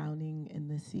comet drowning in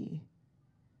the sea.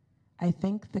 I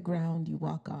thank the ground you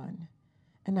walk on,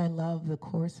 and I love the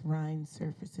coarse rind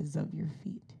surfaces of your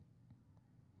feet.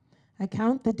 I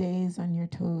count the days on your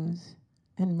toes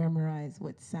and memorize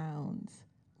what sounds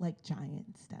like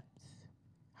giant steps,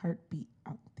 heartbeat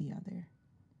out the other.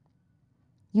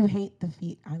 You hate the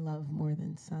feet I love more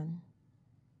than sun.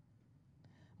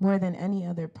 More than any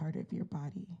other part of your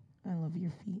body, I love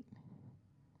your feet.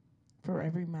 For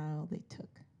every mile they took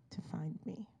to find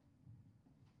me.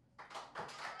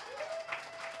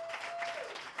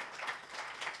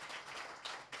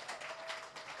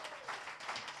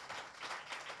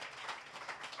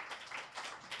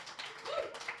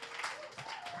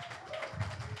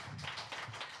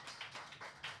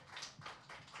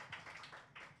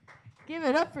 Give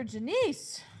it up for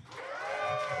Janice.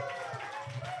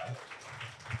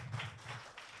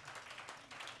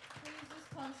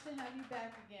 To have you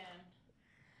back again.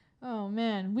 Oh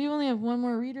man, we only have one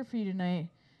more reader for you tonight.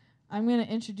 I'm gonna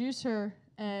introduce her,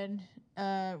 and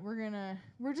we're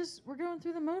going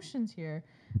through the motions here.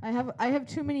 I have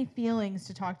too many feelings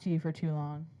to talk to you for too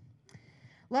long.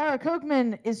 Lara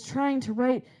Kochman is trying to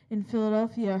write in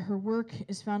Philadelphia. Her work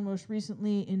is found most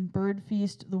recently in Bird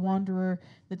Feast, The Wanderer,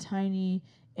 The Tiny,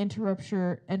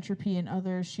 Interrupture, Entropy, and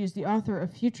others. She is the author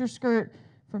of Future Skirt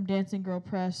from Dancing Girl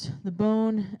Press, The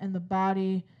Bone and the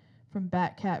Body from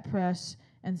Batcat Press,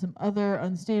 and some other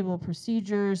unstable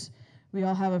procedures. We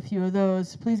all have a few of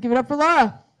those. Please give it up for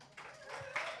Laura.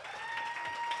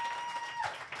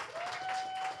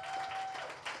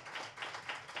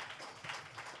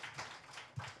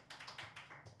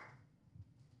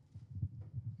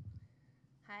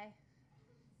 Hi.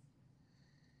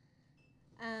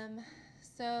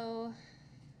 So,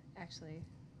 actually,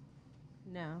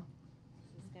 no.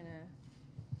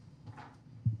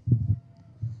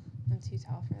 I'm too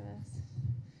tall for this.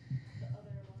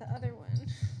 The other one.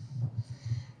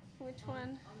 Which one?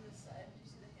 On this side. Do you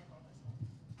see the handle on this one?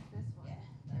 This one? Yeah.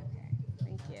 Okay.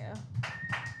 Thank you.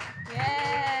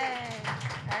 Yay!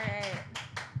 All right.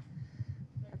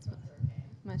 That's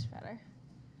much better.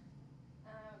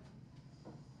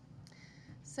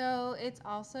 So it's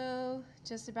also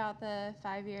just about the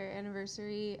 5-year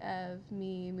anniversary of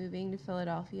me moving to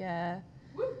Philadelphia.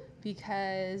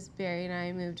 Because Barry and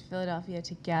I moved to Philadelphia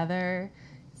together.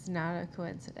 It's not a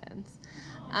coincidence.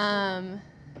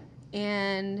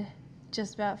 And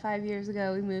just about 5 years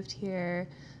ago, we moved here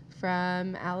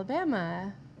from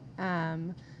Alabama,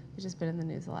 which has been in the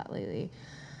news a lot lately.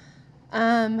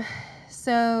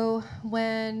 So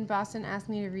when Boston asked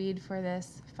me to read for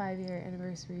this 5-year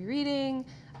anniversary reading,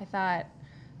 I thought,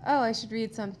 oh, I should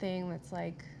read something that's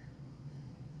like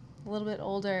a little bit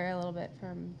older, a little bit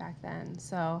from back then.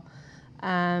 So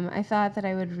I thought that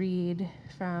I would read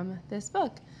from this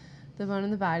book, The Bone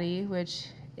and the Body, which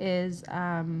is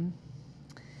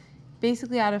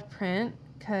basically out of print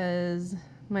because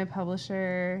my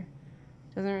publisher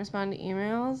doesn't respond to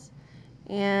emails.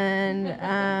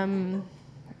 And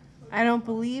I don't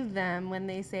believe them when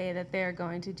they say that they're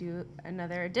going to do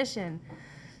another edition.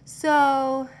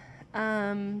 So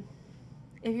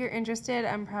if you're interested,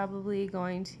 I'm probably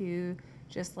going to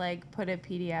just like put a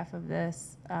PDF of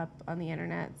this up on the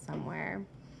internet somewhere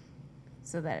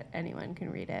so that anyone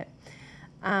can read it.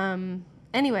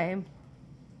 Anyway,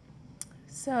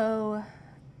 so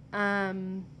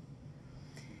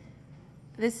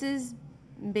this is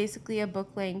basically a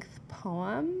book-length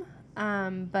poem,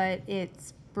 but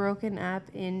it's broken up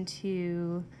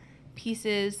into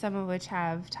pieces, some of which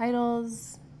have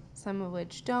titles, some of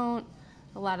which don't.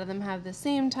 A lot of them have the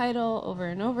same title over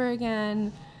and over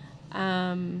again.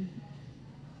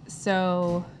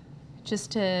 So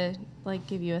just to like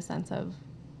give you a sense of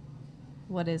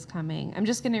what is coming, I'm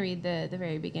just going to read the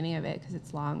very beginning of it because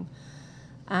it's long.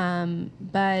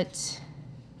 But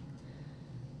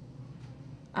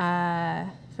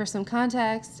for some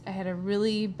context, I had a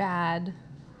really bad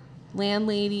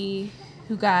landlady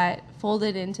who got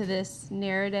folded into this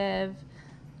narrative.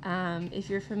 If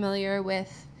you're familiar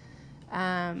with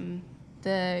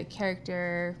the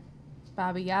character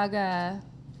Baba Yaga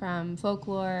from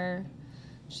folklore,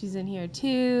 she's in here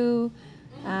too.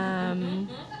 So you're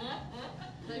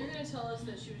going to tell us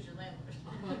that she was your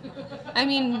landlord? I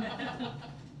mean,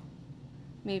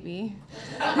 maybe.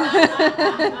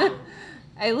 I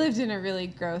lived in a really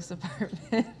gross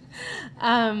apartment.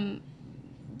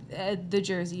 The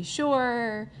Jersey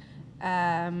Shore.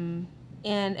 And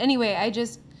anyway,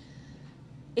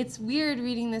 it's weird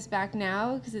reading this back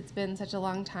now because it's been such a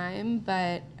long time,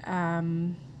 but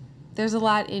there's a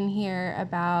lot in here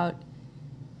about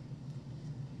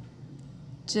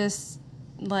just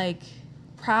like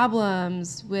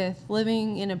problems with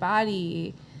living in a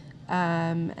body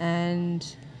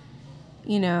and,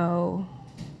 you know,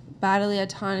 bodily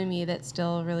autonomy that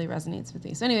still really resonates with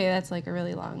me. So anyway, that's like a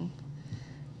really long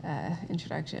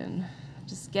introduction.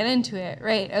 Just get into it.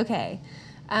 Right, okay.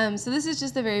 So this is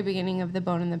just the very beginning of The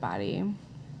Bone in the Body.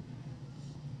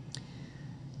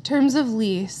 Terms of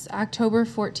lease, October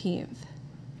 14th.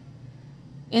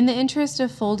 In the interest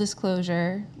of full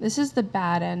disclosure, this is the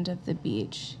bad end of the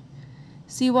beach.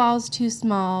 Seawalls too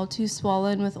small, too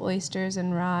swollen with oysters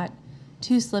and rot,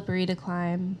 too slippery to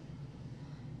climb.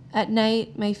 At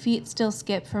night, my feet still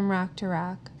skip from rock to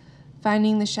rock,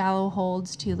 finding the shallow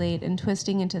holds too late and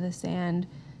twisting into the sand,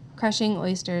 crushing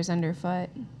oysters underfoot.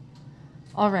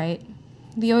 All right,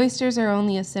 the oysters are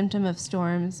only a symptom of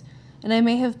storms, and I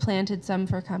may have planted some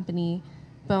for company,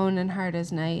 bone and hard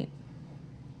as night.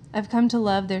 I've come to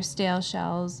love their stale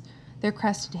shells, their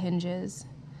crusted hinges.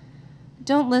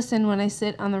 Don't listen when I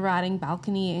sit on the rotting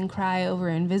balcony and cry over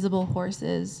invisible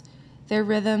horses, their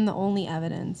rhythm the only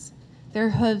evidence. Their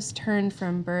hooves turned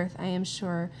from birth, I am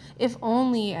sure. If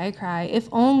only, I cry, if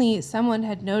only someone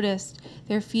had noticed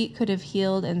their feet could have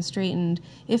healed and straightened,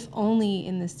 if only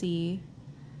in the sea.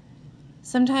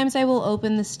 Sometimes I will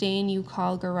open the stain you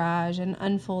call garage and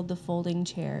unfold the folding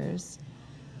chairs.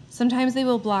 Sometimes they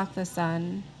will block the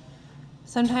sun.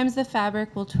 Sometimes the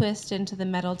fabric will twist into the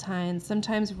metal tines.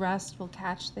 Sometimes rust will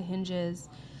catch the hinges,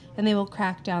 and they will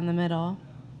crack down the middle.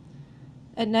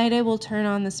 At night I will turn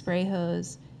on the spray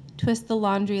hose, twist the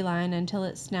laundry line until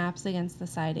it snaps against the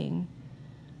siding.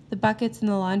 The buckets in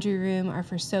the laundry room are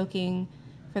for soaking,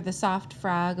 for the soft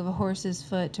frog of a horse's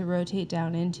foot to rotate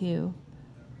down into.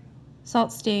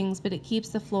 Salt stings, but it keeps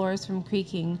the floors from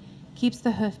creaking, keeps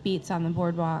the hoof beats on the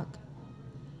boardwalk.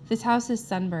 This house is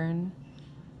sunburned.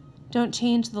 Don't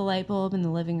change the light bulb in the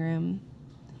living room.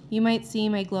 You might see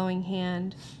my glowing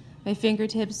hand, my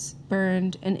fingertips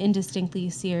burned and indistinctly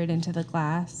seared into the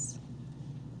glass.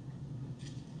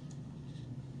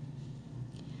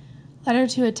 Letter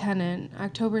to a tenant,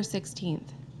 October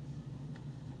 16th.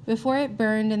 Before it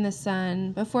burned in the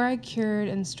sun, before I cured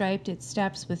and striped its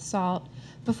steps with salt,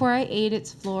 before I ate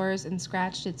its floors and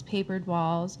scratched its papered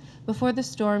walls, before the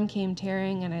storm came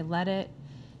tearing and I let it,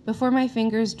 before my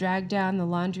fingers dragged down the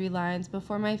laundry lines,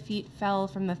 before my feet fell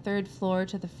from the third floor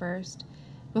to the first,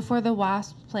 before the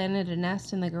wasp planted a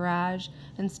nest in the garage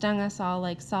and stung us all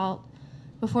like salt,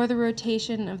 before the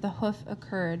rotation of the hoof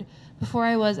occurred, before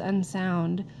I was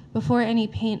unsound, before any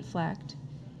paint flecked,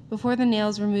 before the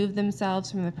nails removed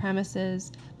themselves from the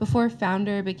premises, before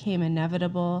founder became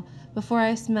inevitable, before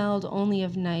I smelled only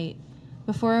of night,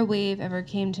 before a wave ever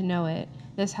came to know it,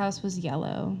 this house was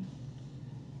yellow.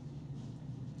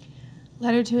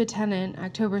 Letter to a tenant,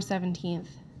 October 17th.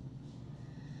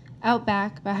 Out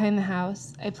back, behind the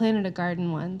house, I planted a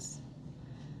garden once.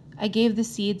 I gave the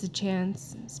seeds a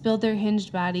chance, spilled their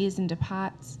hinged bodies into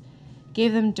pots,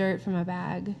 gave them dirt from a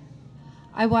bag.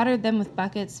 I watered them with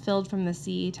buckets filled from the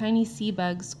sea, tiny sea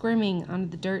bugs squirming onto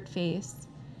the dirt face.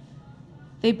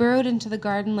 They burrowed into the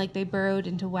garden like they burrowed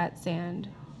into wet sand,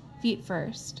 feet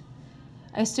first.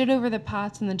 I stood over the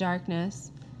pots in the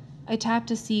darkness. I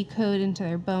tapped a sea code into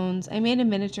their bones. I made a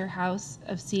miniature house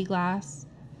of sea glass.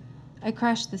 I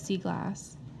crushed the sea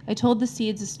glass. I told the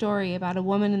seeds a story about a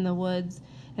woman in the woods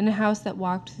and a house that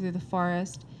walked through the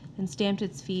forest and stamped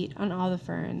its feet on all the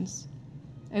ferns.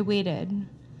 I waited.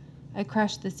 I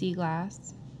crushed the sea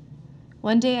glass.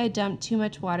 One day I dumped too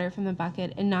much water from the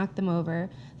bucket and knocked them over,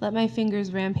 let my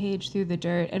fingers rampage through the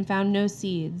dirt, and found no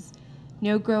seeds,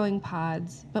 no growing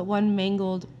pods, but one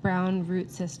mangled brown root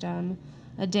system,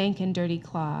 a dank and dirty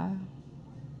claw.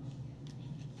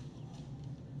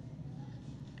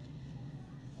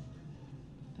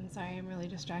 I'm sorry, I'm really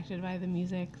distracted by the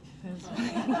music.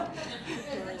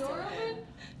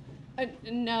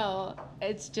 No,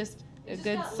 it's just a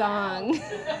good song.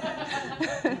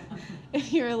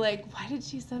 If you're like, why did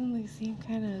she suddenly seem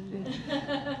kind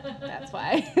of... That's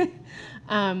why.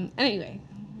 Anyway,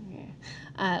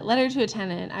 letter to a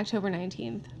tenant, October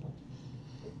 19th.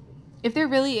 If there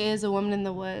really is a woman in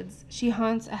the woods, she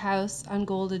haunts a house on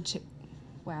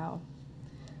Wow.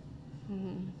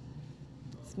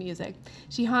 It's music.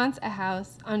 She haunts a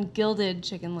house on gilded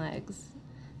chicken legs,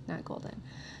 not golden.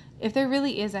 If there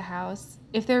really is a house,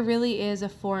 if there really is a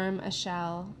form, a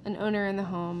shell, an owner in the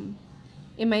home,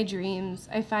 in my dreams,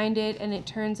 I find it and it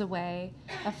turns away,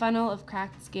 a funnel of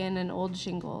cracked skin and old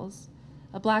shingles,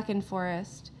 a blackened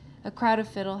forest, a crowd of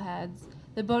fiddleheads.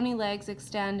 The bony legs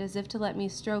extend as if to let me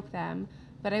stroke them,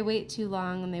 but I wait too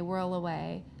long and they whirl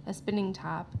away, a spinning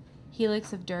top,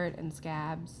 helix of dirt and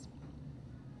scabs.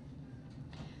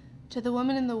 To the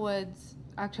woman in the woods,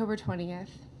 October 20th.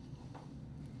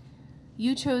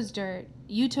 You chose dirt,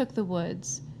 you took the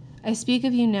woods. I speak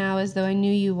of you now as though I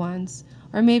knew you once,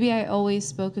 or maybe I always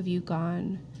spoke of you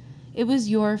gone. It was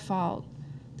your fault.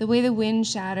 The way the wind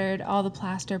shattered all the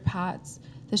plaster pots,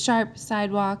 the sharp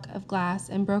sidewalk of glass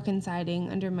and broken siding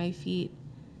under my feet,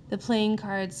 the playing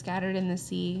cards scattered in the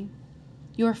sea.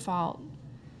 Your fault.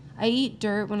 I eat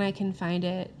dirt when I can find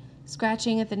it,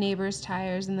 scratching at the neighbor's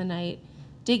tires in the night,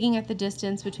 digging at the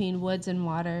distance between woods and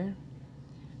water.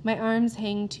 My arms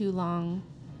hang too long,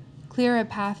 clear a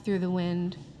path through the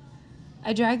wind.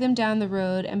 I drag them down the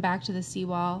road and back to the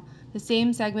seawall, the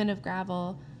same segment of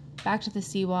gravel, back to the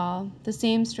seawall, the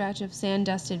same stretch of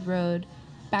sand-dusted road,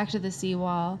 back to the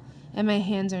seawall, and my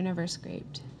hands are never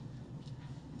scraped.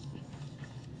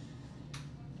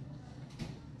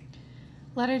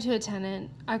 Letter to a tenant,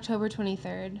 October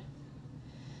 23rd.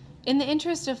 In the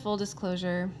interest of full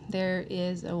disclosure, there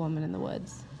is a woman in the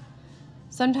woods.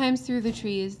 Sometimes through the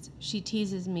trees, she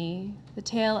teases me, the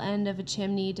tail end of a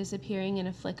chimney disappearing in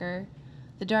a flicker,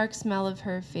 the dark smell of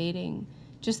her fading,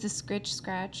 just the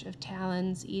scritch-scratch of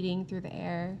talons eating through the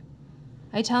air.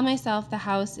 I tell myself the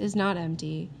house is not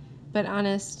empty, but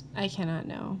honest, I cannot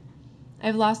know.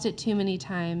 I've lost it too many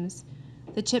times,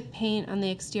 the chipped paint on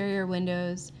the exterior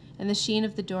windows and the sheen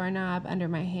of the doorknob under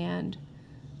my hand.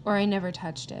 Or I never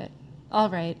touched it. All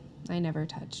right, I never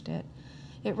touched it.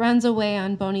 It runs away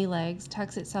on bony legs,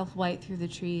 tucks itself white through the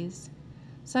trees.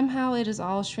 Somehow it is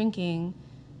all shrinking,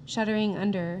 shuddering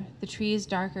under, the trees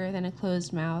darker than a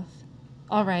closed mouth.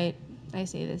 All right, I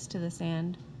say this to the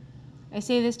sand. I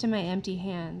say this to my empty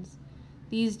hands.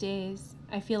 These days,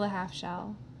 I feel a half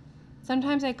shell.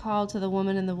 Sometimes I call to the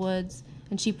woman in the woods,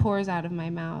 and she pours out of my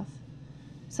mouth.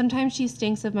 Sometimes she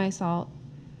stinks of my salt.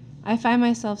 I find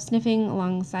myself sniffing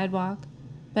along the sidewalk,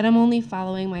 but I'm only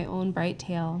following my own bright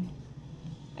tail.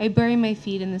 I bury my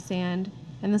feet in the sand,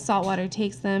 and the salt water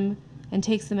takes them, and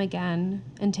takes them again,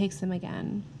 and takes them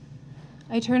again.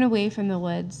 I turn away from the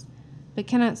woods, but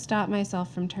cannot stop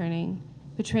myself from turning,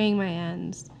 betraying my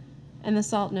ends, and the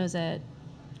salt knows it,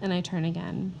 and I turn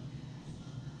again.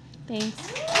 Thanks.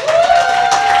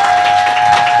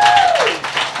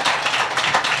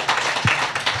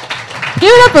 Give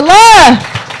it up for Laura!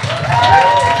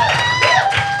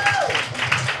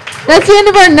 That's the end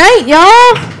of our night,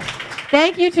 y'all.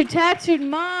 Thank you to Tattooed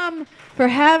Mom for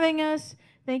having us.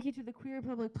 Thank you to the Queer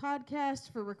Public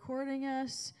Podcast for recording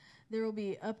us. There will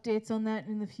be updates on that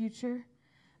in the future.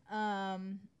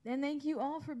 And thank you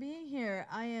all for being here.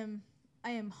 I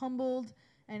am humbled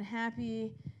and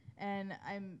happy, and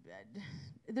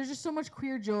there's just so much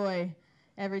queer joy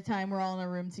every time we're all in a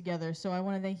room together. So I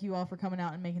want to thank you all for coming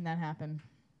out and making that happen.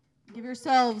 Give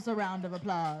yourselves a round of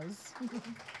applause.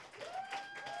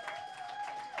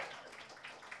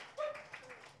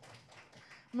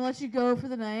 I'm going to let you go for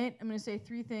the night. I'm going to say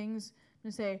 3 things. I'm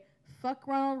going to say, fuck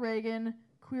Ronald Reagan,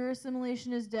 queer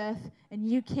assimilation is death, and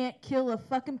you can't kill a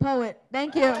fucking poet.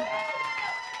 Thank you.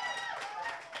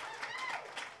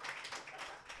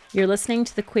 You're listening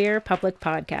to the Queer Public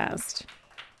Podcast.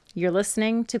 You're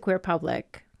listening to Queer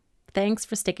Public. Thanks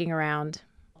for sticking around.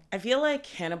 I feel like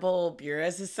Hannibal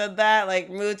Buress has said that, like,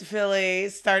 move to Philly,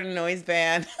 start a noise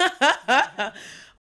band.